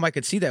 well, how come I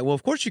could see that? Well,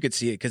 of course you could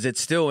see it, because it's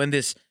still in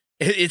this.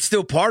 It's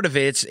still part of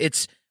it.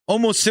 It's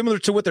almost similar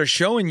to what they're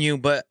showing you,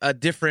 but a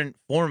different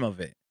form of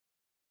it.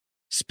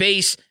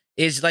 Space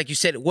is, like you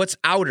said, what's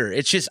outer?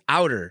 It's just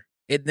outer.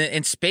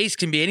 And space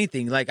can be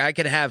anything. Like I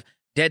could have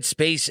dead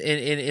space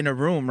in a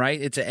room,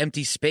 right? It's an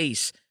empty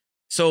space.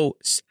 So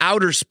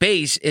outer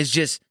space is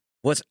just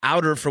what's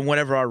outer from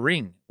whatever our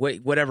ring,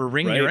 whatever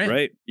ring you're in.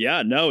 Right.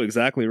 Yeah, no,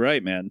 exactly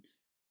right, man.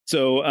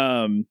 So,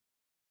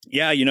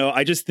 yeah, you know,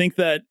 I just think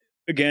that,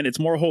 again, it's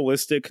more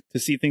holistic to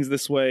see things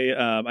this way.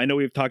 I know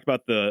we've talked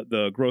about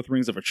the growth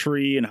rings of a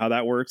tree and how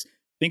that works.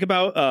 Think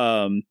about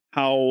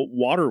how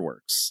water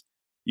works.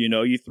 You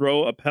know, you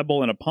throw a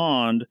pebble in a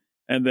pond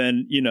and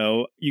then, you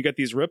know, you get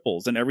these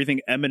ripples and everything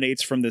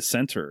emanates from the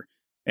center.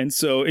 And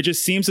so it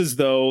just seems as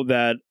though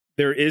that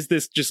there is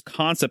this just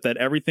concept that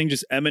everything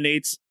just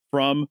emanates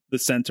from the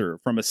center,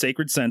 from a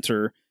sacred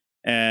center,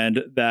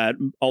 and that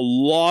a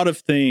lot of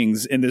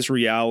things in this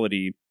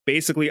reality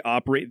basically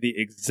operate the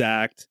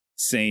exact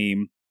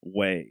same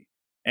way.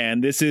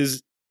 And this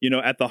is, you know,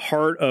 at the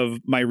heart of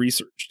my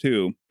research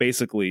too,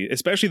 basically,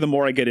 especially the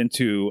more I get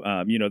into,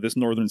 you know, this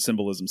Northern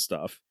symbolism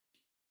stuff.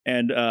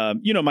 And,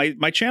 you know,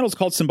 my channel is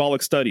called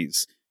Symbolic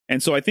Studies.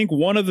 And so I think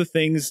one of the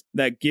things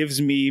that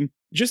gives me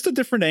just a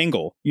different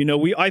angle, you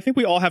know, I think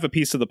we all have a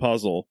piece of the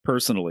puzzle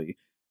personally.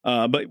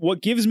 But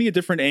what gives me a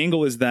different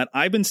angle is that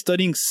I've been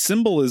studying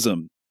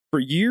symbolism for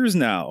years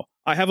now.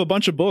 I have a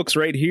bunch of books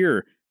right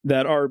here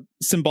that are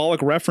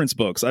symbolic reference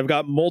books. I've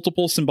got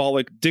multiple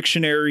symbolic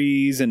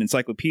dictionaries and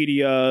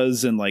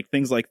encyclopedias and like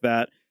things like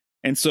that.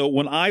 And so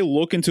when I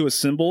look into a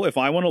symbol, if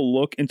I want to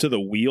look into the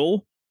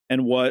wheel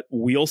and what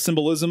wheel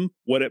symbolism,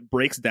 what it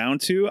breaks down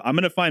to, I'm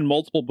going to find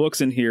multiple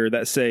books in here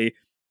that say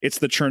it's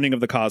the churning of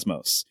the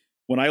cosmos.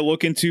 When I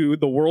look into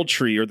the world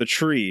tree or the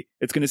tree,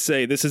 it's going to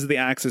say this is the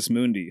axis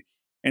mundi.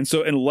 And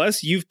so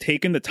unless you've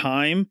taken the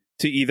time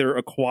to either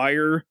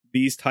acquire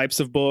these types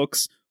of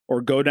books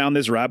or go down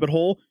this rabbit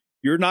hole,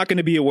 you're not going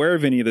to be aware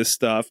of any of this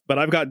stuff. But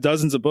I've got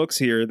dozens of books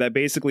here that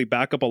basically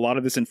back up a lot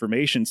of this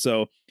information.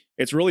 So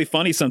it's really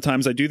funny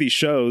sometimes I do these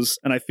shows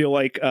and I feel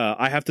like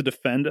I have to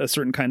defend a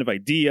certain kind of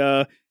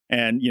idea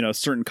and, you know,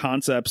 certain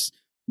concepts.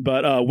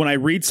 But when I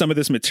read some of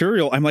this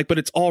material, I'm like, but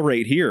it's all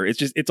right here.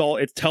 It's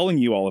telling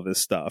you all of this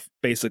stuff,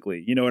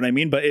 basically. You know what I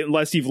mean? But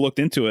unless you've looked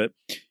into it,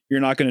 you're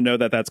not going to know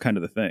that that's kind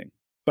of the thing.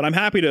 But I'm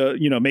happy to,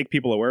 make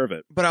people aware of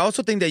it. But I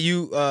also think that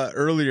you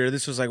earlier,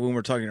 this was like when we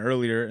were talking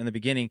earlier in the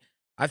beginning,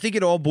 I think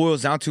it all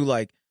boils down to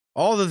like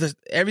all of this,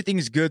 everything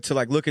is good to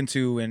like look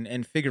into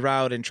and figure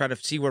out and try to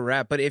see where we're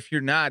at. But if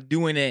you're not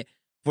doing it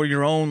for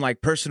your own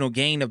like personal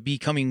gain of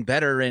becoming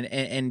better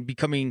and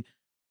becoming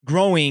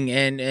growing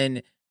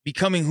and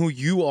becoming who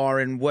you are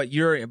and what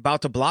you're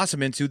about to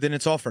blossom into, then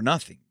it's all for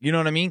nothing. You know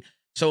what I mean?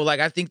 So like,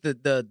 I think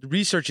that the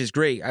research is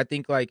great. I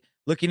think like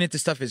looking into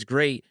stuff is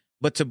great,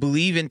 but to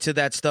believe into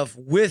that stuff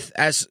with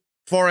as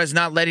far as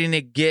not letting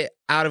it get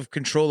out of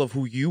control of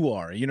who you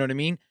are. You know what I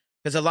mean?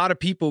 Because a lot of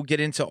people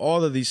get into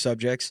all of these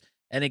subjects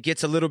and it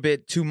gets a little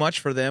bit too much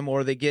for them,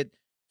 or they get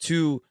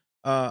too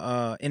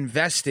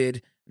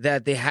invested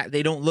that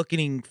they don't look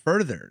any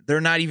further. They're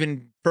not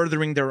even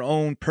furthering their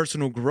own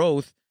personal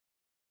growth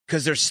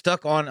because they're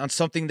stuck on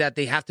something that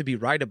they have to be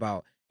right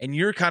about. And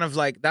you're kind of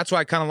like, that's why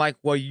I kind of like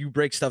why you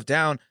break stuff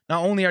down.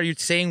 Not only are you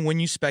saying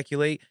when you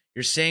speculate,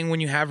 you're saying when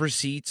you have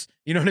receipts,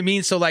 you know what I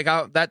mean? So like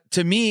that,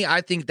 to me,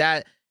 I think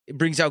that it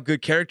brings out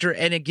good character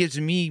and it gives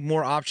me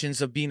more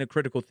options of being a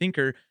critical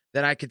thinker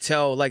that I could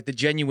tell like the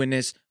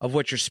genuineness of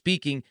what you're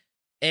speaking.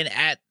 And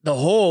at the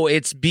whole,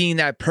 it's being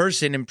that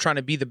person and trying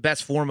to be the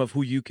best form of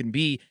who you can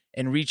be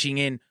and reaching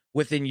in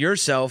within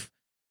yourself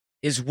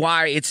is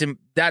why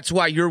that's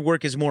why your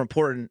work is more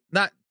important.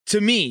 Not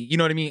to me, you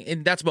know what I mean?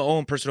 And that's my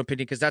own personal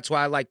opinion, because that's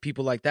why I like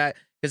people like that,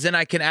 because then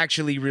I can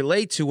actually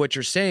relate to what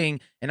you're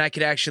saying and I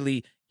could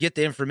actually get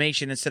the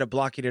information instead of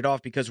blocking it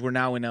off because we're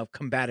now in a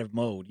combative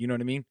mode. You know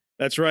what I mean?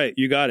 That's right.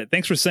 You got it.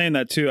 Thanks for saying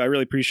that too. I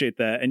really appreciate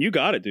that. And you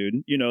got it,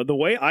 dude. The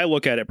way I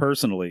look at it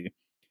personally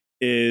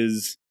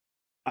is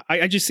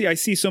I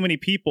see so many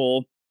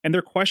people and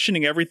they're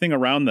questioning everything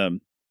around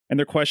them. And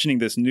they're questioning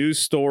this news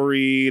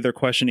story, they're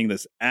questioning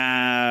this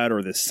ad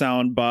or this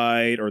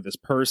soundbite or this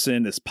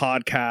person, this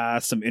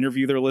podcast, some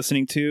interview they're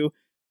listening to.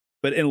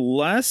 But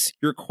unless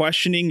you're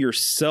questioning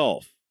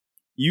yourself,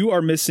 you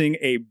are missing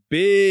a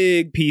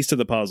big piece to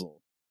the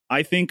puzzle.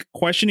 I think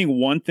questioning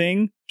one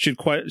thing should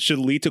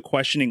lead to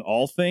questioning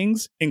all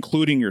things,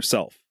 including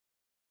yourself.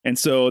 And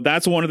so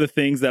that's one of the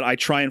things that I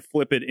try and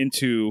flip it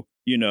into,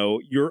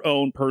 your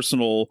own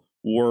personal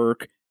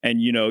work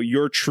and,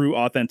 your true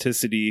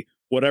authenticity,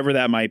 whatever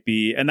that might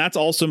be. And that's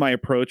also my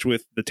approach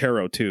with the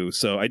tarot too.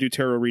 So I do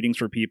tarot readings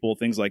for people,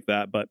 things like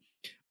that. But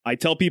I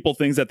tell people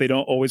things that they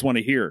don't always want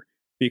to hear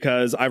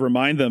because I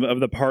remind them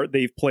of the part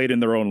they've played in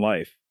their own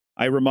life.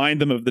 I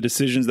remind them of the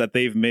decisions that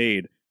they've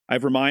made. I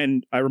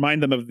remind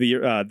them of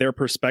their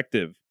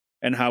perspective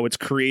and how it's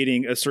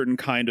creating a certain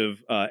kind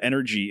of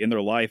energy in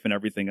their life and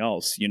everything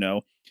else.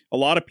 A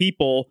lot of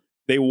people,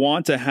 they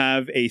want to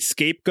have a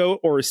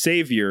scapegoat or a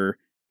savior.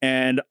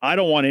 And I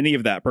don't want any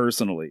of that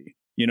personally.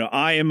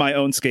 I am my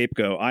own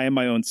scapegoat. I am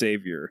my own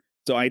savior.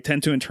 So I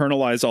tend to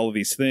internalize all of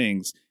these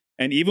things.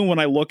 And even when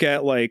I look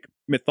at like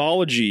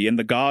mythology and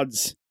the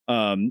gods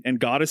and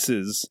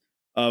goddesses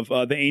of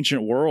the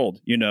ancient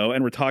world,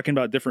 and we're talking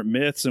about different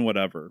myths and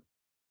whatever,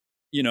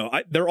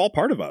 they're all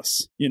part of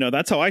us.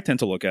 That's how I tend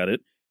to look at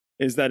it,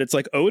 is that it's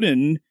like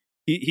Odin,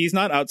 he's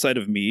not outside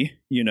of me.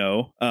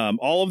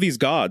 All of these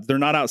gods, they're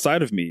not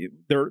outside of me.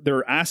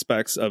 They're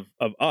aspects of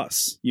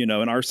us,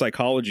 and our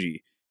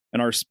psychology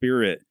and our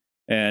spirit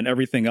and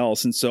everything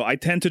else. And so I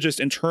tend to just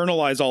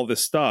internalize all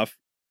this stuff.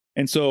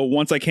 And so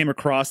once I came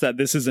across that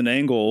this is an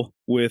angle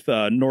with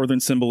Northern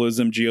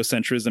symbolism,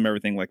 geocentrism,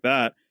 everything like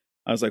that,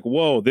 I was like,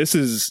 whoa,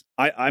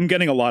 I'm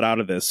getting a lot out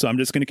of this. So I'm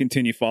just going to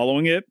continue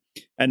following it.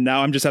 And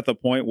now I'm just at the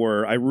point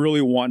where I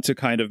really want to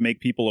kind of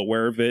make people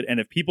aware of it. And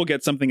if people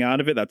get something out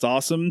of it, that's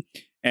awesome.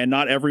 And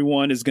not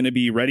everyone is going to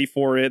be ready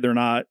for it. They're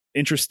not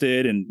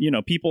interested. And,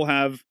 people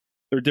have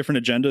their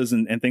different agendas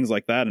and things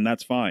like that. And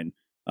that's fine.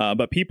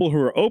 But people who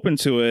are open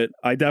to it,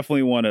 I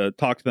definitely want to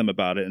talk to them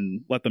about it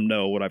and let them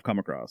know what I've come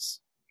across.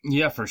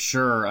 Yeah, for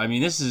sure. I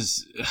mean, this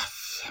is,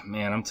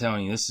 man, I'm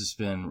telling you, this has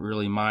been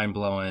really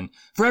mind-blowing.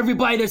 For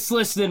everybody that's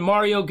listening,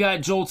 Mario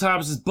got Joel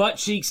Thomas's butt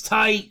cheeks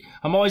tight.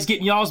 I'm always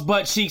getting y'all's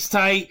butt cheeks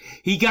tight.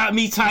 He got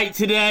me tight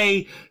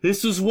today.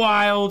 This was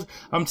wild.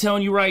 I'm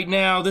telling you right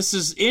now, this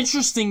is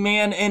interesting,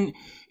 man. And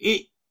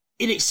it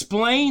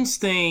explains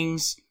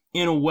things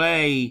in a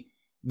way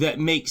that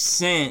makes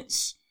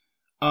sense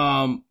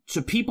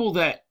to people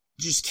that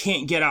just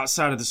can't get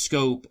outside of the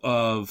scope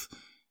of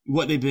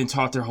what they've been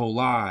taught their whole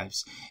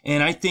lives.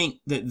 And I think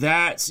that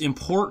that's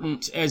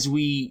important as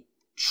we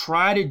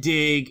try to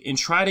dig and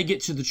try to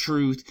get to the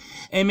truth.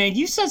 And man,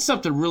 you said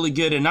something really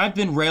good, and I've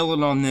been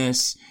railing on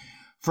this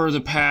for the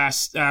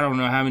past, I don't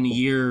know how many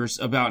years,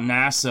 about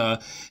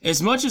NASA.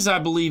 As much as I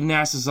believe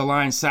NASA's a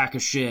lying sack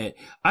of shit,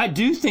 I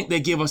do think they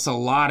give us a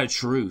lot of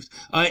truth.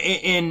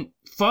 And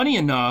funny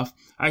enough,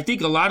 I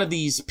think a lot of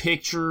these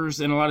pictures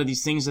and a lot of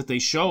these things that they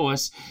show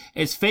us,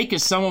 as fake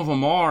as some of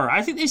them are,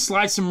 I think they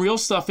slide some real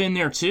stuff in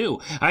there too.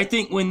 I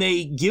think when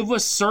they give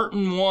us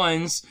certain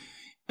ones,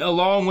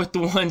 along with the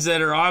ones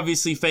that are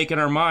obviously fake in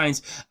our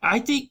minds, I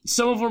think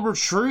some of them are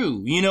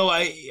true. You know,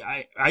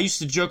 I used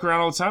to joke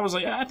around all the time. I was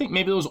like, I think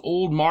maybe those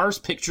old Mars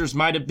pictures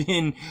might have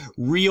been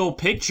real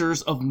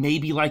pictures of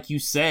maybe, like you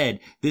said,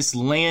 this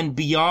land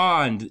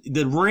beyond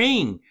the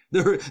ring,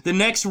 the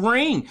next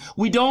ring.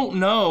 We don't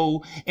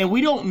know, and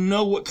we don't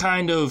know what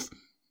kind of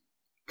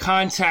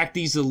contact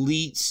these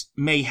elites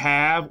may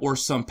have, or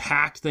some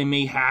pact they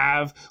may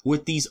have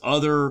with these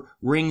other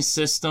ring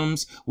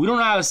systems. We don't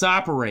know how this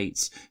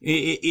operates.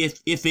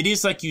 If it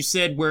is like you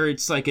said, where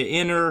it's like an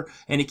inner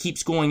and it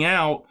keeps going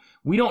out,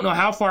 we don't know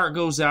how far it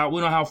goes out.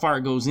 We don't know how far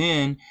it goes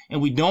in, and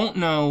we don't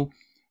know,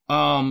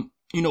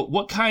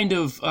 what kind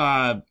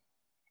of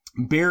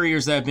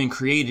barriers that have been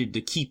created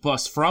to keep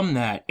us from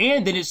that.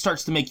 And then it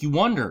starts to make you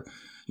wonder.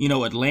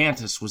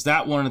 Atlantis, was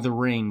that one of the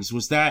rings?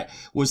 Was that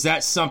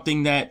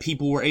something that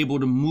people were able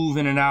to move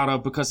in and out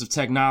of because of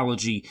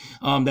technology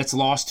that's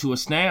lost to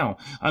us now?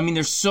 I mean,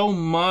 there's so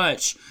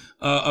much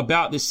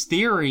about this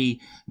theory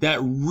that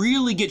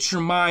really gets your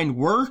mind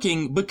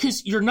working,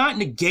 because you're not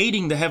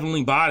negating the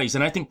heavenly bodies.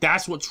 And I think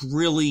that's what's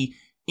really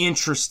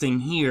interesting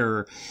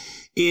here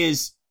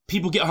is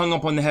people get hung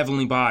up on the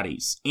heavenly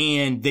bodies,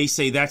 and they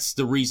say that's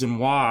the reason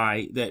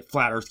why that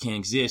flat Earth can't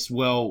exist.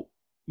 Well,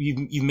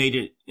 you've made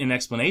it an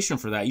explanation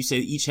for that. You say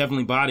that each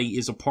heavenly body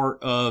is a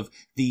part of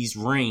these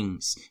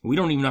rings. We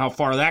don't even know how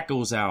far that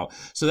goes out.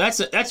 So that's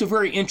a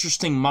very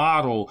interesting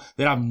model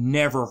that I've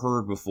never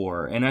heard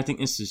before. And I think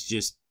this is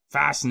just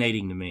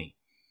fascinating to me.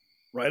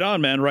 Right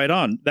on, man. Right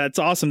on. That's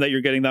awesome that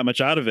you're getting that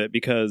much out of it,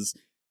 because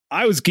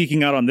I was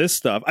geeking out on this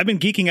stuff. I've been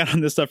geeking out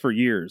on this stuff for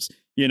years,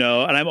 and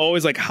I'm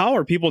always like, how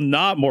are people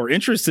not more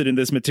interested in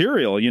this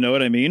material? You know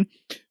what I mean?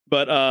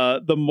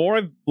 But the more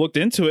I've looked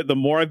into it, the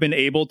more I've been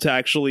able to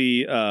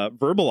actually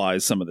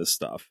verbalize some of this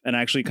stuff and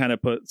actually kind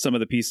of put some of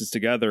the pieces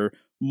together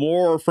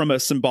more from a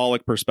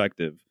symbolic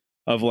perspective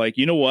of like,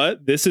 you know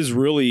what, this is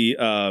really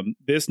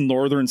this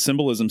northern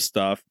symbolism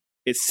stuff.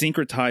 It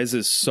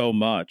syncretizes so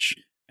much,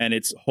 and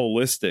it's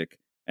holistic,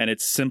 and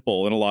it's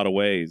simple in a lot of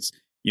ways,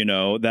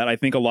 that I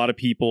think a lot of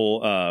people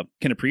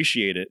can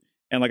appreciate it.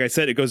 And like I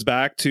said, it goes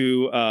back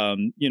to,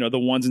 the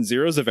ones and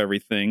zeros of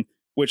everything,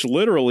 which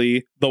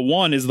literally the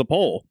one is the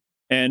pole.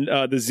 And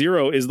the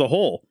zero is the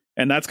whole.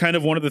 And that's kind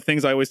of one of the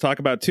things I always talk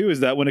about, too,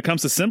 is that when it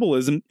comes to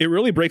symbolism, it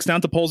really breaks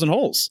down to poles and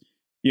holes.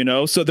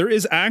 So there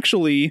is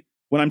actually,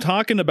 when I'm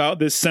talking about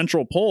this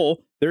central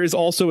pole, there is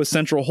also a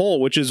central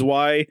hole, which is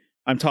why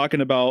I'm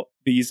talking about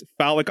these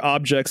phallic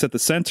objects at the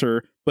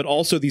center, but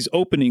also these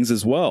openings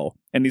as well,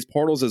 and these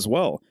portals as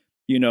well,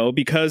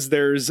 because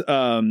there's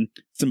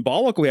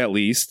symbolically, at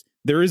least,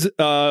 there's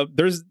a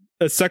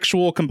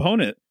sexual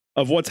component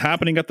of what's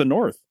happening at the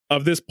north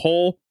of this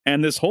pole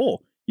and this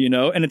hole.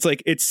 And it's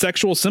like, it's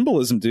sexual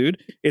symbolism, dude.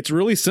 It's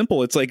really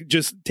simple. It's like,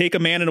 just take a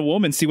man and a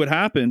woman, see what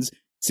happens,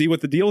 see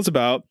what the deal is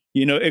about.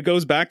 It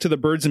goes back to the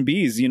birds and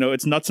bees,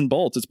 it's nuts and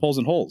bolts, it's poles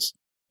and holes,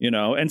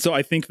 And so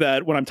I think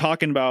that when I'm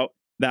talking about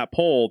that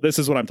pole, this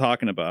is what I'm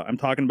talking about. I'm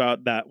talking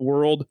about that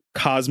world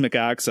cosmic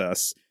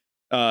axis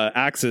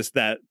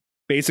that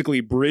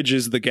basically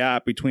bridges the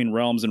gap between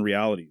realms and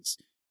realities,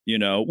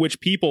 which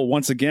people,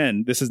 once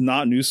again, this is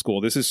not new school.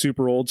 This is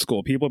super old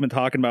school. People have been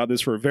talking about this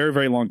for a very,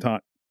 very long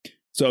time.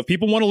 So if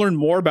people want to learn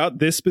more about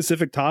this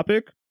specific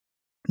topic,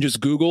 just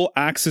Google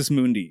Axis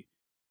Mundi,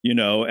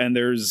 and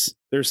there's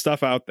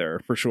stuff out there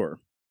for sure.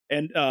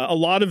 And a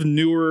lot of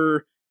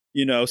newer,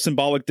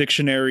 symbolic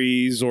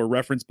dictionaries or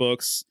reference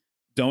books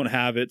don't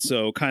have it.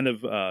 So kind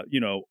of,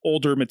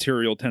 older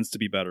material tends to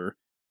be better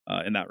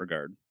in that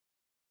regard.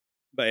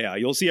 But yeah,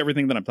 you'll see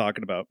everything that I'm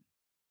talking about.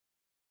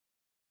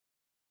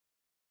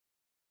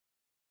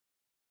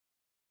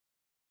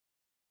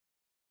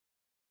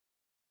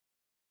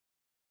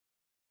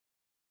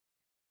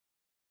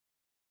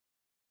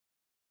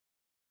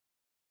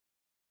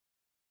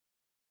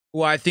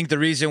 Well, I think the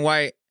reason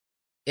why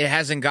it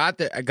hasn't got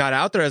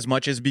out there as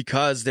much is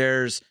because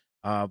there's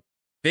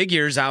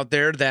figures out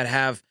there that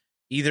have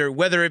either,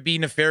 whether it be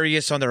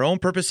nefarious on their own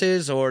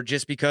purposes or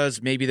just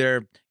because maybe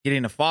they're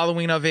getting a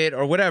following of it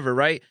or whatever,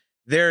 right?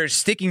 They're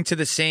sticking to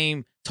the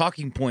same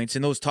talking points,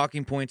 and those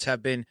talking points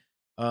have been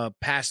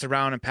passed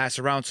around and passed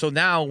around. So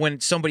now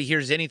when somebody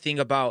hears anything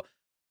about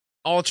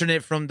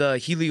alternate from the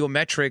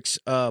heliometrics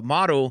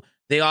model,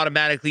 they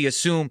automatically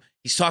assume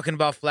he's talking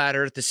about flat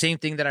Earth, the same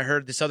thing that I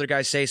heard this other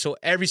guy say. So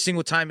every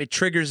single time it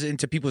triggers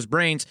into people's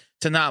brains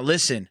to not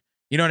listen.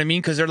 You know what I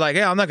mean? Because they're like,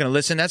 hey, I'm not going to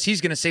listen.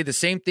 He's going to say the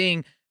same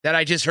thing that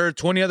I just heard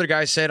 20 other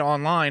guys said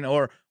online.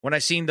 Or when I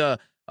seen the,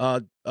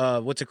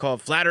 what's it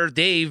called? Flat Earth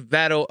Dave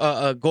battle,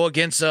 go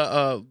against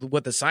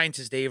what the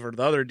scientist Dave or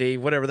the other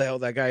Dave, whatever the hell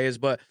that guy is.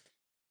 But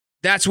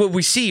that's what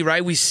we see,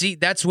 right?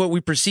 That's what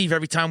we perceive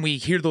every time we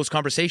hear those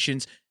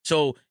conversations.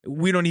 So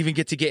we don't even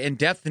get to get in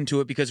depth into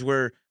it because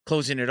we're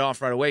closing it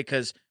off right away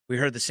because we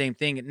heard the same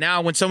thing.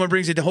 Now, when someone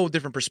brings it a whole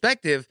different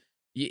perspective,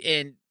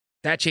 and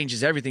that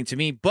changes everything to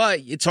me. But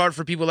it's hard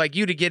for people like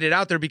you to get it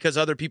out there because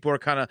other people are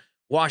kind of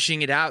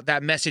washing it out,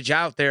 that message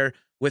out there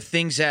with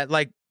things that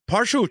like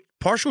partial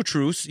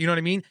truths, you know what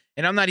I mean?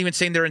 And I'm not even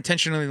saying they're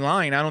intentionally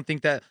lying. I don't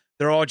think that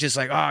they're all just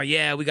like, oh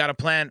yeah, we got a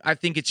plan. I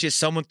think it's just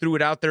someone threw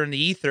it out there in the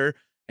ether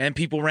and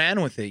people ran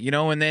with it, you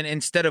know, and then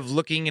instead of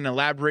looking and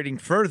elaborating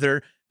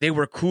further, they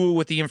were cool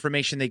with the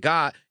information they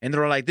got. And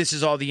they're like, this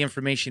is all the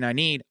information I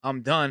need.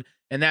 I'm done.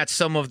 And that's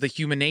some of the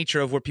human nature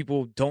of where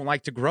people don't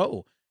like to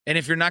grow. And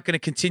if you're not going to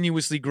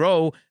continuously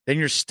grow, then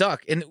you're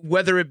stuck. And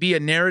whether it be a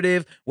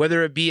narrative,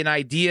 whether it be an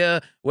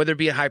idea, whether it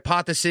be a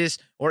hypothesis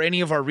or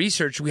any of our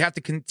research, we have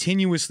to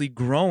continuously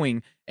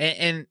growing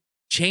and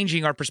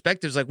changing our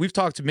perspectives. Like we've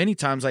talked many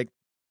times, like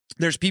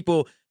there's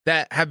people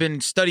that have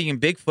been studying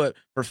Bigfoot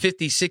for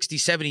 50, 60,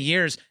 70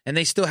 years, and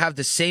they still have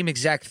the same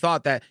exact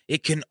thought that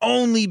it can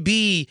only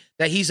be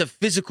that he's a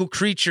physical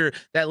creature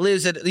that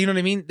lives at, you know what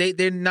I mean?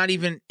 They're not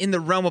even in the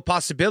realm of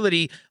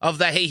possibility of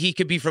that, hey, he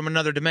could be from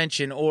another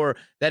dimension, or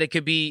that it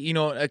could be, you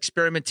know,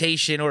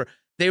 experimentation, or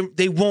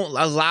they won't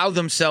allow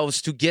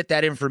themselves to get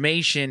that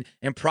information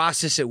and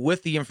process it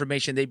with the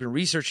information they've been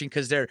researching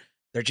because they're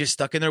just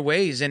stuck in their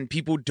ways, and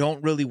people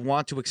don't really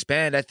want to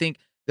expand. I think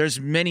there's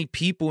many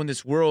people in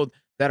this world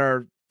that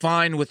are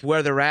fine with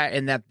where they're at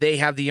and that they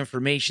have the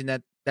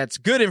information that's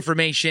good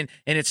information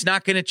and it's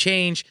not going to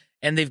change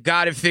and they've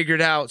got it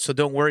figured out, so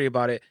don't worry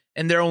about it.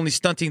 And they're only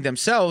stunting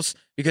themselves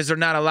because they're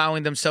not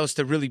allowing themselves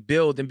to really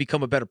build and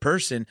become a better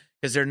person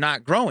because they're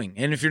not growing.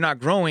 And if you're not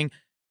growing,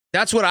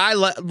 that's what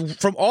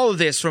from all of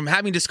this, from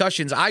having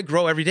discussions, I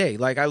grow every day.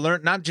 Like I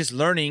learn, not just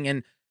learning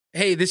and,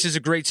 hey, this is a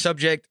great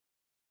subject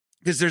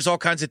because there's all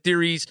kinds of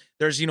theories.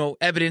 There's, you know,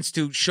 evidence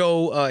to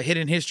show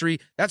hidden history.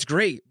 That's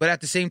great. But at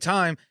the same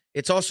time,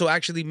 it's also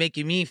actually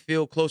making me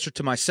feel closer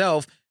to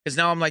myself because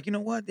now I'm like, you know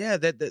what? Yeah,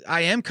 that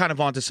I am kind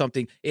of onto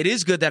something. It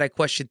is good that I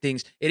question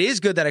things. It is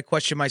good that I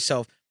question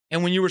myself.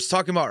 And when you were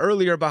talking about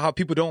earlier about how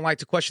people don't like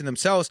to question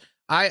themselves,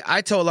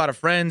 I tell a lot of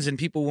friends and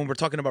people when we're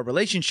talking about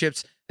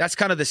relationships, that's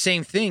kind of the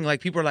same thing.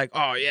 Like people are like,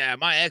 oh yeah,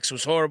 my ex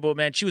was horrible,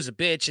 man. She was a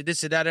bitch and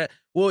this and that.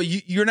 Well,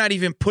 you're not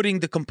even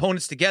putting the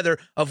components together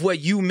of what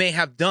you may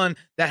have done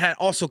that had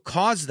also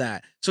caused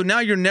that. So now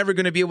you're never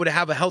going to be able to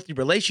have a healthy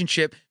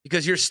relationship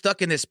because you're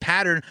stuck in this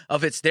pattern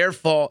of it's their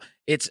fault.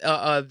 It's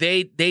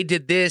they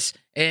did this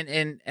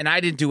and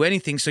I didn't do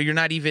anything. So you're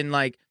not even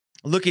like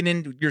looking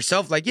into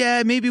yourself like,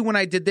 yeah, maybe when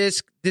I did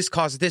this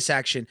caused this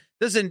action.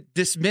 Doesn't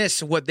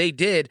dismiss what they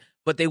did,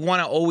 but they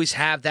want to always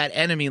have that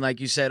enemy, like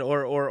you said,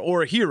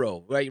 or a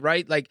hero,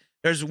 right? Like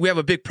we have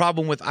a big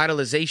problem with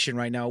idolization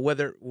right now,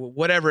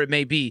 whatever it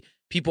may be.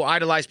 People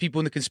idolize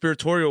people in the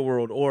conspiratorial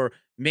world or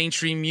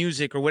mainstream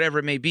music or whatever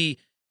it may be.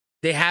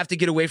 They have to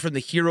get away from the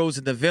heroes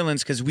and the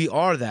villains because we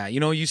are that. You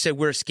know, you said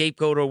we're a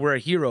scapegoat or we're a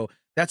hero.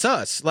 That's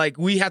us. Like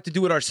we have to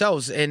do it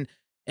ourselves. And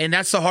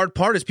that's the hard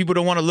part is people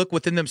don't want to look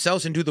within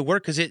themselves and do the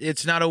work because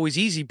it's not always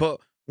easy.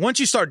 But once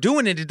you start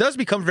doing it, it does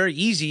become very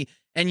easy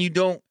and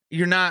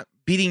you're not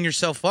beating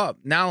yourself up.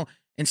 Now,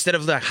 instead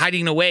of like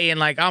hiding away and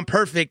like, I'm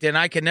perfect and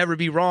I can never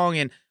be wrong.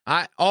 And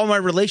all my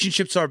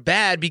relationships are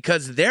bad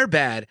because they're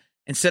bad.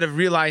 Instead of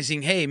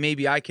realizing, hey,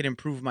 maybe I can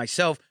improve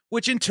myself,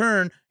 which in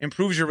turn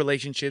improves your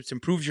relationships,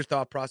 improves your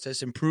thought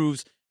process,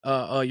 improves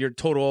your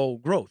total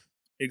growth.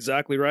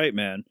 Exactly right,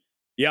 man.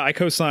 Yeah, I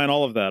co-sign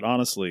all of that,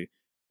 honestly.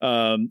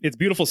 It's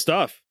beautiful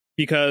stuff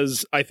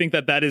because I think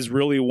that is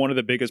really one of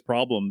the biggest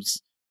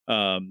problems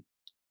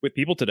with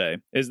people today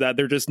is that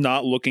they're just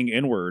not looking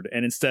inward.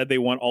 And instead they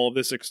want all of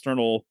this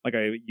external, like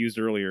I used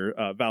earlier,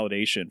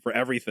 validation for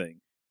everything,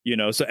 you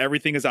know, so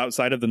everything is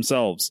outside of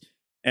themselves.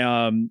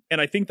 And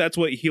I think that's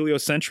what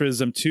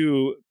heliocentrism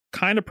too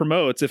kind of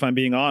promotes, if I'm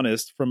being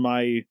honest, from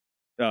my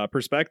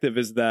perspective,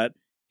 is that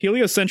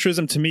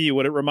heliocentrism to me,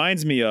 what it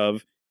reminds me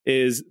of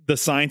is the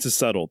science is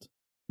settled.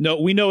 No,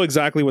 we know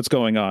exactly what's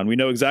going on. We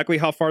know exactly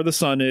how far the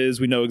sun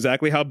is. We know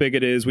exactly how big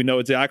it is. We know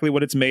exactly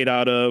what it's made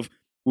out of.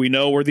 We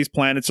know where these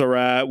planets are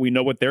at. We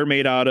know what they're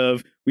made out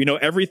of. We know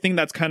everything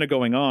that's kind of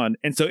going on.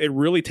 And so it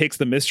really takes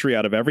the mystery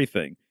out of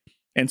everything.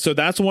 And so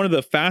that's one of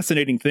the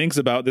fascinating things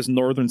about this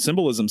northern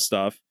symbolism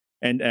stuff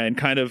and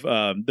kind of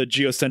the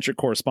geocentric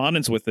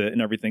correspondence with it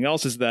and everything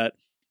else is that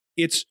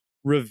it's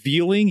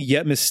revealing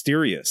yet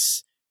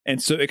mysterious.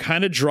 And so it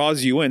kind of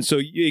draws you in. So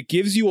it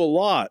gives you a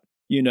lot,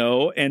 you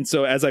know, and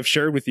so as I've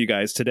shared with you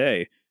guys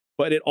today,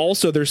 but it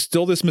also, there's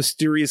still this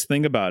mysterious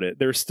thing about it.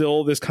 There's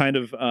still this kind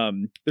of,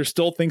 there's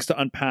still things to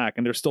unpack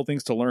and there's still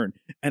things to learn.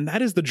 And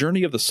that is the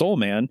journey of the soul,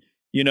 man.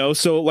 You know,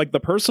 so like the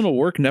personal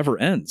work never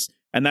ends.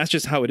 And that's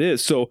just how it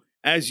is. So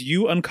as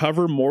you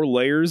uncover more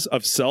layers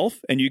of self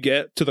and you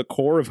get to the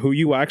core of who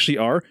you actually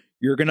are,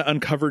 you're going to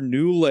uncover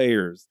new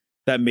layers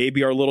that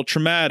maybe are a little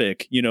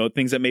traumatic, you know,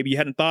 things that maybe you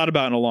hadn't thought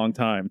about in a long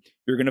time.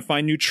 You're going to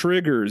find new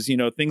triggers, you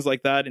know, things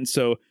like that. And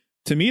so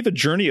to me, the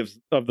journey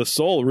of the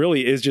soul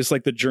really is just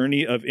like the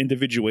journey of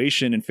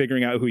individuation and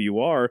figuring out who you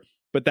are.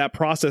 But that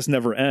process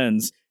never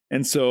ends.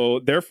 And so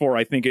therefore,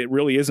 I think it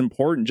really is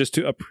important just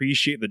to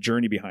appreciate the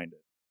journey behind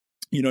it.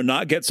 You know,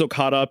 not get so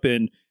caught up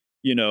in,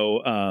 you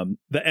know,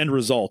 the end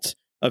result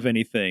of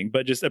anything,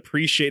 but just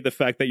appreciate the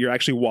fact that you're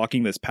actually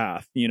walking this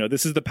path. You know,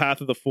 this is the path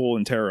of the Fool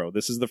in tarot.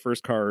 This is the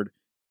first card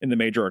in the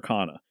major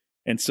arcana.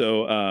 And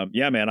so,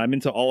 yeah, man, I'm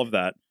into all of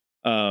that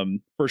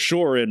for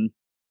sure. And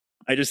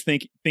I just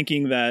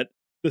thinking that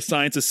the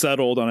science is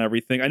settled on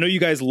everything. I know you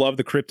guys love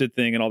the cryptid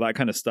thing and all that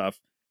kind of stuff.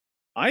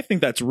 I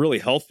think that's really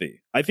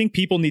healthy. I think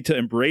people need to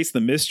embrace the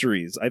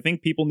mysteries. I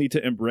think people need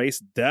to embrace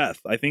death.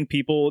 I think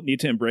people need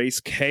to embrace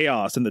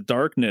chaos and the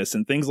darkness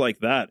and things like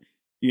that.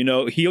 You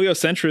know,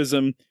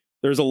 heliocentrism,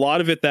 there's a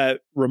lot of it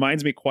that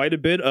reminds me quite a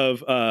bit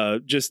of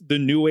just the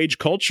new age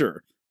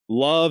culture,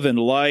 love and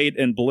light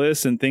and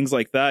bliss and things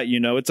like that. You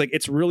know, it's like,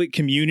 it's really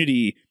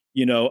community,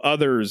 you know,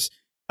 others.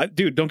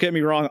 Dude, don't get me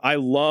wrong. I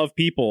love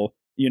people.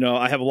 You know,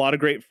 I have a lot of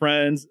great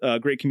friends,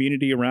 great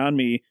community around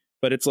me.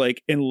 But it's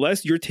like,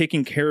 unless you're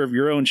taking care of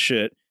your own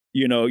shit,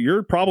 you know,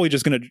 you're probably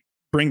just going to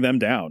bring them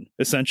down,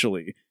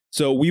 essentially.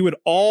 So we would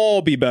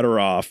all be better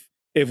off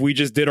if we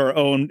just did our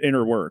own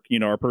inner work, you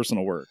know, our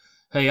personal work.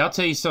 Hey, I'll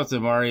tell you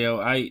something, Mario.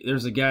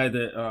 There's a guy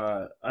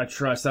that I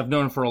trust. I've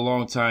known him for a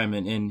long time,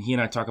 and he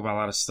and I talk about a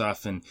lot of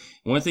stuff. And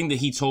one thing that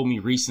he told me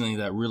recently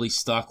that really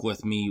stuck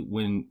with me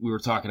when we were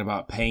talking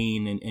about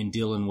pain and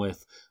dealing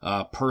with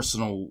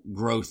personal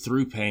growth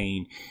through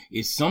pain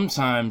is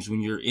sometimes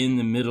when you're in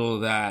the middle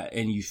of that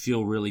and you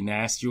feel really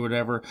nasty or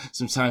whatever,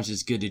 sometimes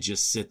it's good to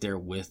just sit there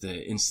with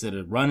it instead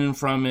of running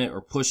from it or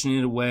pushing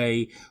it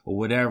away or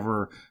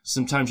whatever.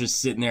 Sometimes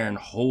just sitting there and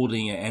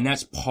holding it. And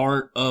that's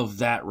part of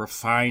that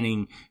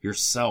refining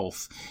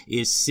yourself,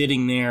 is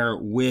sitting there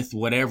with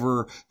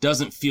whatever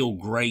doesn't feel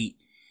great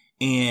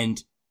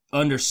and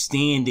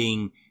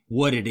understanding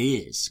what it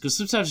is, because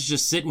sometimes it's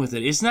just sitting with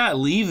it. It's not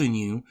leaving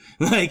you.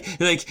 Like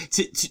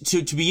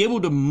to be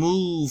able to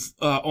move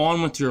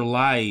on with your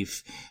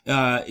life,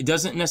 it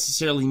doesn't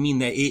necessarily mean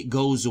that it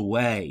goes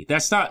away.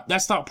 That's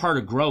not part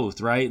of growth,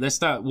 right?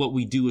 That's not what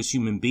we do as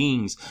human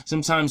beings.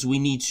 Sometimes we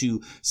need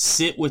to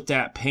sit with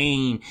that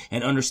pain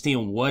and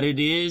understand what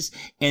it is,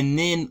 and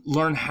then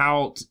learn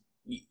how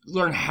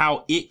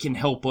it can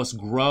help us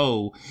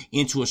grow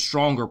into a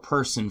stronger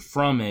person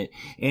from it.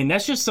 And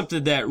that's just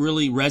something that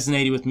really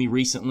resonated with me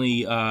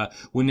recently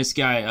when this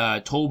guy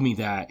told me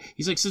that.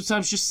 He's like,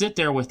 sometimes just sit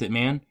there with it,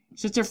 man.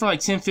 Sit there for like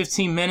 10,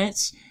 15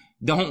 minutes.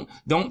 Don't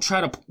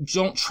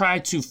try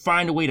to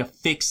find a way to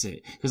fix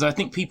it, because I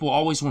think people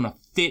always want to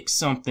fix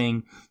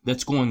something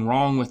that's going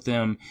wrong with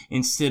them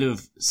instead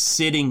of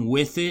sitting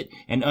with it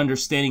and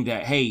understanding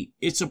that, hey,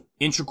 it's an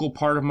integral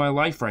part of my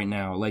life right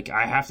now. Like,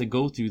 I have to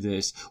go through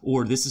this,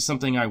 or this is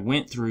something I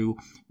went through,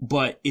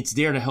 but it's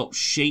there to help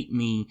shape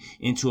me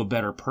into a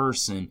better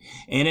person.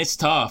 And it's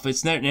tough.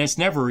 It's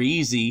never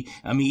easy.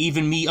 I mean,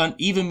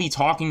 even me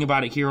talking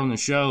about it here on the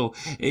show,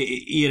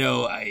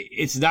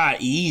 it's not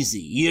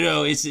easy. You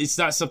know, it's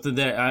not something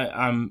that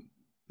I'm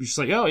just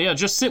like, oh yeah,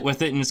 just sit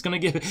with it and it's going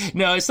to get,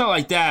 no, it's not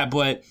like that.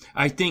 But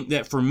I think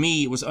that for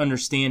me, it was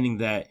understanding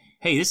that,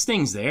 hey, this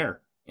thing's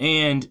there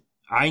and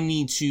I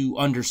need to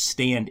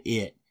understand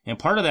it. And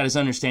part of that is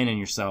understanding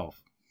yourself.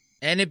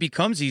 And it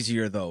becomes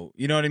easier though.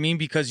 You know what I mean?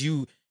 Because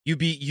you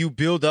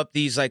build up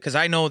these, like, cause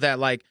I know that,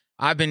 like,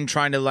 I've been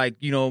trying to, like,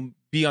 you know,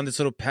 be on this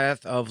little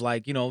path of,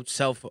 like, you know,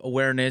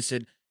 self-awareness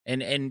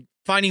and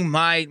finding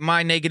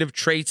my negative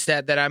traits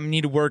that I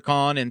need to work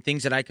on and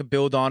things that I could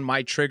build on,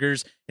 my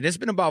triggers. And it's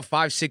been about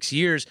 5-6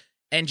 years.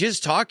 And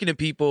just talking to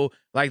people,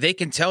 like, they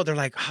can tell, they're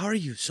like, how are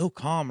you so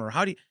calm? Or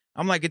how do you,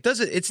 I'm like,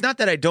 it's not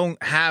that I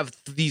don't have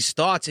these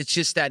thoughts. It's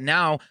just that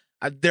now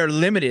they're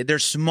limited. They're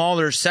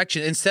smaller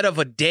sections. Instead of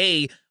a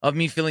day of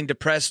me feeling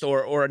depressed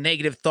or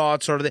negative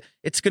thoughts,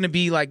 it's going to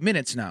be like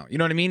minutes now. You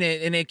know what I mean?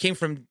 And it came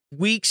from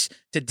weeks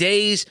to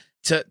days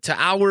to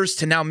hours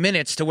to now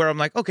minutes, to where I'm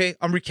like, okay,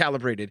 I'm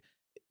recalibrated.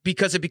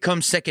 Because it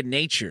becomes second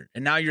nature.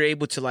 And now you're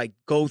able to, like,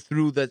 go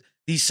through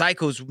these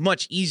cycles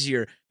much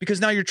easier, because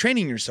now you're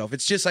training yourself.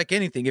 It's just like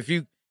anything. If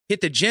you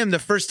hit the gym the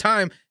first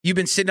time you've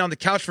been sitting on the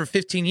couch for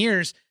 15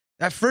 years,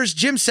 that first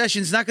gym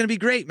session is not going to be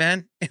great,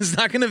 man. It's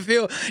not going to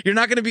feel, you're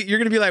going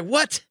to be like,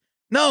 what?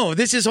 No,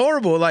 this is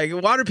horrible. Like,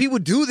 why do people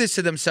do this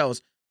to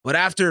themselves? But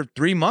after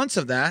 3 months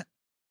of that,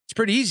 it's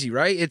pretty easy,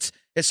 right?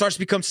 It starts to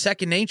become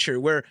second nature,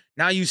 where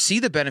now you see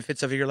the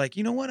benefits of it. You're like,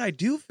 you know what? I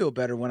do feel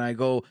better when I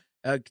go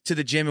to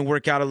the gym and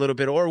work out a little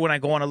bit, or when I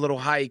go on a little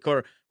hike,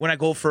 or when I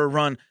go for a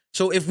run.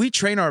 So if we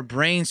train our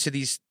brains to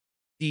these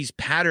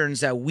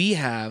patterns that we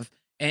have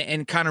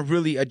and kind of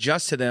really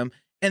adjust to them,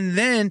 and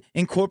then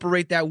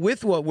incorporate that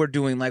with what we're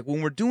doing, like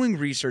when we're doing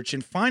research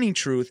and finding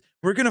truth,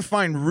 we're going to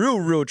find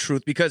real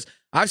truth. Because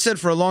I've said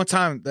for a long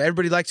time,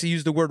 everybody likes to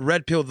use the word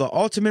red pill. The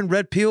ultimate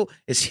red pill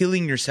is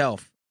healing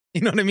yourself.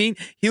 You know what I mean?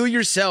 Heal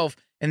yourself.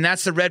 And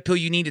that's the red pill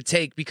you need to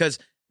take, because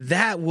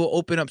that will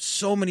open up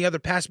so many other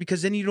paths,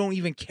 because then you don't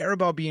even care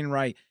about being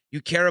right. You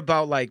care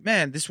about, like,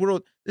 man, this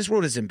world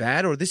isn't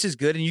bad, or this is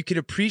good. And you can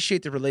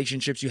appreciate the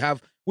relationships you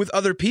have with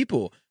other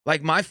people.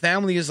 Like, my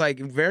family is, like,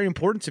 very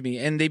important to me,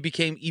 and they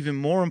became even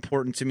more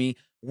important to me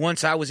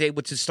once I was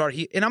able to start.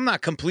 And I'm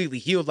not completely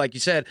healed. Like you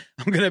said,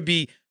 I'm going to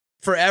be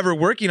forever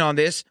working on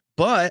this,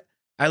 but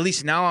at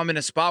least now I'm in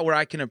a spot where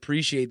I can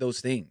appreciate those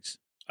things.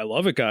 I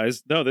love it,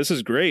 guys. No, this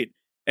is great.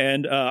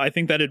 And I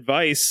think that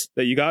advice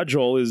that you got,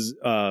 Joel, is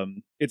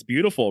it's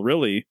beautiful,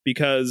 really,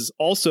 because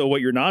also what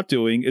you're not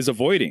doing is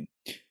avoiding.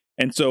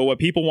 And so what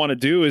people want to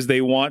do is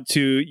they want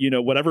to, you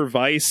know, whatever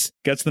vice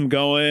gets them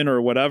going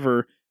or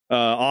whatever,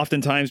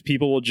 Oftentimes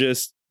people will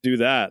just do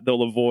that.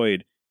 They'll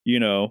avoid,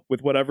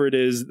 with whatever it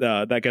is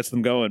that gets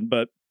them going.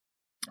 But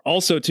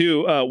also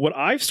too, what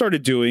I've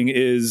started doing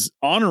is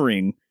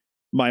honoring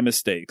my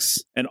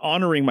mistakes and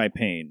honoring my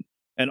pain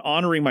and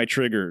honoring my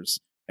triggers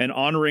and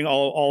honoring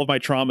all of my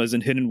traumas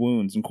and hidden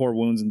wounds and core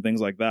wounds and things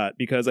like that,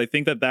 because I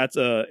think that that's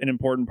an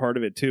important part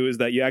of it too, is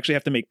that you actually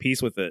have to make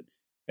peace with it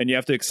and you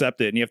have to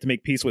accept it and you have to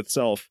make peace with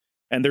self.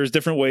 And there's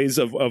different ways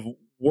of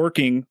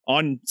working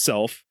on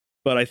self,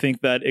 but I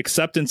think that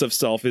acceptance of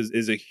self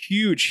is a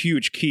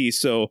huge key.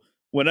 So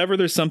whenever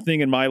there's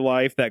something in my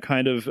life that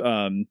kind of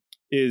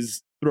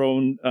is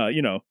thrown,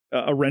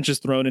 a wrench is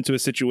thrown into a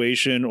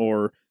situation,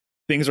 or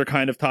things are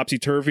kind of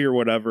topsy-turvy or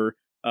whatever,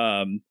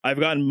 I've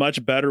gotten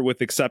much better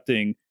with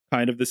accepting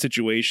kind of the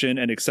situation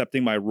and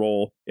accepting my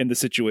role in the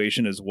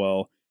situation as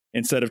well,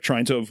 instead of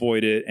trying to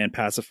avoid it and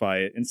pacify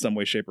it in some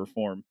way, shape, or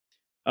form.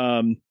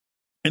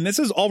 And this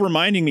is all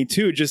reminding me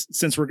too, just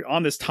since we're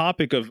on this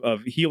topic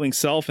of healing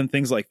self and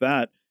things like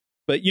that.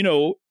 But,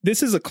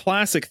 this is a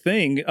classic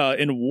thing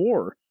in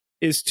war,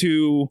 is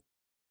to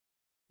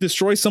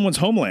destroy someone's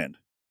homeland,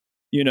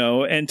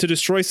 and to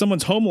destroy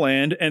someone's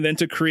homeland and then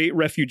to create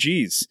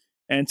refugees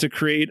and to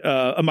create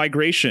a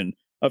migration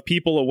of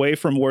people away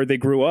from where they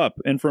grew up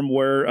and from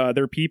where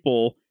their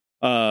people,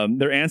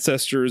 their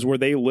ancestors, where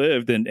they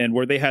lived and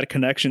where they had a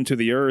connection to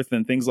the earth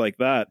and things like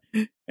that.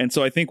 And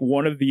so I think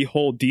one of the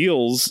whole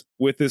deals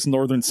with this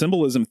Northern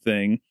symbolism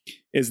thing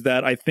is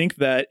that I think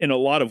that in a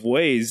lot of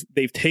ways,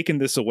 they've taken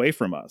this away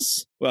from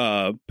us,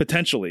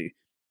 potentially,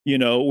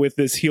 with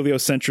this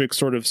heliocentric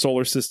sort of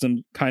solar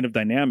system kind of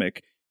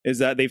dynamic, is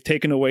that they've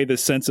taken away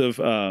this sense of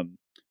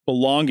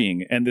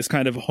belonging and this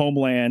kind of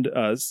homeland,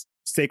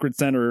 sacred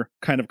center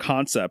kind of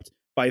concept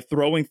by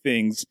throwing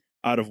things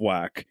out of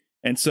whack.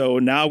 And so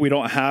now we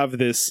don't have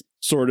this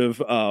sort of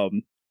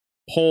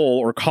pole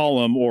or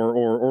column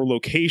or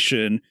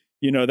location,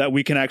 that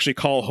we can actually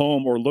call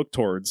home or look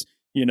towards,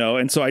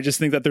 and so I just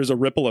think that there's a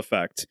ripple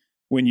effect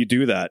when you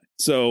do that.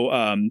 So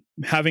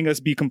having us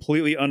be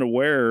completely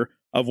unaware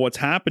of what's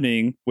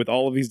happening with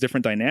all of these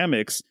different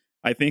dynamics,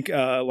 I think,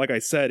 like I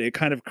said, it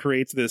kind of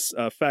creates this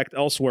effect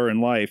elsewhere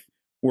in life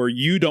where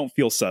you don't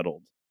feel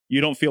settled. You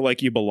don't feel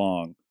like you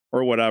belong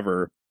or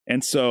whatever.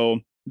 And so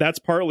that's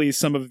partly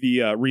some of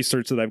the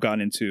research that I've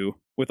gotten into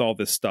with all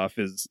this stuff,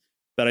 is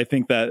that I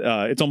think that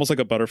it's almost like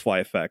a butterfly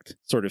effect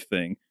sort of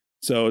thing.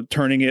 So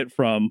turning it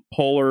from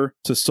polar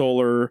to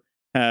solar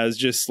has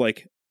just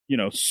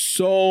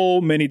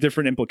so many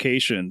different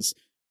implications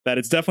that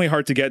it's definitely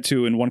hard to get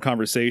to in one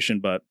conversation.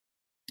 But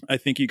I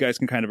think you guys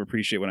can kind of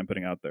appreciate what I'm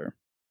putting out there.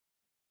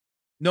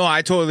 No,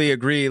 I totally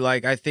agree.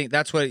 I think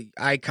that's what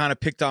I kind of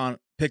picked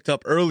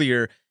up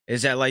earlier,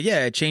 is that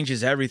it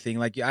changes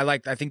everything. I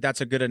think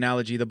that's a good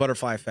analogy, the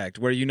butterfly effect,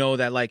 where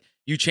that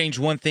you change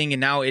one thing and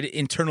now it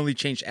internally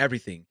changed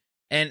everything.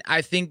 And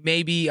I think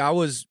maybe I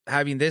was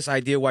having this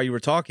idea while you were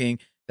talking,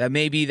 that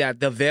maybe that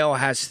the veil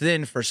has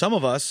thinned for some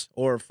of us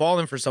or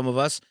fallen for some of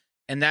us,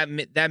 and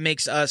that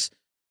makes us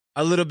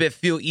a little bit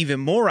feel even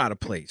more out of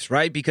place,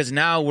 right? Because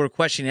now we're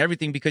questioning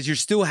everything, because you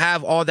still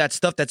have all that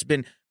stuff that's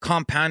been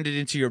compounded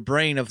into your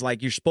brain of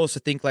you're supposed to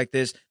think like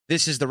this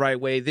is the right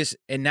way,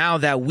 and now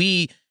that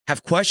we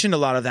have questioned a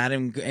lot of that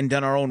and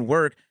done our own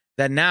work,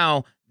 that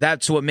now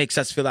that's what makes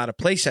us feel out of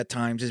place at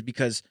times, is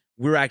because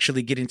we're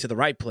actually getting to the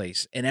right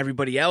place and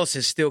everybody else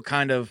is still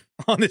kind of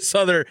on this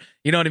other,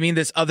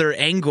 this other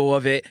angle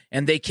of it,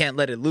 and they can't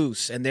let it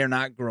loose and they're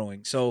not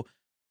growing. So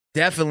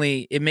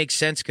definitely it makes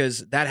sense,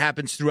 because that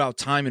happens throughout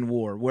time in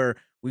war, where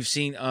we've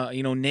seen,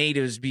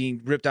 natives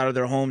being ripped out of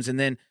their homes. And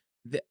then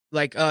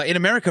in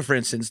America, for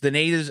instance, the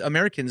Native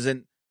Americans,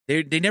 and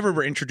they never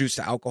were introduced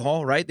to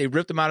alcohol, right? They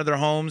ripped them out of their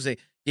homes. They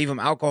gave them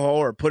alcohol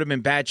or put them in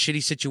bad,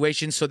 shitty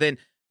situations. So then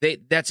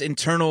that's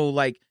internal,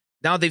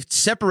 now they've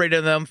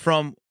separated them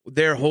from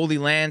their holy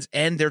lands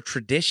and their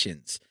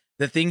traditions,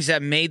 the things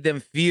that made them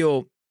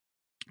feel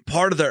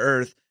part of the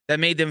earth, that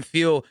made them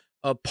feel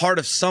a part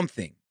of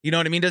something. You know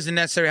what I mean? Doesn't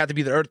necessarily have to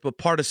be the earth, but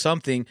part of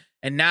something.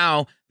 And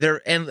now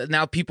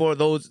people are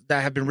those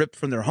that have been ripped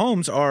from their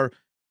homes are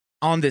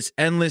on this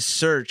endless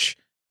search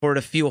for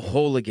to feel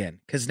whole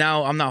again. Because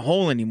now I'm not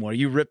whole anymore.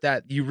 You ripped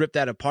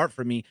that apart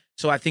from me.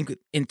 So I think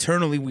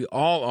internally we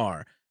all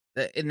are,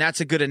 and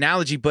that's a good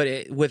analogy.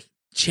 But with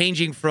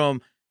changing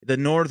from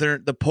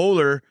the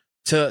polar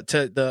to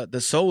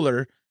the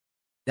solar,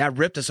 that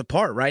ripped us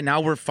apart. Right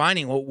now we're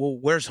finding, well,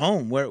 where's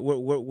home?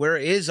 Where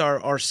is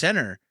our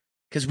center?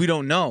 Because we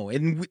don't know.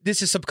 And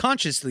this is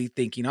subconsciously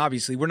thinking.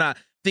 Obviously, we're not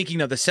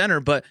thinking of the center,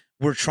 but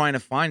we're trying to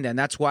find that. And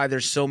that's why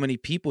there's so many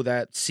people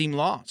that seem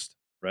lost.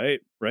 Right.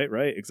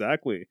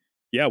 Exactly.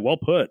 Yeah, well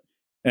put.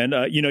 And,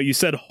 you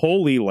said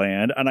Holy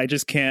Land, and I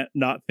just can't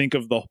not think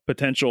of the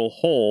potential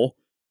hole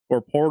or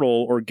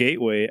portal or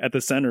gateway at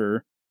the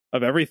center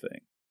of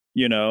everything,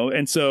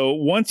 And so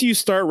once you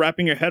start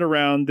wrapping your head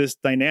around this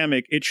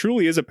dynamic, it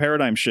truly is a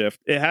paradigm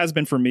shift. It has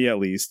been for me, at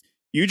least.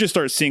 You just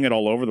start seeing it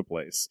all over the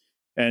place.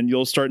 And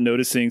you'll start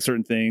noticing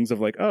certain things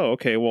of oh,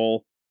 okay,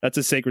 well, that's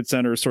a sacred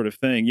center sort of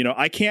thing.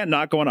 I can't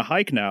not go on a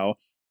hike now,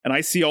 and I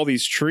see all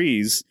these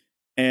trees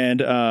and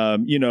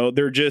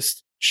they're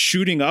just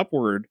shooting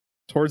upward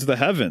towards the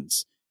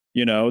heavens.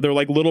 They're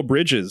like little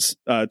bridges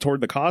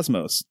toward the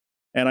cosmos.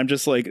 And I'm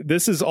just like,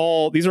 these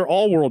are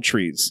all world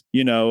trees,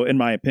 in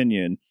my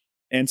opinion.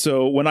 And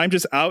so when I'm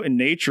just out in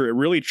nature, it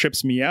really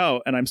trips me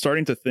out. And I'm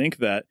starting to think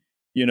that,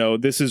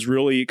 this is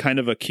really kind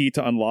of a key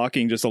to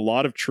unlocking just a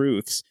lot of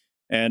truths.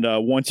 And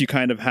once you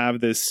kind of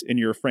have this in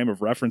your frame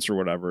of reference or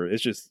whatever,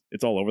 it's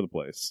all over the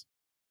place.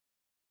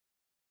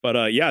 But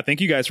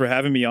thank you guys for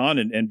having me on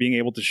and being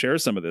able to share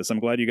some of this. I'm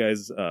glad you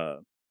guys,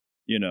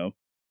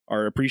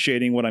 are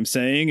appreciating what I'm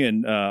saying.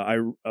 And I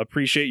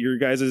appreciate your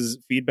guys'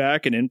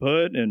 feedback and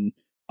input. And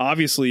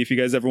obviously, if you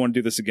guys ever want to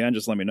do this again,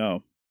 just let me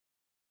know.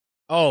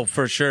 Oh,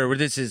 for sure.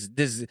 This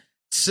is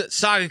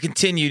saga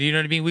continued. You know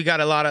what I mean? We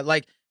got a lot of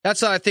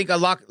that's I think a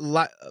lot.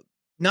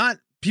 Not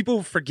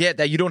people forget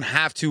that you don't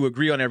have to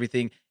agree on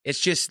everything. It's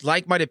just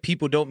like-minded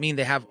people don't mean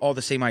they have all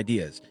the same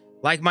ideas.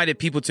 Like-minded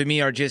people to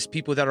me are just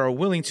people that are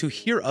willing to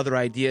hear other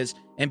ideas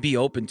and be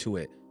open to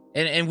it.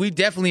 And we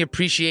definitely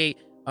appreciate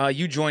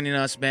you joining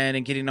us, man,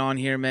 and getting on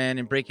here, man,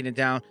 and breaking it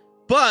down.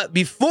 But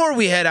before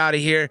we head out of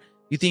here,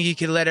 you think you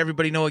could let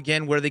everybody know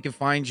again where they can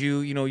find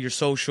you, your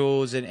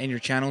socials and your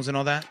channels and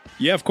all that?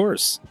 Yeah, of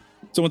course.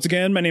 So once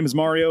again, my name is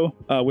Mario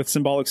with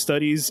Symbolic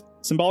Studies.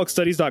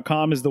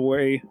 SymbolicStudies.com is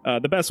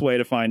the best way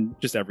to find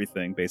just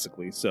everything,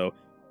 basically. So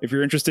if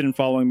you're interested in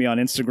following me on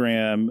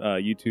Instagram,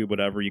 YouTube,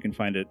 whatever, you can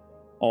find it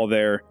all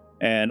there.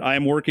 And I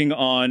am working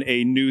on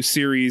a new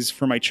series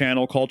for my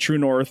channel called True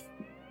North.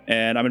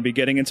 And I'm going to be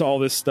getting into all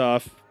this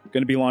stuff.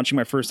 Going to be launching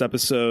my first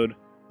episode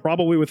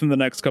probably within the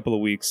next couple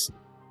of weeks.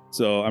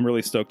 So I'm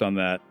really stoked on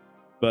that.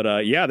 But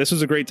this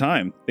was a great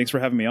time. Thanks for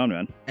having me on,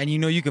 man. And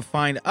you can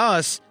find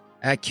us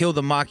at Kill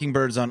the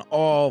Mockingbirds on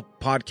all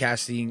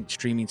podcasting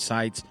streaming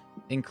sites,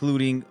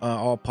 including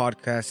all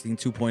podcasting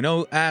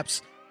 2.0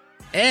 apps.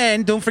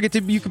 And don't forget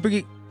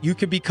you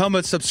could become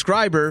a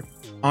subscriber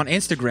on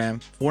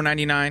Instagram,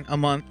 $4.99 a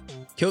month.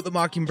 Kill the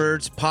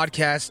Mockingbirds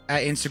podcast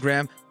at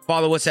Instagram.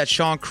 Follow us at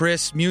Sean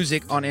Chris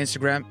Music on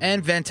Instagram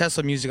and Van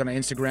Tesla Music on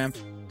Instagram.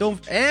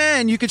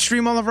 And you can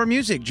stream all of our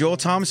music, Joel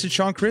Thomas and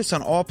Sean Chris,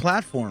 on all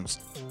platforms.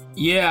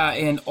 Yeah,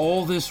 and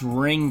all this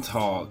ring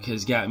talk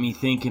has got me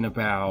thinking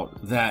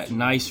about that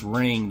nice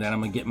ring that I'm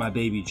going to get my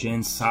baby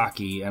Jen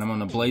Psaki, and I'm going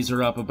to blaze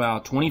her up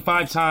about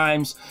 25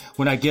 times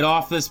when I get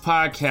off this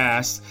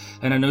podcast,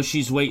 and I know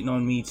she's waiting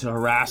on me to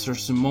harass her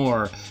some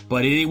more,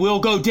 but it will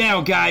go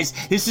down, guys.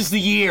 This is the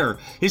year.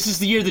 This is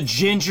the year the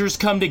Gingers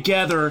come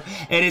together,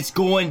 and it's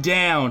going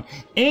down.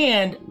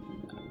 And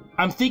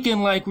I'm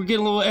thinking we're getting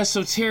a little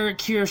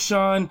esoteric here,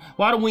 Sean.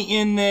 Why don't we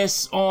end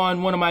this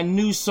on one of my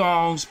new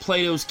songs,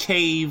 Plato's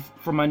Cave,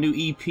 from my new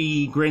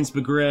EP, Grins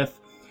Begriff,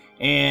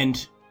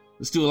 and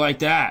let's do it like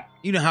that.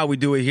 You know how we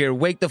do it here.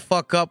 Wake the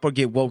fuck up or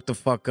get woke the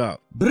fuck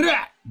up.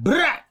 Brat,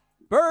 brat.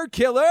 Bird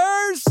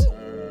Killers!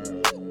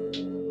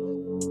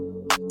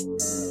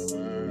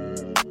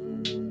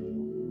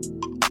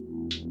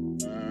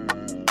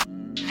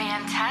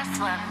 Van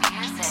Tesla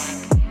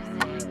Music.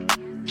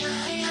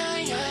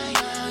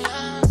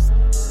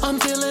 I'm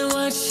feeling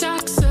what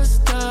shocks us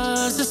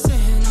does the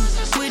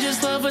sin. We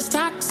just love us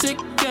toxic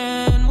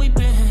and we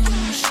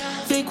binge.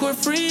 Think we're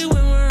free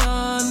when we're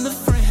on the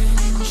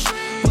fringe.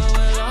 But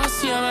we're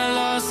lost, yeah, we're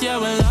lost, yeah,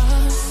 we're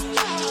lost.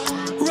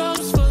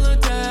 Ropes full of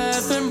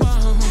death and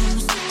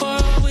bones. For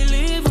all we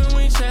leave when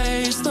we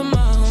chase the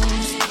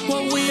most.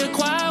 What we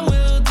acquire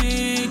will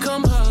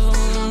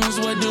decompose.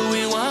 What do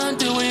we want,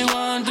 do we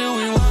want, do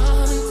we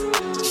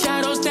want?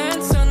 Shadows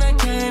dance on the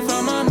cave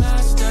from our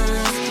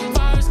masters.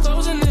 Fires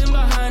closing in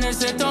behind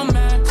us, it don't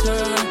matter.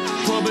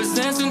 Puppets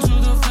dancing to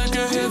the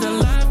flicker, hear the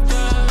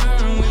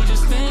laughter. We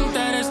just think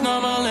that it's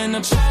normal in the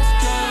past.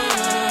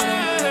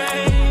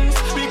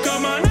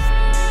 Become our names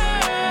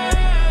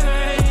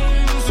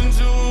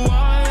into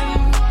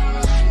one.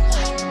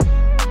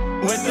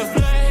 With the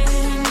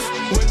flames,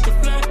 with the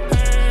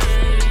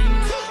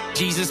flames.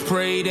 Jesus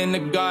prayed in the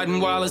garden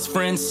while his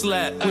friends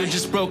slept. We're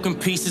just broken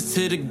pieces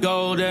to the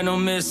gold and no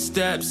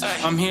missteps.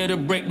 I'm here to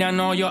break down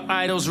all your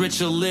idols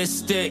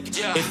ritualistic.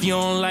 If you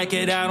don't like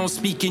it, I don't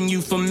speak in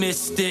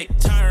euphemistic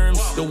terms.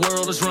 The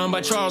world is run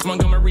by Charles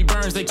Montgomery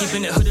Burns. They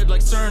keeping it hooded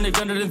like CERN. They've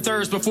done it in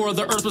thirds before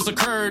the earth was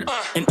occurred.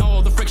 And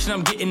all the friction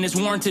I'm getting is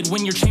warranted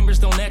when your chambers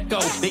don't echo.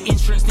 The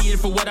insurance needed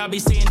for what I be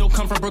saying don't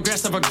come from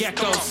Progressive or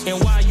geckos.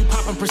 And why you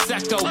popping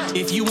Prosecco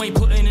if you ain't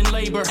putting in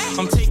labor?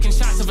 I'm taking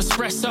shots of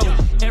espresso.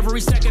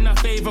 Every second I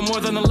favor more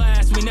than the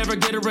last. We never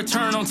get a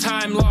return on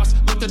time lost.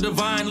 Look the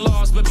divine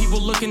laws, but people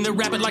looking to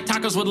wrap it like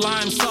tacos with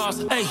lime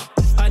sauce. Hey,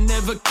 I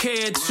never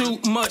cared too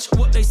much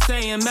what they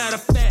saying. Matter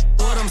of fact,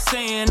 what I'm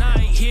saying,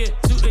 I ain't here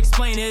to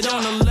explain it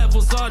on the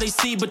levels. All they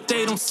see, but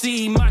they don't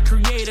see my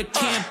creator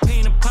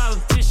campaign of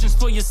politicians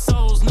for your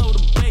souls. No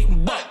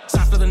debating, but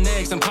softer than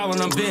eggs, I'm calling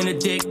them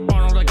Benedict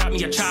Arnold. I got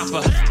me a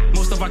chopper.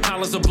 Most of our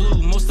collars are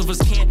blue. Most of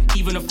us can't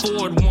even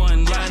afford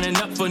one. Lining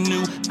up for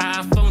new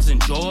iPhones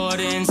and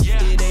Jordans.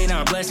 It ain't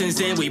our blessings,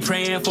 and we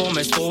praying for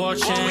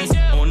misfortunes.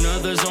 On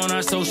others, on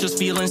our socials,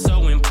 feeling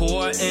so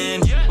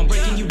important. I'm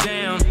breaking you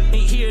down.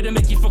 Ain't here to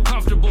make you feel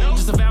comfortable.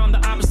 Just avowing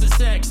the opposite.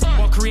 sex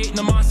while creating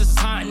the monsters'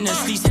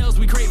 hotness. These hills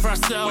we create for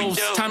ourselves.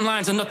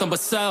 Timelines are nothing but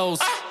cells.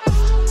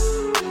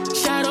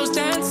 Shadows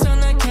dance on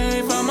the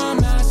cave from our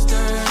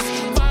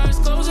masters. Fires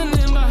closing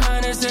in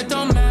behind us, it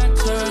don't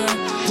matter.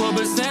 What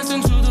was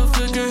dancing to